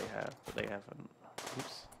looks like they have, but they haven't.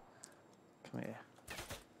 Oops. Come here.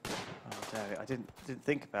 Oh, damn it. I didn't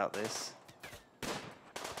think about this.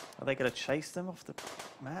 Are they going to chase them off the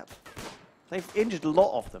map? They've injured a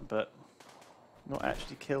lot of them, but not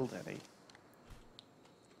actually killed any.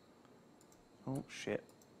 Oh, shit.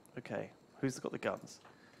 Okay. Who's got the guns?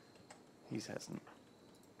 He hasn't.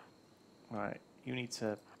 Right. You need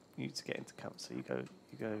to get into cover. So you go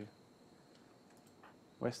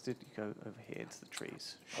westward, you go over here into the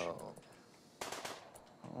trees.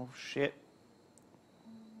 Oh, shit.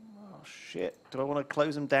 Oh, shit. Do I want to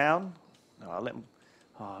close them down? No, I'll let them...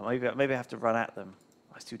 Oh, maybe I have to run at them.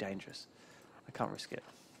 Oh, it's too dangerous. I can't risk it.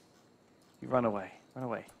 You run away. Run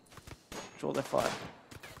away. Draw their fire.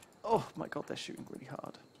 Oh, my God, they're shooting really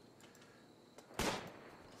hard.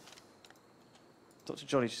 Dr.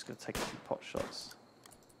 Johnny's just going to take a few pot shots.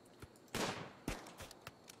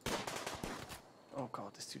 Oh,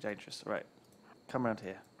 God, this is too dangerous. All right, come around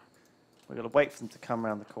here. We're going to wait for them to come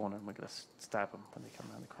around the corner, and we're going to stab them when they come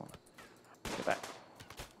around the corner. Get back.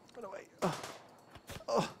 Run away.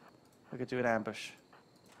 Oh, we're going to do an ambush.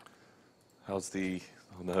 How's the...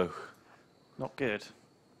 Oh no. Not good.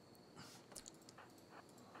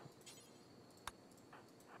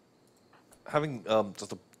 Having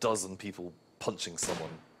just a dozen people punching someone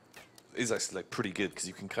is actually like pretty good because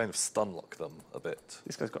you can kind of stun lock them a bit.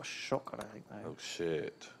 This guy's got a shotgun, I think, though. Oh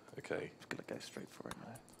shit. Okay. Just going to go straight for him,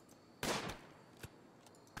 though.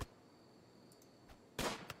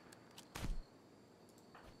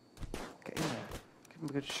 We're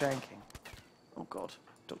good shanking. Oh god.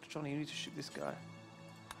 Dr. Johnny, you need to shoot this guy.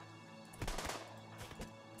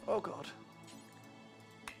 Oh god.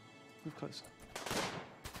 Move closer.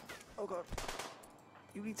 Oh god.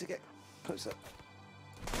 You need to get closer.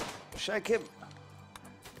 Shank him.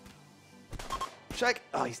 Shank.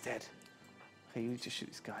 Oh, he's dead. Okay, you need to shoot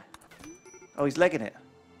this guy. Oh, he's legging it.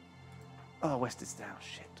 Oh, West is down.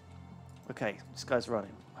 Shit. Okay, this guy's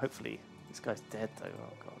running. Hopefully, this guy's dead though.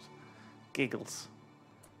 Oh god. Giggles.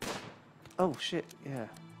 Oh shit. Yeah.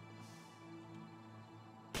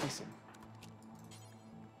 Chase him.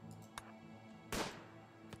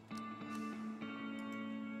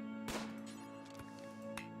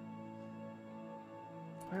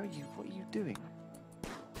 Where are you? What are you doing?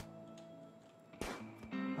 Oh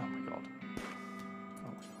my god. Oh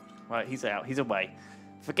my god. Right, he's out. He's away.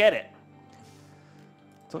 Forget it.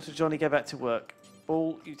 Dr. Johnny, go back to work.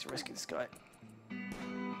 Ball, you need to rescue this guy.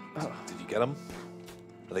 Oh. Did you get them?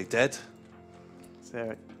 Are they dead?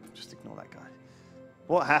 Sarah, just ignore that guy.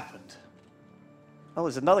 What happened? Oh,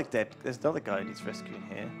 there's another dead. There's another guy who needs rescuing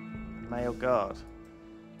here. Male guard.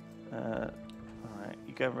 Alright,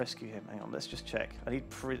 you go and rescue him. Hang on, let's just check. I need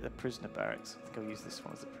the prisoner barracks. I think I'll use this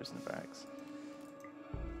one as the prisoner barracks.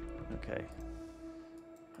 Okay.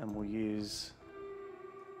 And we'll use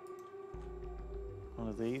one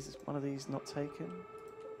of these. Is one of these not taken?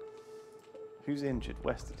 Who's injured?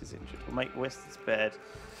 Wested is injured. We'll make Wested's bed.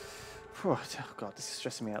 Oh god, this is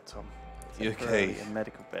stressing me out, Tom. You okay? A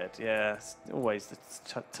medical bed. Yeah, it's always the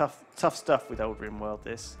tough stuff with old Rimworld.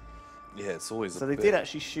 This. Yeah, it's always. So they did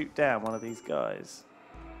actually shoot down one of these guys.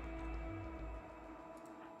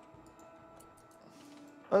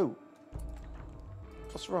 Oh,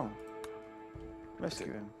 what's wrong?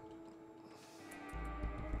 Rescue him.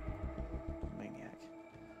 Maniac.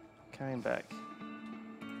 Carry him back.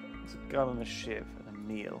 There's a gun and a shiv and a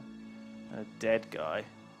meal and a dead guy.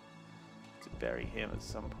 To bury him at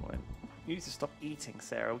some point. You need to stop eating,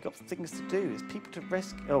 Sarah. We've got things to do. There's people to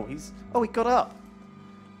rescue. Oh, he got up.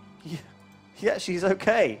 He actually is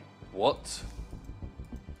okay. What?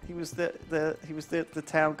 He was the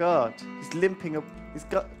town guard. He's limping up. He's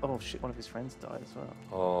got. Oh shit! One of his friends died as well.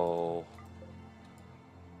 Oh.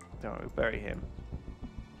 Don't worry, we'll bury him.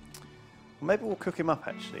 Well, maybe we'll cook him up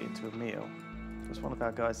actually into a meal. Because one of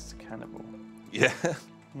our guys is a cannibal. Yeah.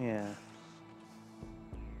 Yeah.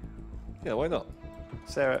 Yeah, why not?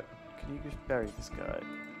 Sarah, can you just bury this guy?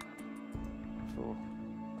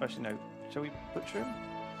 Actually, no. Shall we butcher him?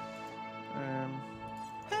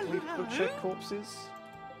 Can we butcher corpses?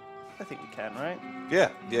 I think we can, right?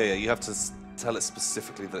 Yeah. You have to tell it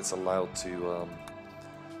specifically that it's allowed to.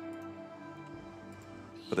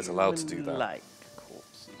 But it's allowed to do that. Like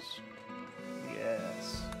corpses.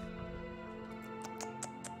 Yes.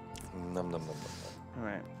 Nom nom nom nom. All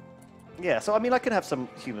right. Yeah, so I mean, I can have some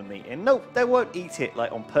human meat in. No, they won't eat it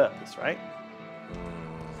like on purpose, right?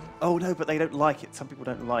 Oh no, but they don't like it. Some people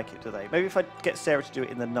don't like it, do they? Maybe if I get Sarah to do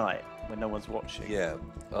it in the night when no one's watching. Yeah.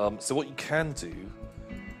 So what you can do,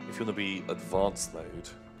 if you want to be advanced mode,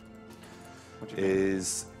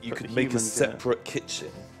 is you could make a separate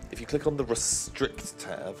kitchen. If you click on the restrict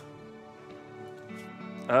tab.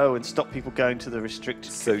 Oh, and stop people going to the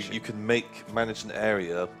restricted kitchen. You can manage an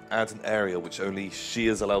area, add an area which only she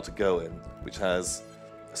is allowed to go in, which has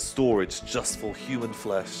storage just for human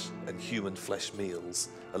flesh and human flesh meals,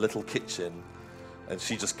 a little kitchen, and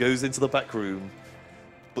she just goes into the back room,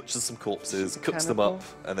 butchers some corpses, cooks them up,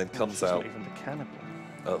 and then comes out. She's not even the cannibal.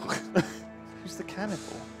 Oh. Who's the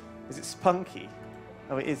cannibal? Is it Spunky?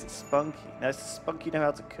 Oh, it is. It's Spunky. Now, does Spunky know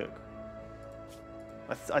how to cook?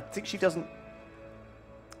 I think she doesn't.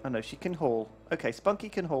 Oh no, she can haul. Okay, Spunky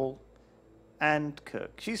can haul and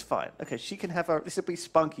cook. She's fine. Okay, she can have her. This will be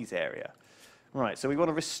Spunky's area. Right, so we want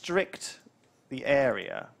to restrict the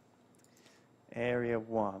area. Area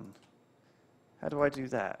 1. How do I do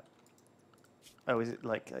that? Oh, is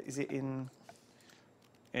it in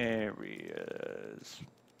areas?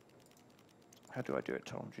 How do I do it,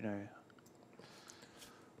 Tom? Do you know?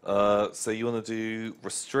 So you want to do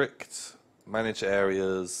restrict, manage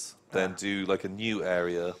areas, then do like a new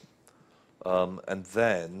area, and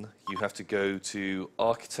then you have to go to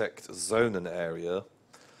architect, zone an area,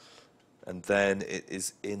 and then it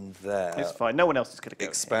is in there. It's fine. No one else is going to go.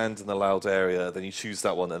 Expand an allowed area. Then you choose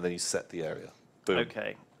that one, and then you set the area. Boom.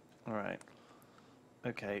 Okay. All right.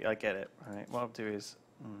 Okay, I get it. All right. What I'll do is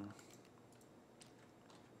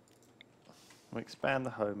we'll expand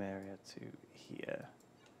the home area to here.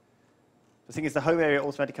 The thing is, the home area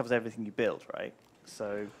automatically covers everything you build, right?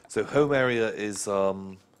 So home area is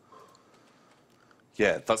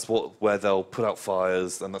Yeah, that's where they'll put out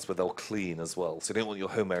fires, and that's where they'll clean as well. So you don't want your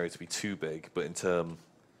home area to be too big, but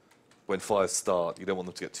when fires start, you don't want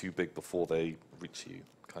them to get too big before they reach you,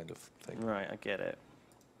 kind of thing. Right, I get it.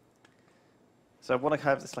 So I want to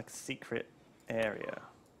have this like secret area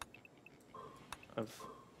of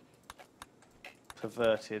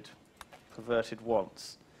perverted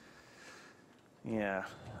wants. Yeah,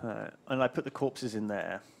 and I put the corpses in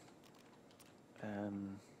there.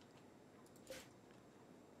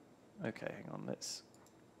 Okay, hang on. Let's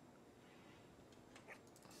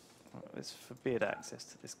forbid access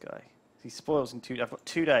to this guy. He spoils in 2. I've got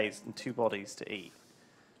 2 days and 2 bodies to eat.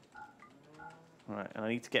 All right, and I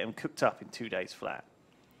need to get him cooked up in 2 days flat.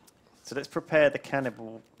 So let's prepare the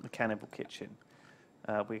cannibal kitchen.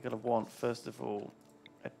 We're going to want first of all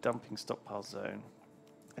a dumping stockpile zone.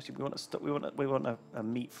 Actually, we want a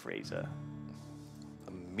meat freezer.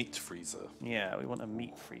 A meat freezer. Yeah, we want a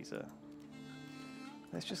meat freezer.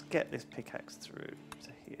 Let's just get this pickaxe through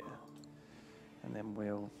to here, and then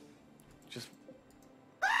we'll just.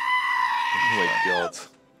 Oh my god!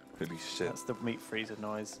 Holy shit! That's the meat freezer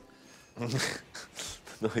noise.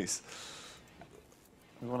 Nice.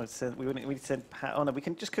 We want to send. We need to send. Oh no, we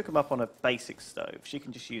can just cook them up on a basic stove. She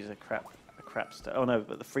can just use a crap stove. Oh no,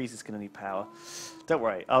 but the freezer's going to need power. Don't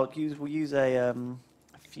worry. We'll use a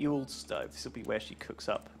fueled stove. This will be where she cooks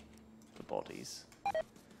up the bodies.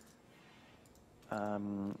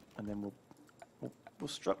 And then we'll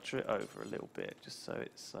structure it over a little bit, just so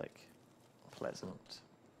it's like pleasant.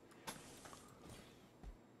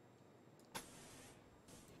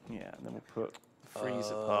 Yeah, and then we'll put the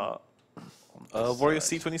freezer part on this Warrior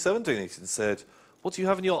side. C27 donated and said, "What do you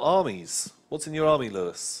have in your armies? What's in your army,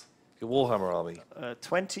 Lewis? Your Warhammer army?"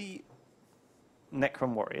 20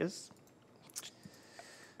 Necron warriors.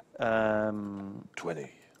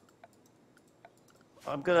 20.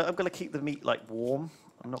 I'm gonna keep the meat like warm.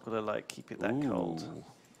 I'm not gonna like keep it that cold.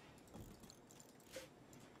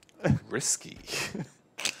 Risky.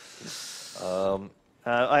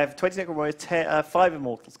 I have 20 Necron warriors, 5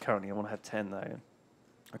 immortals currently. I want to have 10 though.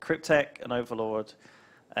 A Cryptek, an Overlord,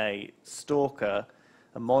 a Stalker,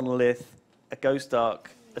 a Monolith, a Ghost Ark,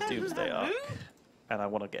 a Doomsday Ark, and I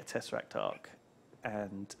want to get a Tesseract Ark.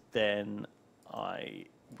 And then I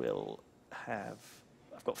will have.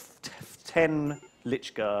 I've got 10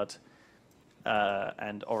 Lich Guard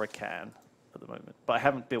and Oracan at the moment, but I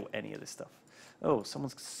haven't built any of this stuff. Oh,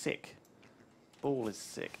 someone's sick. Ball is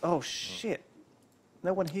sick. Oh shit!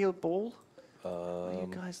 No one healed Ball. What are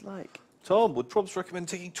you guys like? Tom, would Probs recommend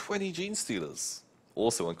taking 20 Gene Stealers?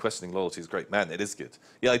 Also, Unquestioning Loyalty is great. Man, it is good.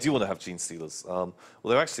 Yeah, I do want to have Gene Stealers.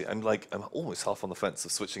 Although actually, I'm almost half on the fence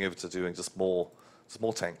of switching over to doing just more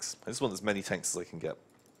tanks. I just want as many tanks as I can get.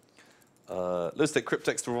 Let's take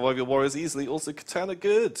Cryptex to revive your warriors easily. Also, Catan are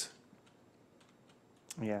good.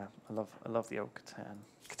 Yeah, I love the old Catan.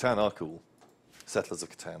 Catan are cool. Settlers of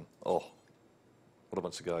Catan. Oh, what a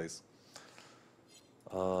bunch of guys.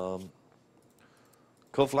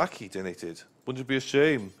 Kovlaki donated. Wouldn't it be a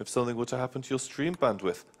shame if something were to happen to your stream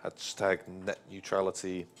bandwidth? Hashtag net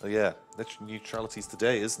neutrality. Oh yeah, net neutrality's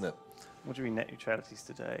today, isn't it? What do you mean net neutrality's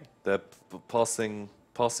today? They're passing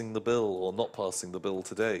the bill or not passing the bill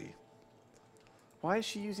today. Why is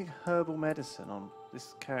she using herbal medicine on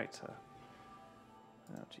this character?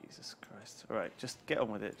 Oh, Jesus Christ. All right, just get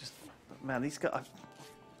on with it. Man, these guys...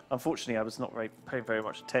 Unfortunately, I was not paying very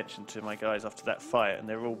much attention to my guys after that fight, and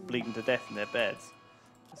they were all bleeding to death in their beds.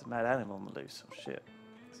 There's a mad animal on the loose. Oh, shit.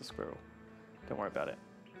 It's a squirrel. Don't worry about it.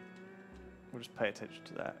 We'll just pay attention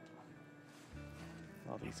to that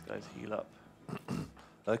while these guys heal up.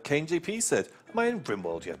 Kane JP said, "Am I in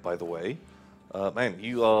Rimworld yet, by the way?" Man,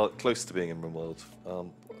 you are close to being in Rimworld.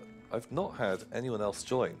 I've not had anyone else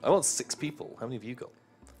join. I want 6 people. How many have you got?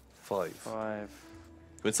 5. 5.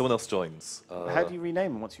 When someone else joins... How do you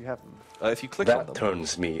rename them once you have them? if you click on That them...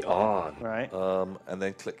 turns me on. Right. and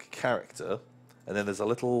then click character, and then there's a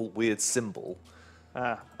little weird symbol.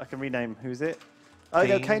 I can rename. Who's it? Oh,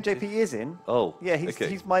 no, Kane JP is in. Oh, Yeah,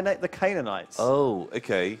 he's my the Canaanites. Oh,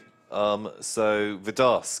 okay. So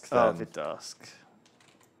Vidask then. Oh, Vidask.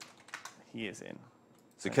 He is in.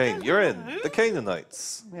 So Kane, you're in. The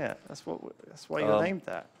Canaanites. Yeah, that's why you're named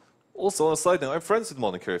that. Also, on a side note, I'm friends with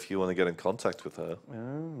Monica if you want to get in contact with her.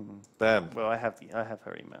 Oh. Bam. Well, I have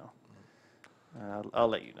her email. I'll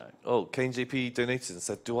let you know. Oh, Kane JP donated and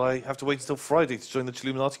said, "Do I have to wait until Friday to join the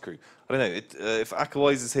Chilluminati crew?" I don't know. If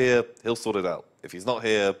Akawise is here, he'll sort it out. If he's not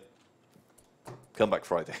here, come back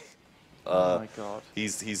Friday. Oh my god.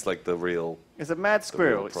 He's like the real... There's a mad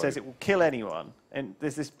squirrel. It says it will kill anyone. And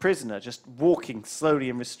there's this prisoner just walking slowly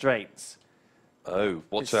in restraints. Oh,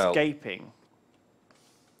 watch out. Escaping.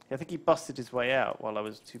 I think he busted his way out while I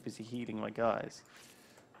was too busy healing my guys.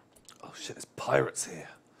 Oh shit, there's pirates here.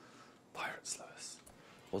 Pirates, Lewis.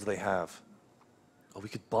 What do they have? Oh, we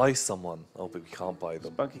could buy someone. Oh, but we can't buy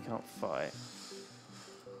them. Spunky can't fight.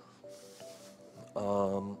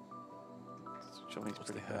 Johnny's What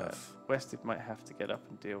do pretty they hurt. have? Wested might have to get up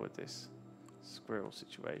and deal with this squirrel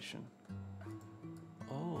situation.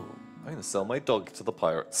 Oh, I'm going to sell my dog to the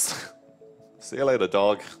pirates. See you later,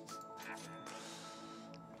 dog.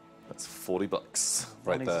 That's $40 right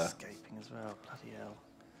Ronnie's there. escaping as well. Bloody hell.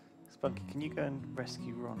 Spunky, can you go and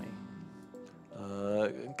rescue Ronnie?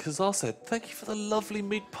 Kazar said, "Thank you for the lovely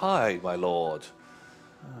meat pie, my lord.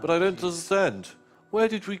 But I don't understand. Where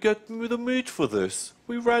did we get the meat for this?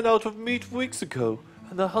 We ran out of meat weeks ago,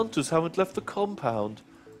 and the hunters haven't left the compound.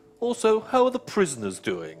 Also, how are the prisoners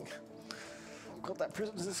doing? Oh god, that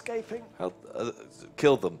prisoner's escaping. How,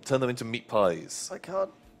 kill them. Turn them into meat pies." I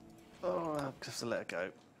can't. Oh, I'll just have to let her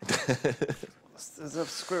go. There's a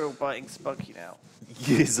squirrel biting Spunky now.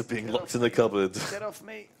 Years of being locked in the cupboard. Get off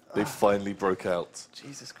me. They finally broke out.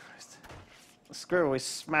 Jesus Christ. The squirrel is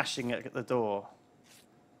smashing at the door.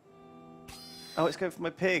 Oh, it's going for my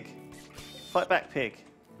pig. Fight back, pig.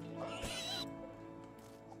 Oh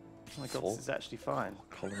my god, Four. this is actually fine.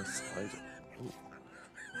 Colonists hide.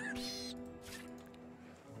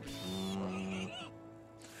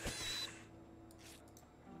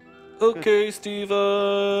 Okay,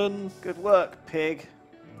 Stephen. Good work, pig.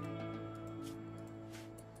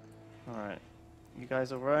 Alright. You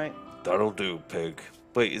guys alright? That'll do, pig.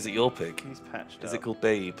 Wait, is it your pig? He's patched Is up. it called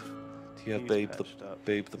Babe? Do you have He's Babe the patched up.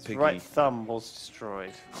 Babe the His piggy? right thumb was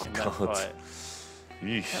destroyed in that God. fight.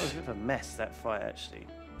 Yeesh. That was a bit of a mess, that fight, actually.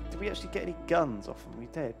 Did we actually get any guns off them? We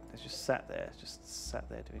did. They just sat there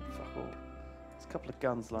doing fuck all. There's a couple of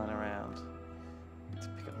guns lying around. Need to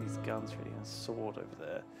pick up these guns, really, and a sword over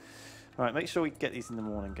there. Alright, make sure we get these in the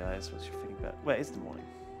morning, guys. What's your feeling about? Where is the morning?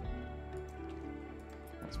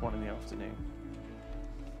 It's 1 in the afternoon.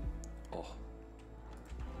 Oh.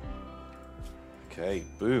 Okay,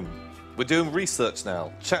 boom. We're doing research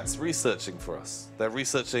now. Chat's researching for us. They're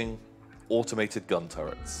researching automated gun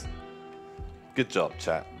turrets. Good job,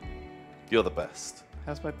 chat. You're the best.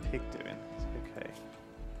 How's my pig doing? Is it okay?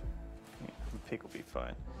 Yeah, the pig will be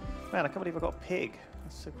fine. Man, I can't believe I got a pig.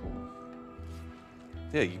 That's so cool.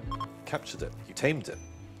 Yeah, you captured it. You tamed it.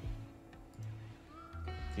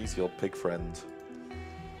 He's your pig friend.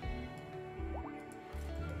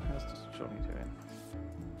 How's Johnny doing?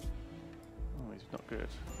 Oh, he's not good.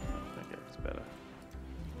 I think it's better.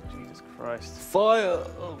 Jesus Christ. Fire!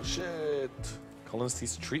 Oh shit! Collins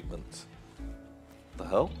needs treatment. The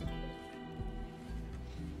hell?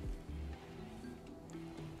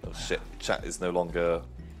 Oh shit! Chat is no longer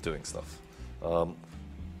doing stuff.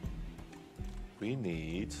 We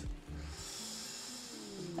need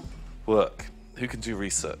work. Who can do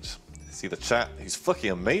research? See the chat, who's fucking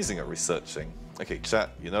amazing at researching. Okay, chat,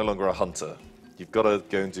 you're no longer a hunter. You've got to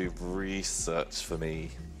go and do research for me.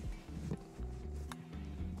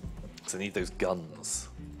 So I need those guns.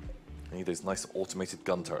 I need those nice automated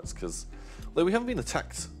gun turrets, because although we haven't been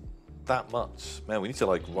attacked that much, man, we need to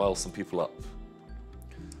like rile some people up,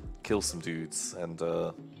 kill some dudes, and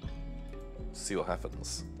see what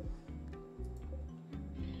happens.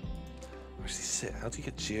 Actually, shit, how do you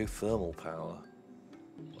get geothermal power?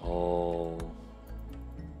 Oh.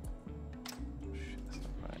 Shit, that's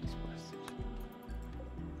not right. It's wasted.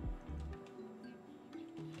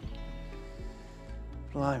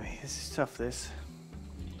 Blimey, this is tough, this.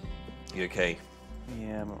 You okay?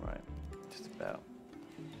 Yeah, I'm alright. Just about.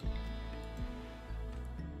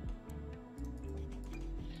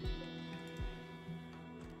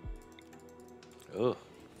 Ugh.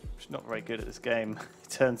 I'm not very good at this game, it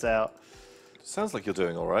turns out. Sounds like you're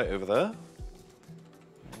doing alright over there.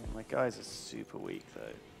 My guys are super weak,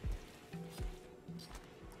 though.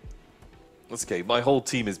 That's okay. My whole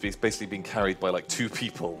team is basically being carried by like 2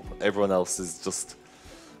 people. Everyone else is just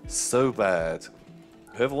so bad.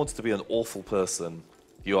 Whoever wants to be an awful person,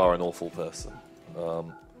 you are an awful person.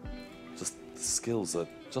 Just the skills are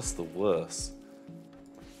just the worst.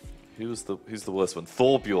 Who's the worst one?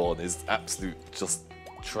 Thorbjorn is absolute just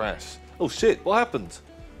trash. Oh shit! What happened?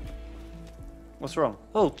 What's wrong?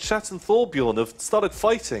 Oh, Chat and Thorbjorn have started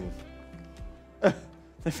fighting.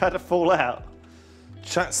 They've had a fallout.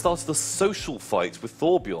 Chat started a social fight with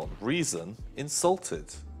Thorbjorn. Reason, insulted.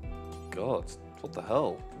 God, what the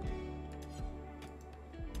hell?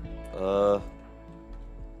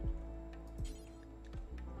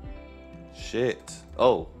 Shit.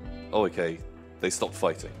 Oh, okay. They stopped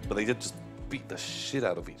fighting, but they did just beat the shit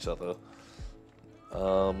out of each other.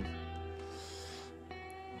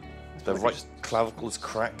 They're right clavicle is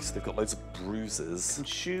cracked. They've got loads of bruises.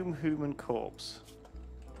 Consume human corpse.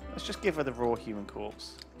 Let's just give her the raw human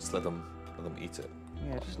corpse. Just let them eat it.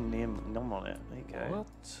 Yeah, just nom on it. There you go. What?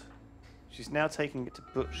 She's now taking it to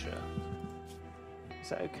butcher. Is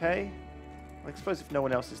that okay? I suppose if no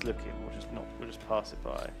one else is looking, we'll just pass it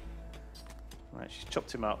by. Right, she's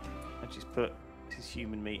chopped him up and she's put his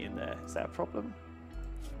human meat in there. Is that a problem?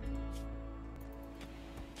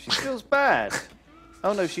 She feels bad.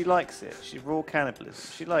 Oh no, she likes it. She's raw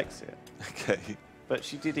cannibalism. She likes it. Okay. But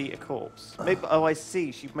she did eat a corpse. Maybe. Oh, I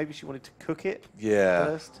see. Maybe she wanted to cook it. Yeah.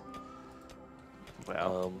 First.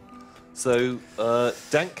 Well. So,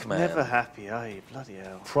 Dankman. Never happy, are you? Bloody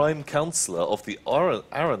hell. Prime Councillor of the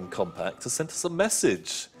Aaron Compact has sent us a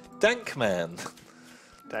message. Dankman.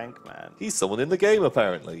 Dankman. He's someone in the game,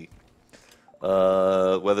 apparently.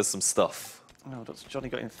 Where there's some stuff. Oh, Dr. Johnny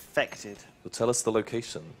got infected. He'll tell us the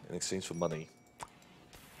location in exchange for money.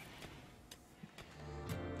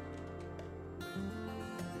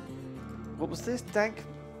 What was this?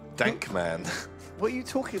 Dankman. What are you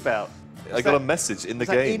talking about? I got a message in the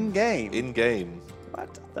game. In-game? In-game.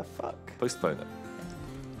 What the fuck? Postpone it.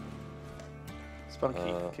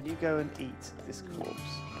 Spunky, can you go and eat this corpse,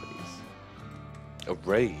 please? A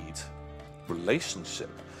raid. Relationship.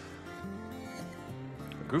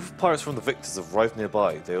 A group of pirates from the victors have arrived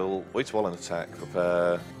nearby. They will wait while an attack.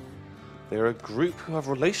 Prepare. They are a group who have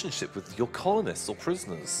a relationship with your colonists or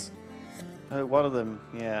prisoners. Oh, one of them,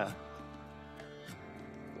 yeah.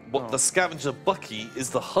 What, the scavenger Bucky is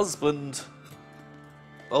the husband...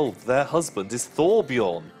 Oh, their husband is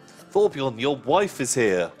Thorbjorn. Thorbjorn, your wife is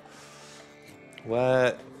here.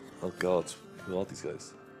 Where... Oh god, who are these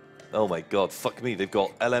guys? Oh my god, fuck me, they've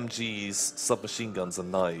got LMGs, submachine guns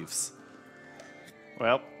and knives.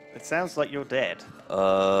 Well, it sounds like you're dead.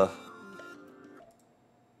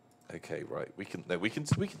 Okay, right, we can do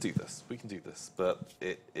this. We can do this, but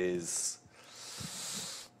it is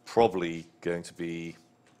probably going to be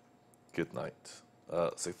good night.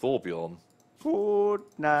 So Thorbjorn. Good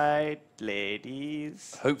night,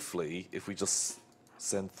 ladies. Hopefully, if we just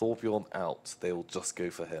send Thorbjorn out, they will just go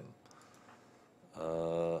for him.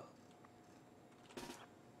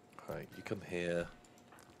 Right, you come here.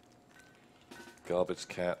 Garbage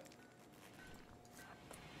cat.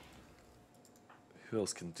 Who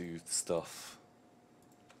else can do stuff?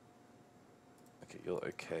 Okay, you're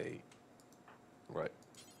okay. Right.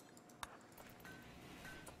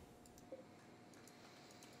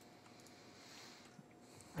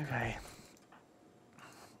 Okay.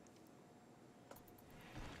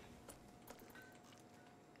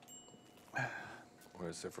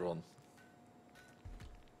 Where's everyone?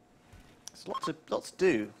 There's lots to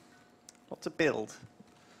do. Lot to build.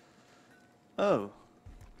 Oh.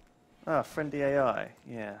 Ah, friendly AI.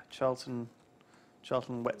 Yeah, Charlton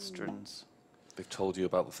Wetstrands. They've told you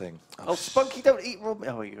about the thing. Oh, Spunky, don't eat raw meat.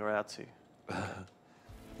 Oh, you're allowed to.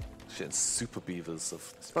 Shit, and super beavers of...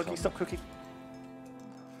 Spunky, stop cooking.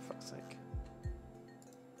 For fuck's sake.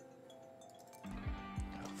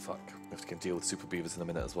 Oh, fuck. We have to deal with super beavers in a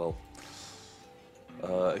minute as well.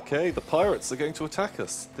 Okay, the pirates are going to attack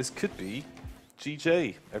us. This could be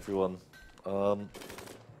GJ, everyone. Oh.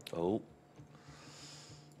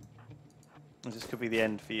 This could be the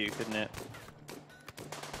end for you, couldn't it?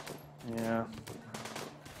 Yeah.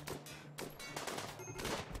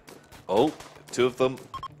 Oh, two of them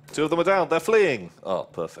are down. They're fleeing. Oh,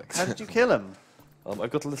 perfect. How did you kill him? I've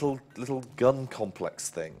got a little gun complex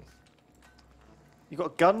thing. You got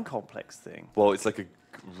a gun complex thing? Well, it's like a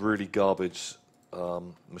really garbage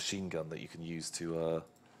machine gun that you can use to.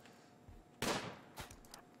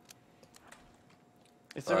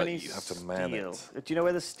 Is there any you have to man steel? it. Do you know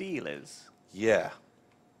where the steel is? Yeah.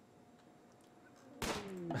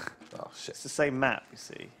 Oh shit. It's the same map, you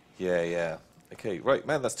see. Yeah, yeah. Okay, right,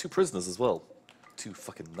 man. That's two prisoners as well. Two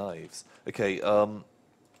fucking knives. Okay.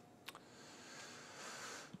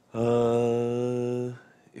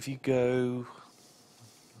 If you go.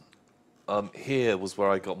 Here was where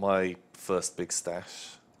I got my first big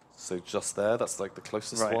stash. So just there, that's like the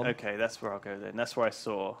closest Right, one. okay, that's where I'll go then. That's where I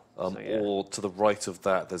saw. So, yeah. Or to the right of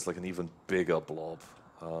that, there's like an even bigger blob,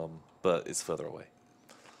 but it's further away.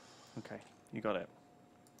 Okay, you got it.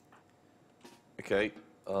 Okay.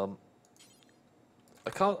 I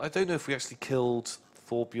don't know if we actually killed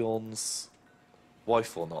Thorbjorn's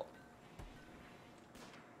wife or not.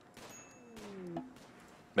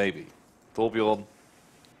 Maybe. Thorbjorn,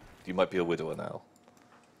 you might be a widower now.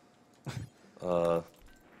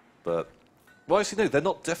 But, well, actually, no, they're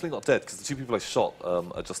definitely not dead, because the two people I shot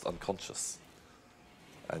are just unconscious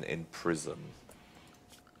and in prison.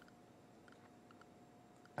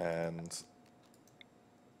 And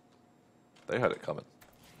They heard it coming.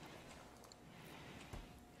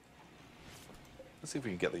 Let's see if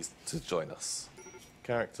we can get these to join us.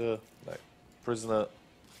 Character, no. Prisoner.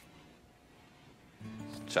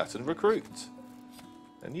 Chat and recruit.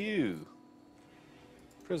 And you.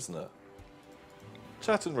 Prisoner.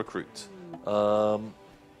 Chat and recruit. Oh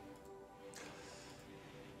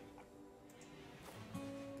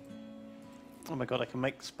my god, I can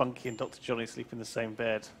make Spunky and Dr. Johnny sleep in the same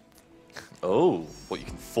bed. Oh, what you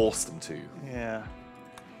can force them to. Yeah.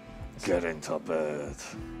 Get into bed.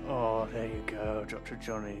 Oh, there you go, Dr.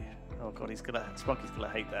 Johnny. Oh god, Spunky's gonna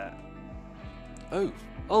hate that.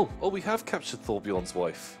 Oh, we have captured Thorbjorn's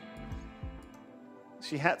wife.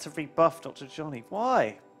 She had to rebuff Dr. Johnny.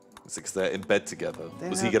 Why? It's because they're in bed together. They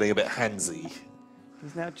Was he have- getting a bit handsy?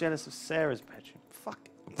 He's now jealous of Sarah's bedroom. Fuck.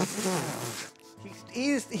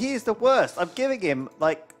 He is the worst. I'm giving him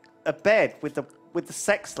like a bed with the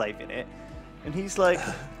sex slave in it, and he's like,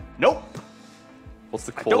 nope. What's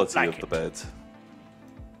the don't quality like of the it. bed?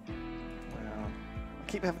 Well, I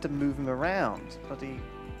keep having to move him around. Bloody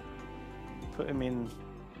put him in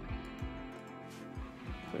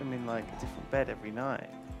like a different bed every night.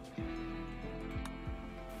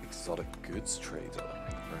 Exotic goods trader.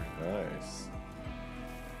 Very nice.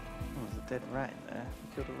 Oh, there's a dead rat in there.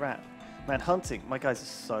 He killed a rat. Man, hunting. My guys are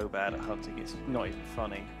so bad at hunting. It's not even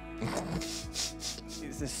funny.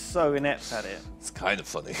 They're so inept at it. It's kind of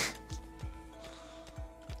funny.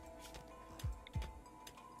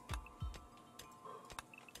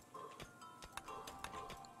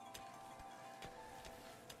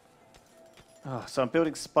 Oh, so I'm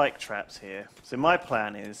building spike traps here. So my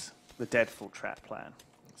plan is the deadfall trap plan.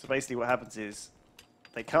 So basically what happens is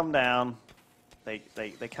they come down, they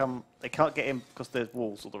can't get in because there's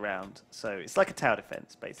walls all around. So it's like a tower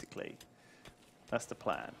defense basically. That's the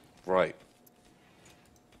plan. Right.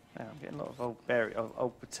 Now I'm getting a lot of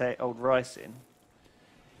old rice in.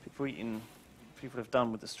 People have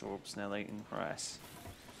done with the straws, now they're eating rice.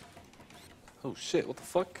 Oh shit, what the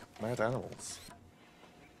fuck? Mad animals.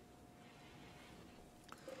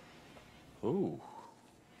 Ooh.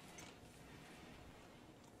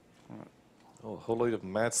 Oh, a whole load of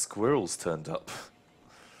mad squirrels turned up.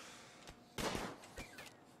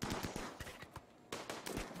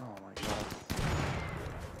 Oh my god.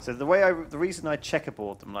 So the reason I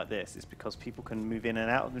checkerboard them like this is because people can move in and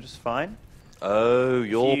out of them just fine. Oh,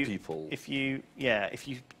 your people. If you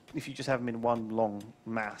just have them in one long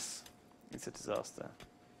mass, it's a disaster.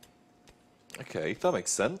 Okay, that makes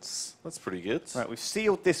sense. That's pretty good. Right, we've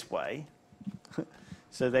sealed this way,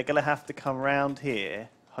 so they're going to have to come round here,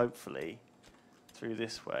 hopefully, through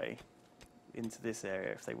this way, into this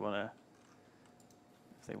area if they want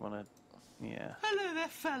to. Yeah. Hello there,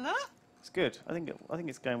 fella. It's good. I think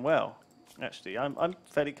it's going well. Actually, I'm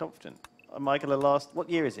fairly confident. Am I going to last? What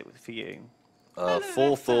year is it for you?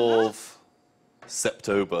 4th of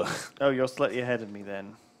September. Oh, you're slightly ahead of me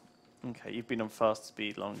then. Okay, you've been on fast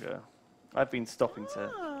speed longer. I've been stopping to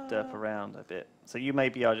derp around a bit. So you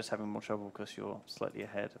maybe are just having more trouble because you're slightly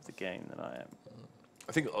ahead of the game than I am.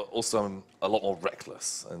 I think also I'm a lot more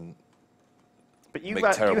reckless and But you make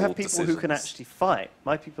have terrible people who can decisions. actually fight.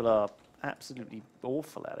 My people are absolutely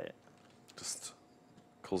awful at it. just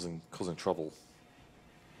causing trouble.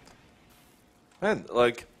 Man,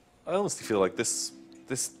 like, I honestly feel like this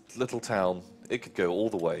little town, it could go all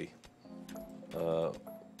the way.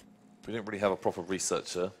 We don't really have a proper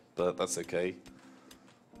researcher, but that's okay.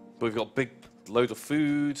 But we've got a big load of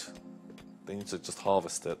food. They need to just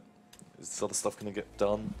harvest it. Is this other stuff going to get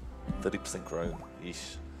done? 30% grown.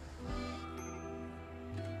 Yeesh.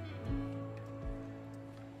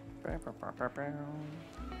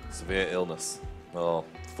 Severe illness. Oh,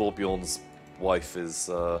 Thorbjorn's wife is,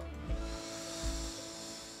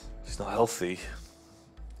 she's not healthy.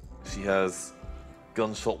 She has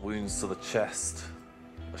gunshot wounds to the chest,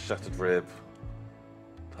 a shattered rib,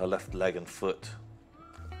 her left leg and foot.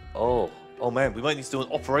 Oh man, we might need to do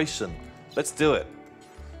an operation. Let's do it.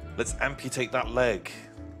 Let's amputate that leg.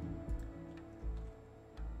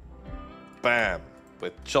 Bam!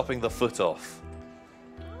 We're chopping the foot off.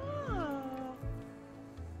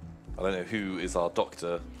 I don't know who is our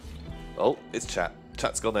doctor. Oh, it's Chat.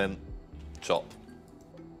 Chat's gone in. Chop.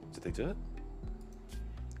 Did they do it?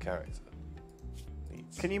 Character.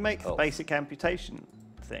 Needs. Can you make the health. basic amputation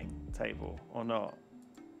table or not?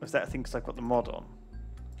 Or is that a thing because I've got the mod on?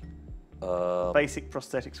 Basic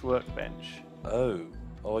prosthetics workbench. Oh,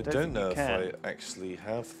 I Don't don't think know you if can. I actually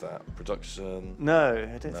have that. Production. No,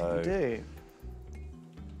 I don't No. think you do.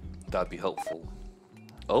 That'd be helpful.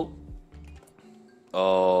 Oh.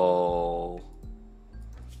 Oh.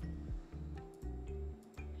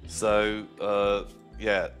 So,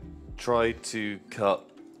 yeah. tried to cut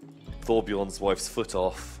Thorbjorn's wife's foot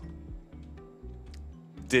off.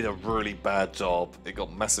 Did a really bad job. It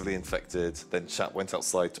got massively infected. Then Chat went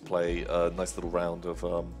outside to play a nice little round of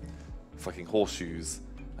fucking horseshoes,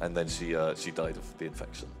 and then she died of the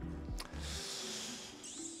infection.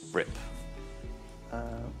 Rip.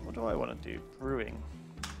 What do I want to do? Brewing.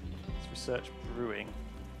 Let's research brewing.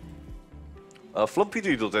 Flumpy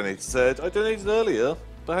Doodle donated, said, I donated earlier,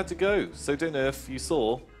 but I had to go, so don't know if you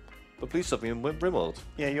saw, but please shove me in Rimworld.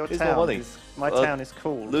 Yeah, your Here's town. more money. My town is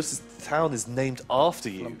called. Lewis's town is named after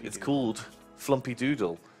you. Flumpy It's Doodle. called Flumpy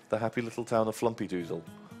Doodle, the happy little town of Flumpy Doodle.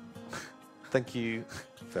 Thank you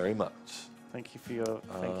very much. Thank you for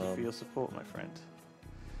your support, my friend.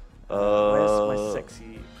 Uh, Where's my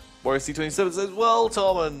sexy? Warrior C27 says, well,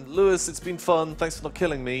 Tom and Lewis, it's been fun. Thanks for not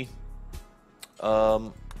killing me.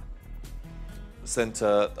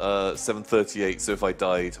 Center 738, so if I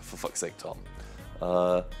died, for fuck's sake, Tom.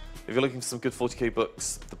 If you're looking for some good 40k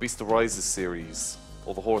books, the Beast Arises series,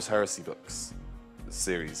 or the Horus Heresy books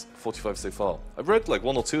series, 45 so far. I've read like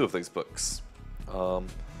 1 or 2 of those books.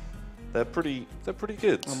 They're pretty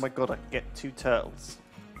good. Oh my god, I can get 2 turtles.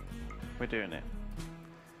 We're doing it.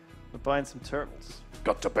 We're buying some turtles.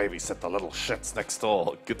 Got to babysit the little shits next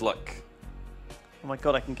door. Good luck. Oh my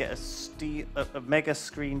god, I can get a mega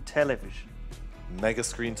screen television. Mega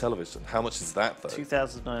screen television. How much is that though?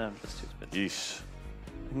 2,900. That's too expensive. Yeesh.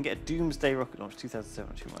 I can get a Doomsday rocket launcher.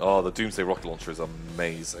 2,700. Oh, the Doomsday rocket launcher is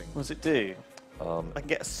amazing. What does it do? I can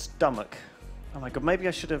get a stomach. Oh my god, maybe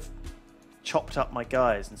I should have chopped up my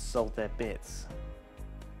guys and sold their bits.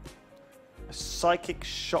 A psychic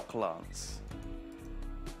shock lance.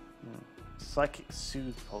 Psychic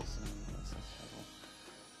soothe pulse.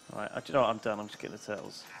 Right, do you know what? I'm done. I'm just getting the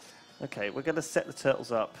turtles. Okay, we're going to set the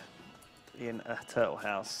turtles up in a turtle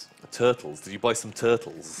house. The turtles? Did you buy some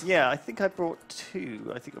turtles? Yeah, I think I brought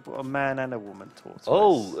 2. I think I brought a man and a woman tortoise.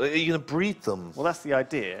 Oh, are you going to breed them? Well, that's the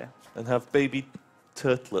idea. And have baby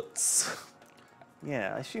turtlets?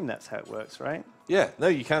 Yeah, I assume that's how it works, right? Yeah, no,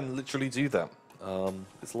 you can literally do that.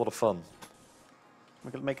 It's a lot of fun. We're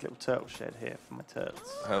going to make a little turtle shed here for my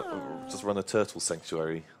turtles. Just run a turtle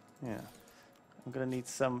sanctuary. Yeah. I'm going to need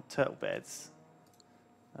some turtle beds.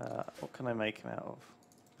 What can I make them out of?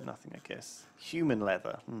 Nothing, I guess. Human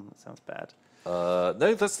leather. That sounds bad. No,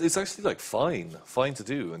 it's actually like fine to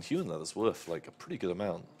do, and human leather's worth like a pretty good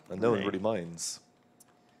amount, and no one really minds.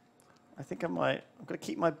 I think I'm going to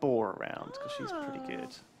keep my boar around because she's pretty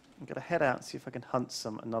good. I'm going to head out and see if I can hunt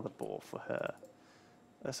another boar for her.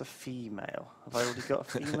 That's a female. Have I already got a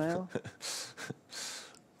female?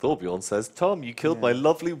 Thorbjorn says, Tom, you killed my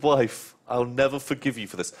lovely wife. I'll never forgive you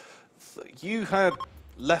for this. You had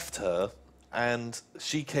left her, and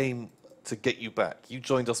she came to get you back. You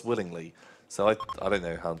joined us willingly. So I don't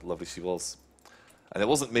know how lovely she was. And it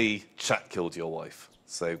wasn't me. Chat killed your wife.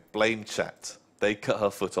 So blame Chat. They cut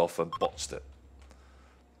her foot off and botched it.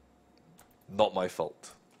 Not my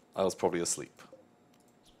fault. I was probably asleep.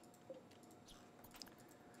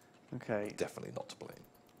 Okay. Definitely not to blame.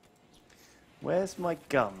 Where's my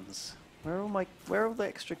guns? Where are all the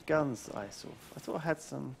extra guns that I saw? I thought I had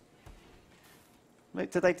some.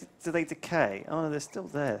 Wait, do they decay? Oh no, they're still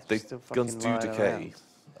there. They, still guns do lying decay.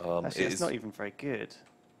 around. Actually, it's not even very good.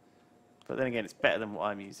 But then again, it's better than what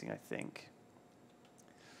I'm using, I think.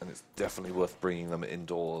 And it's definitely worth bringing them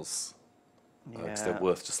indoors. Because Yeah. they're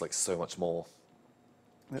worth just like so much more.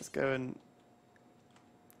 Let's go and.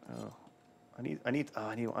 Oh, I know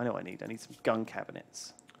what I need. I need some gun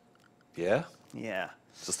cabinets. Yeah? Yeah,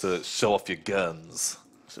 Just to show off your guns.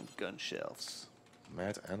 some gun shelves.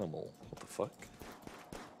 Mad animal. What the fuck?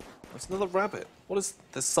 There's another rabbit.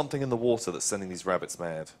 There's something in the water that's sending these rabbits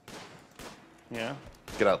mad. Yeah.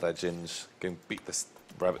 Get out there, Ginge. Go and beat this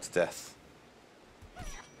rabbit to death.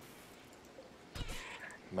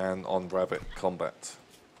 Man on rabbit combat.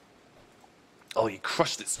 Oh, you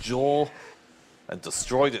crushed its jaw and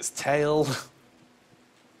destroyed its tail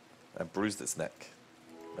and bruised its neck.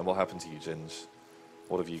 And what happened to you, Ginge?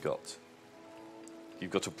 What have you got?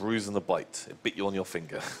 You've got a bruise and a bite. It bit you on your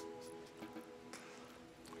finger.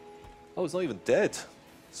 Oh, it's not even dead.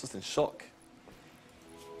 It's just in shock.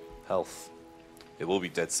 Health. It will be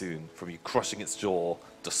dead soon from you crushing its jaw,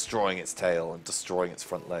 destroying its tail, and destroying its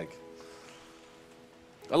front leg.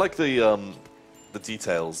 I like the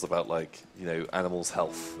details about, like, you know, animals'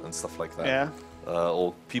 health and stuff like that. Yeah.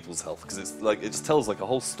 Or people's health, because it's like it just tells like a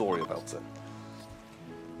whole story about it.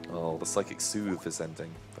 Oh, the Psychic Soothe is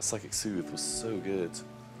ending. The Psychic Soothe was so good.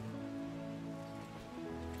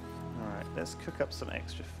 Alright, let's cook up some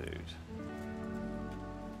extra food.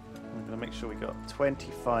 I'm going to make sure we got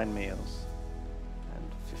 20 fine meals and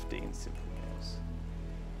 15 simple meals.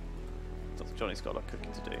 Johnny's got a lot of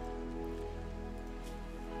cooking to do.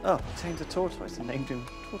 Oh, tamed a tortoise and named him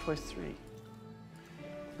Tortoise 3.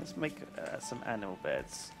 Let's make some animal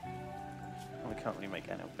beds. Well, we can't really make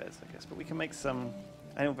animal beds, I guess, but we can make some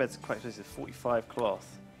animal beds. Quite expensive, 45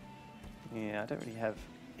 cloth. Yeah, I don't really have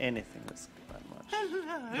anything that's that much.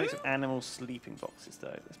 Hello. Make some animal sleeping boxes, though.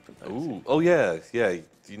 Let's put those Ooh. in. Oh yeah, yeah.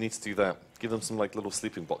 You need to do that. Give them some like little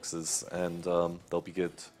sleeping boxes, and they'll be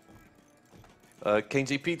good. Kane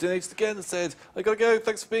JP donated again and said, "I gotta go.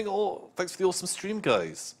 Thanks for the awesome stream,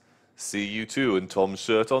 guys. See you too in Tom's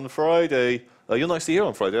shirt on Friday. You're not actually here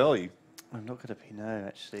on Friday, are you? I'm not going to be, no,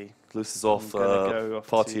 actually. Lewis is off, go off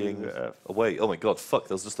partying to, away. Oh my god, fuck,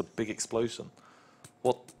 there was just a big explosion.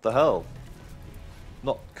 What the hell?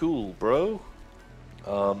 Not cool, bro.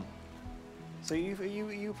 So are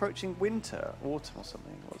you approaching winter, autumn or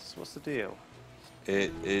something? What's the deal?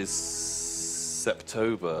 It is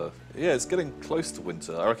September. Yeah, it's getting close to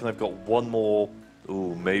winter. I reckon I've got one more,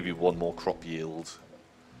 maybe one more crop yield.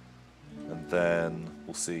 And then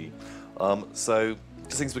we'll see. So,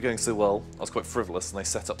 because things were going so well, I was quite frivolous and I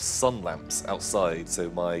set up sun lamps outside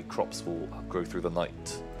so my crops will grow through the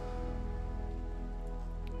night.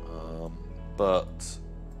 But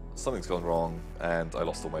something's gone wrong and I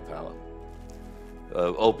lost all my power.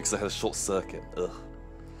 Because I had a short circuit. Ugh.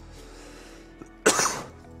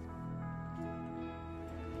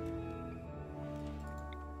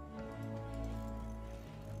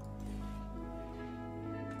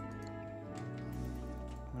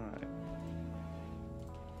 Alright.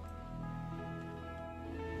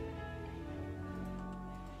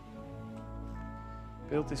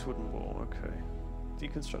 Build this wooden wall, okay.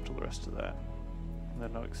 Deconstruct all the rest of that. And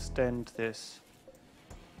then I'll extend this.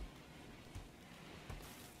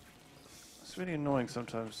 It's really annoying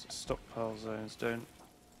sometimes stockpile zones don't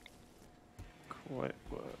quite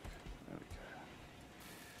work. There we go.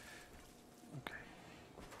 Okay.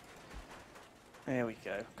 There we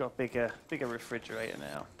go. Got a bigger refrigerator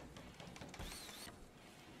now.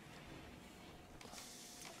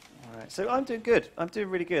 Alright, so I'm doing good. I'm doing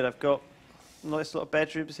really good. I've got a nice lot of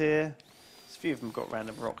bedrooms here. A few of them got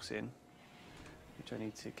random rocks in, which I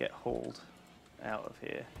need to get hauled out of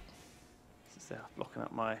here. Since they're blocking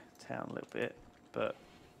up my town a little bit, but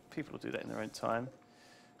people will do that in their own time.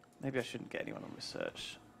 Maybe I shouldn't get anyone on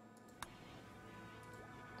research.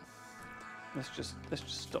 Let's just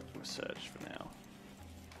stop the research for now.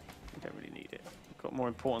 We don't really need it. We've got more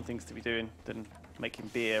important things to be doing than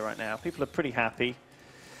making beer right now. People are pretty happy.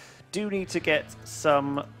 Do need to get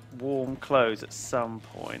some warm clothes at some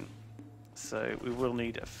point, so we will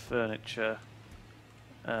need a furniture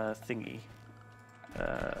thingy.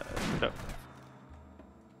 No.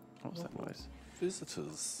 What was that noise?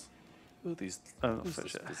 Visitors. Who are these? Oh, who's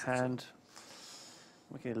furniture. this visitor? Hand.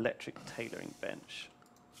 Like an electric tailoring bench.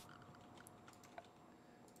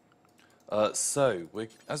 So,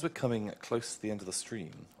 as we're coming close to the end of the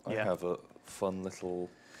stream, I Yeah. have a fun little...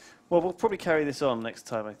 Well, we'll probably carry this on next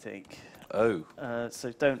time, I think. Oh.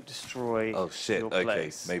 So don't destroy Oh shit, your okay.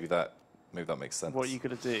 place. Maybe that makes sense. What are you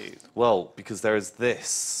going to do? Well, because there is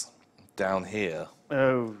this down here,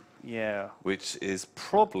 Oh, yeah. which is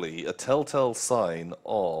probably a telltale sign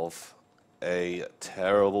of a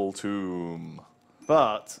terrible tomb.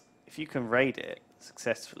 But if you can raid it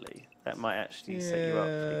successfully, that might actually set you up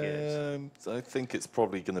pretty good. I think it's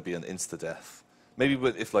probably going to be an insta-death. Maybe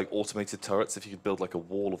if like automated turrets, if you could build like a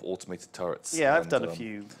wall of automated turrets. Yeah, I've and, done a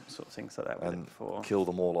few sort of things like that with it and before. kill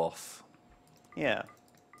them all off. Yeah.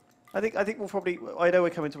 I think we'll probably. I know we're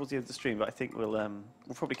coming towards the end of the stream, but I think we'll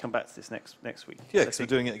probably come back to this next week. Yeah, I because we're think-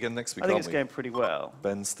 doing it again next week, I think aren't it's we? going pretty well.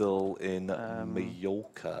 Ben's still in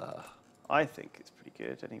Mallorca. I think it's pretty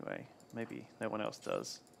good anyway. Maybe no one else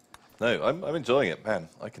does. No, I'm enjoying it, man.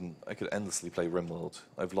 I could endlessly play Rimworld.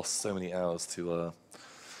 I've lost so many hours to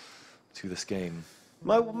this game.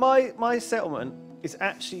 My settlement is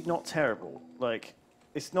actually not terrible. Like,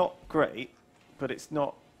 it's not great, but it's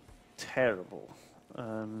not terrible.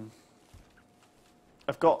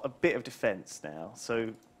 I've got a bit of defense now, so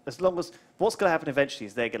as long as what's going to happen eventually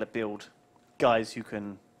is they're going to build guys who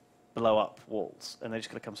can blow up walls, and they're just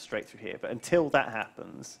going to come straight through here. But until that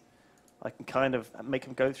happens, I can kind of make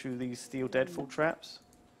them go through these steel deadfall traps.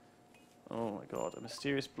 Oh my god, a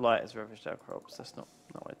mysterious blight has ravaged our crops. That's not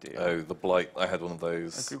ideal. Oh, the blight. I had one of A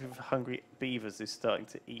those. group of hungry beavers is starting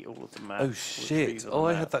to eat all of the map. Oh shit! Oh,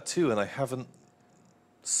 I had that too, and I haven't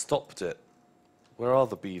stopped it. Where are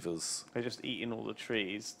the beavers? They're just eating all the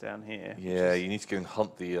trees down here. Yeah, you need to go and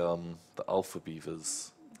hunt the alpha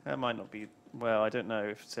beavers. That might not be... Well, I don't know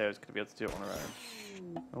if Sarah's going to be able to do it on her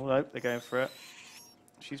own. Oh no, they're going for it.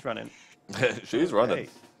 She's running. She's running. Hey,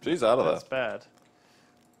 She's out of that's there. bad.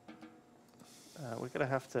 We're gonna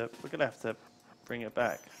have to bring it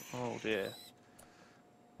back. Oh dear.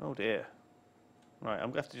 Oh dear. Right, I'm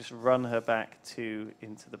gonna have to just run her back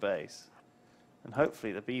into the base, and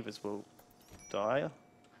hopefully the beavers will die.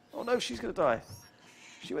 Oh no, she's gonna die.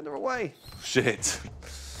 She went the wrong way. Shit.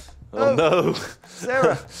 Oh no.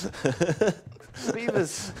 Sarah. The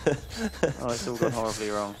beavers. Oh, it's all gone horribly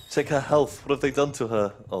wrong. Check her health. What have they done to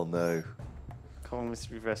her? Oh no. Kong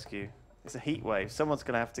Mystery Rescue. It's a heat wave. Someone's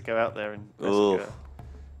gonna have to go out there and rescue her.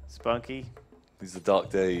 Spunky. These are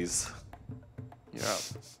dark days. You're up.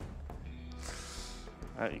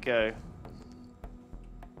 Out you go.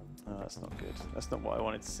 Oh, that's not good. That's not what I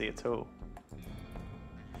wanted to see at all.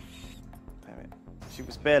 Damn it. She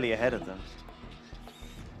was barely ahead of them.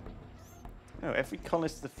 Oh, every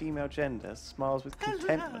colonist of the female gender smiles with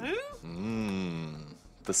contentment. Hello?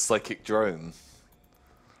 The psychic drone.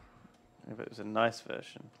 Yeah, but it was a nice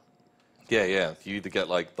version. Yeah, yeah. You either get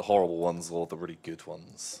like the horrible ones or the really good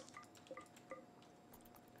ones.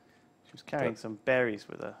 She was carrying some berries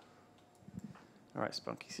with her. All right,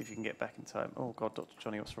 Spunky, see if you can get back in time. Oh, God, Dr.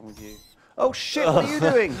 Johnny, what's wrong with you? Oh, shit, what are you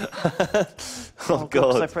doing? Oh,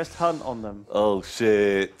 God. I pressed hunt on them. Oh,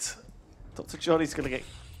 shit. Dr. Johnny's going to get...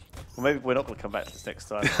 Well, maybe we're not going to come back to this next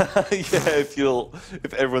time. Yeah,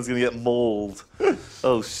 if everyone's going to get mauled.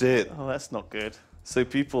 Oh, shit. Oh, that's not good. So,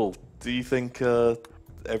 people, do you think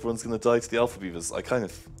everyone's going to die to the alpha beavers? I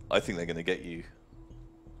think they're going to get you.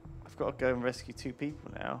 I've got to go and rescue 2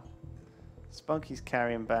 people now. Spunky's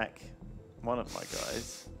carrying back one of my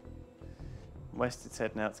guys. Wested's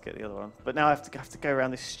heading out to get the other one. But now I have to go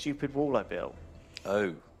around this stupid wall I built.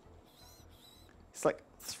 Oh. It's like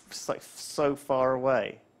so far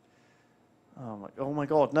away. Oh my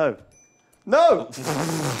God, no. No!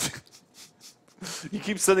 You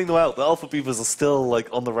keep sending them out. The alpha beavers are still like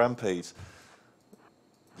on the rampage.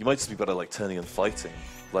 You might just be better like turning and fighting.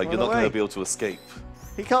 Like Run you're not going away. to be able to escape.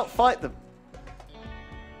 He can't fight them.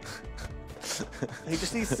 He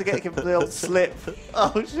just needs to get the old slip.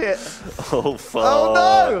 Oh shit. Oh fuck. Oh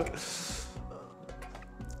no!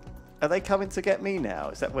 Are they coming to get me now?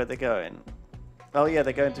 Is that where they're going? Oh yeah,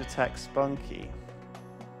 they're going to attack Spunky.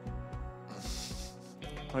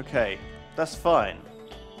 Okay, that's fine.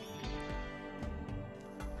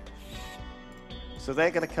 So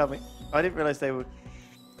they're going to come in. I didn't realize they were...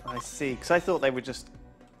 I see, because I thought they were just...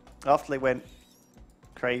 After they went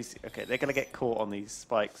crazy... Okay, they're going to get caught on these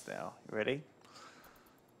spikes now. You ready?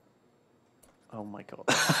 Oh my God.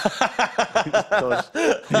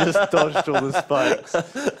 He just dodged all the spikes.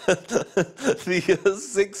 The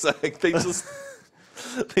zigzag,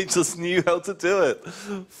 they just knew how to do it.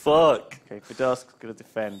 Fuck. Okay, Vidarsk's going to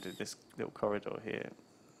defend in this little corridor here.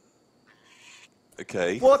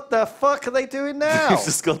 Okay. What the fuck are they doing now? You've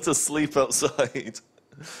just gone to sleep outside.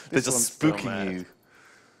 They're just one's still spooking mad. you.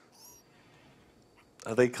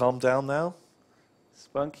 Are they calmed down now?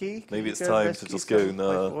 Spunky? Maybe it's time to just go and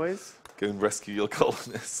boys? go and rescue your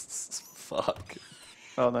colonists. Fuck.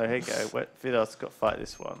 Oh no, here you go. Vidarsk's got to fight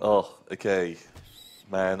this one. Oh, okay.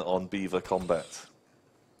 Man on beaver combat.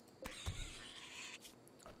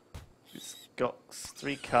 He's got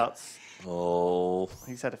 3 cuts. Oh.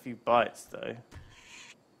 He's had a few bites though.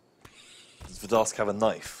 Does Vidarsk have a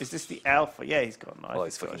knife? Is this the alpha? Yeah, he's got a knife. Oh,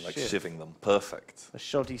 he's got fucking a like shiv. shivving them. Perfect. A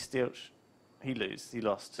shoddy steel. He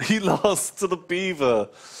lost. He lost to the beaver.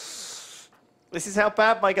 This is how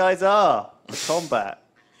bad my guys are. The combat.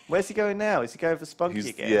 Where's he going now? Is he going for Spunky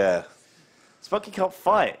again? Yeah. Spunky can't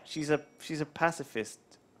fight. She's a pacifist.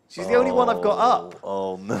 She's the only one I've got up.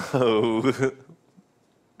 Oh no.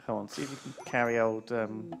 Come on, see if you can carry old.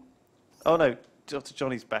 Oh no, Dr.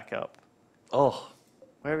 Johnny's back up. Oh.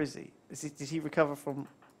 Where is he? Did he recover from?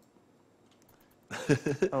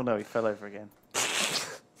 Oh no, he fell over again.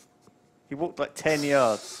 He walked like 10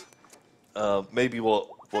 yards. Maybe what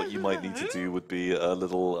you might need to do would be a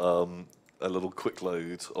little quick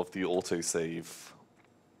load of the autosave.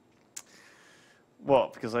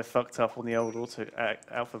 What? Because I fucked up on the old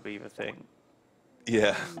alpha beaver thing.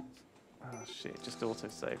 Yeah. Oh shit! Just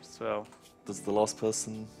autosaved as well. Does the last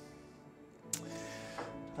person?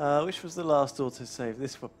 Which was the last autosave?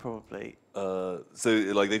 This one probably. So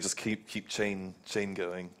like they just keep chain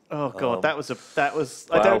going. Oh god, that was.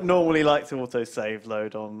 Wow. I don't normally like to autosave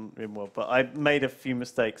load on Rimworld, but I made a few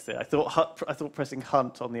mistakes there. I thought pressing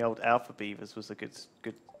hunt on the old alpha beavers was a good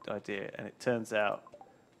idea, and it turns out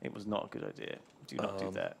it was not a good idea. Do not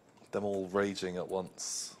do that. Them all raging at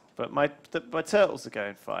once. But my turtles are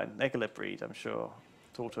going fine. They're gonna breed, I'm sure.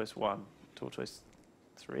 Tortoise 1, tortoise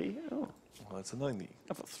 3. Oh, Well, that's annoying.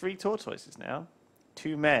 I've got 3 tortoises now.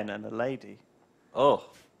 2 men and a lady. Oh.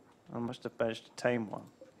 I must have managed to tame one.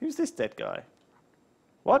 Who's this dead guy?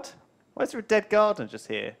 What? Why is there a dead gardener just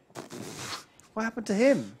here? What happened to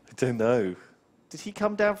him? I don't know. Did he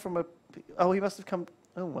come down from a... Oh, he must have come...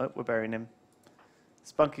 Oh, well, we're burying him.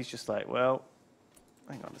 Spunky's just like, well...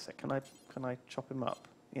 Hang on a sec. Can I chop him up?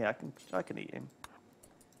 Yeah, I can eat him.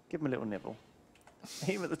 Give him a little nibble.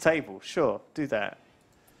 Eat him at the table. Sure, do that.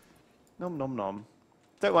 Nom nom nom.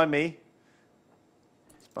 Don't mind me.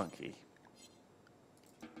 Spunky.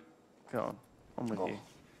 Go on with you.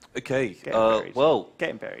 Okay. Get him buried. Well, Get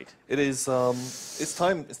him buried. it is. It's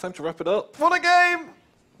time. It's time to wrap it up. What a game!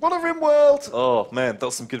 What a Rimworld! Oh man, that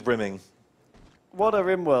was some good rimming. What a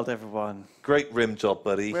Rimworld, everyone. Great rim job,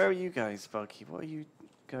 buddy. Where are you going, Spunky? What are you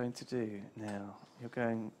going to do now? You're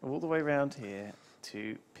going all the way around here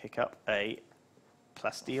to pick up a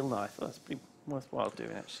plasteel knife. Oh, that's pretty worthwhile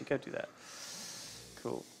doing, actually. Go do that.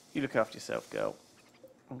 Cool. You look after yourself, girl.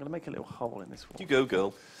 I'm going to make a little hole in this wall. You go,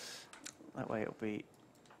 girl. That way it'll be...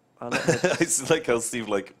 It's like how Steve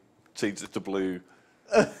changed it to blue.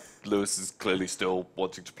 Lewis is clearly still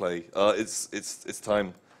wanting to play. It's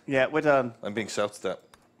time. Yeah, we're done. I'm being shouted at.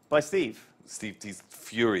 By Steve. Steve, he's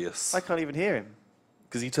furious I can't even hear him.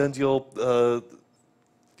 because you turned your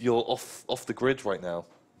off the grid right now.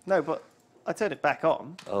 No, but I turned it back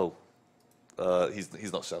on. Oh,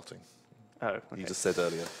 he's not shouting. Oh, okay. He just said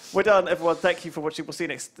earlier. We're done, everyone. Thank you for watching. We'll see you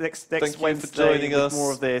next Thank you Wednesday for joining with us.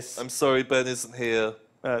 more of this. I'm sorry Ben isn't here.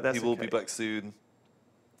 That's He will okay. be back soon.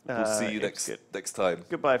 We'll see you it's good. next time.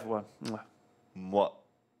 Goodbye, everyone. Mwah. Mwah.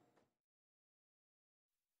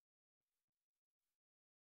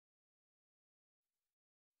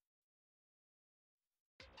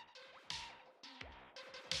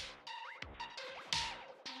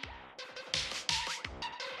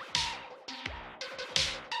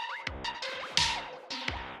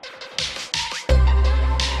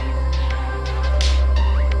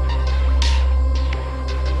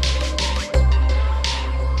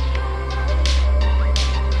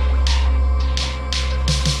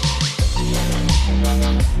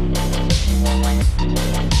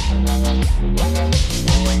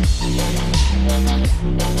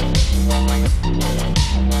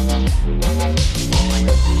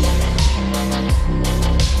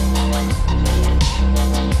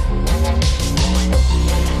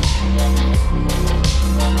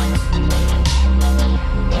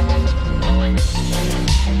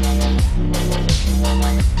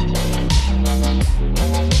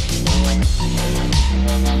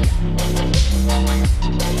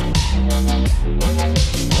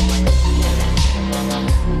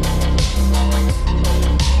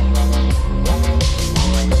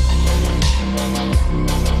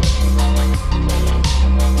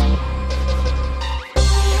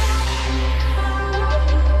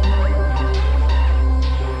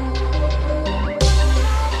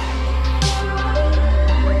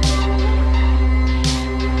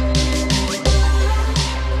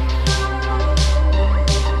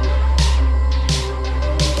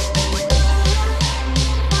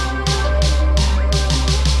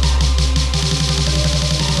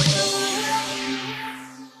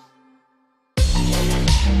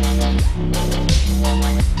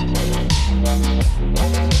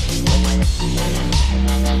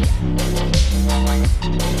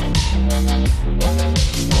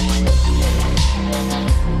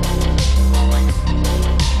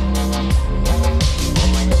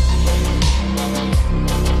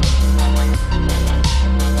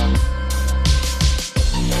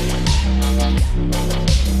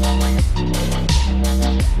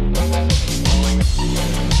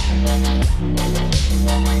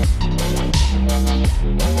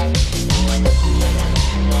 We'll be right back.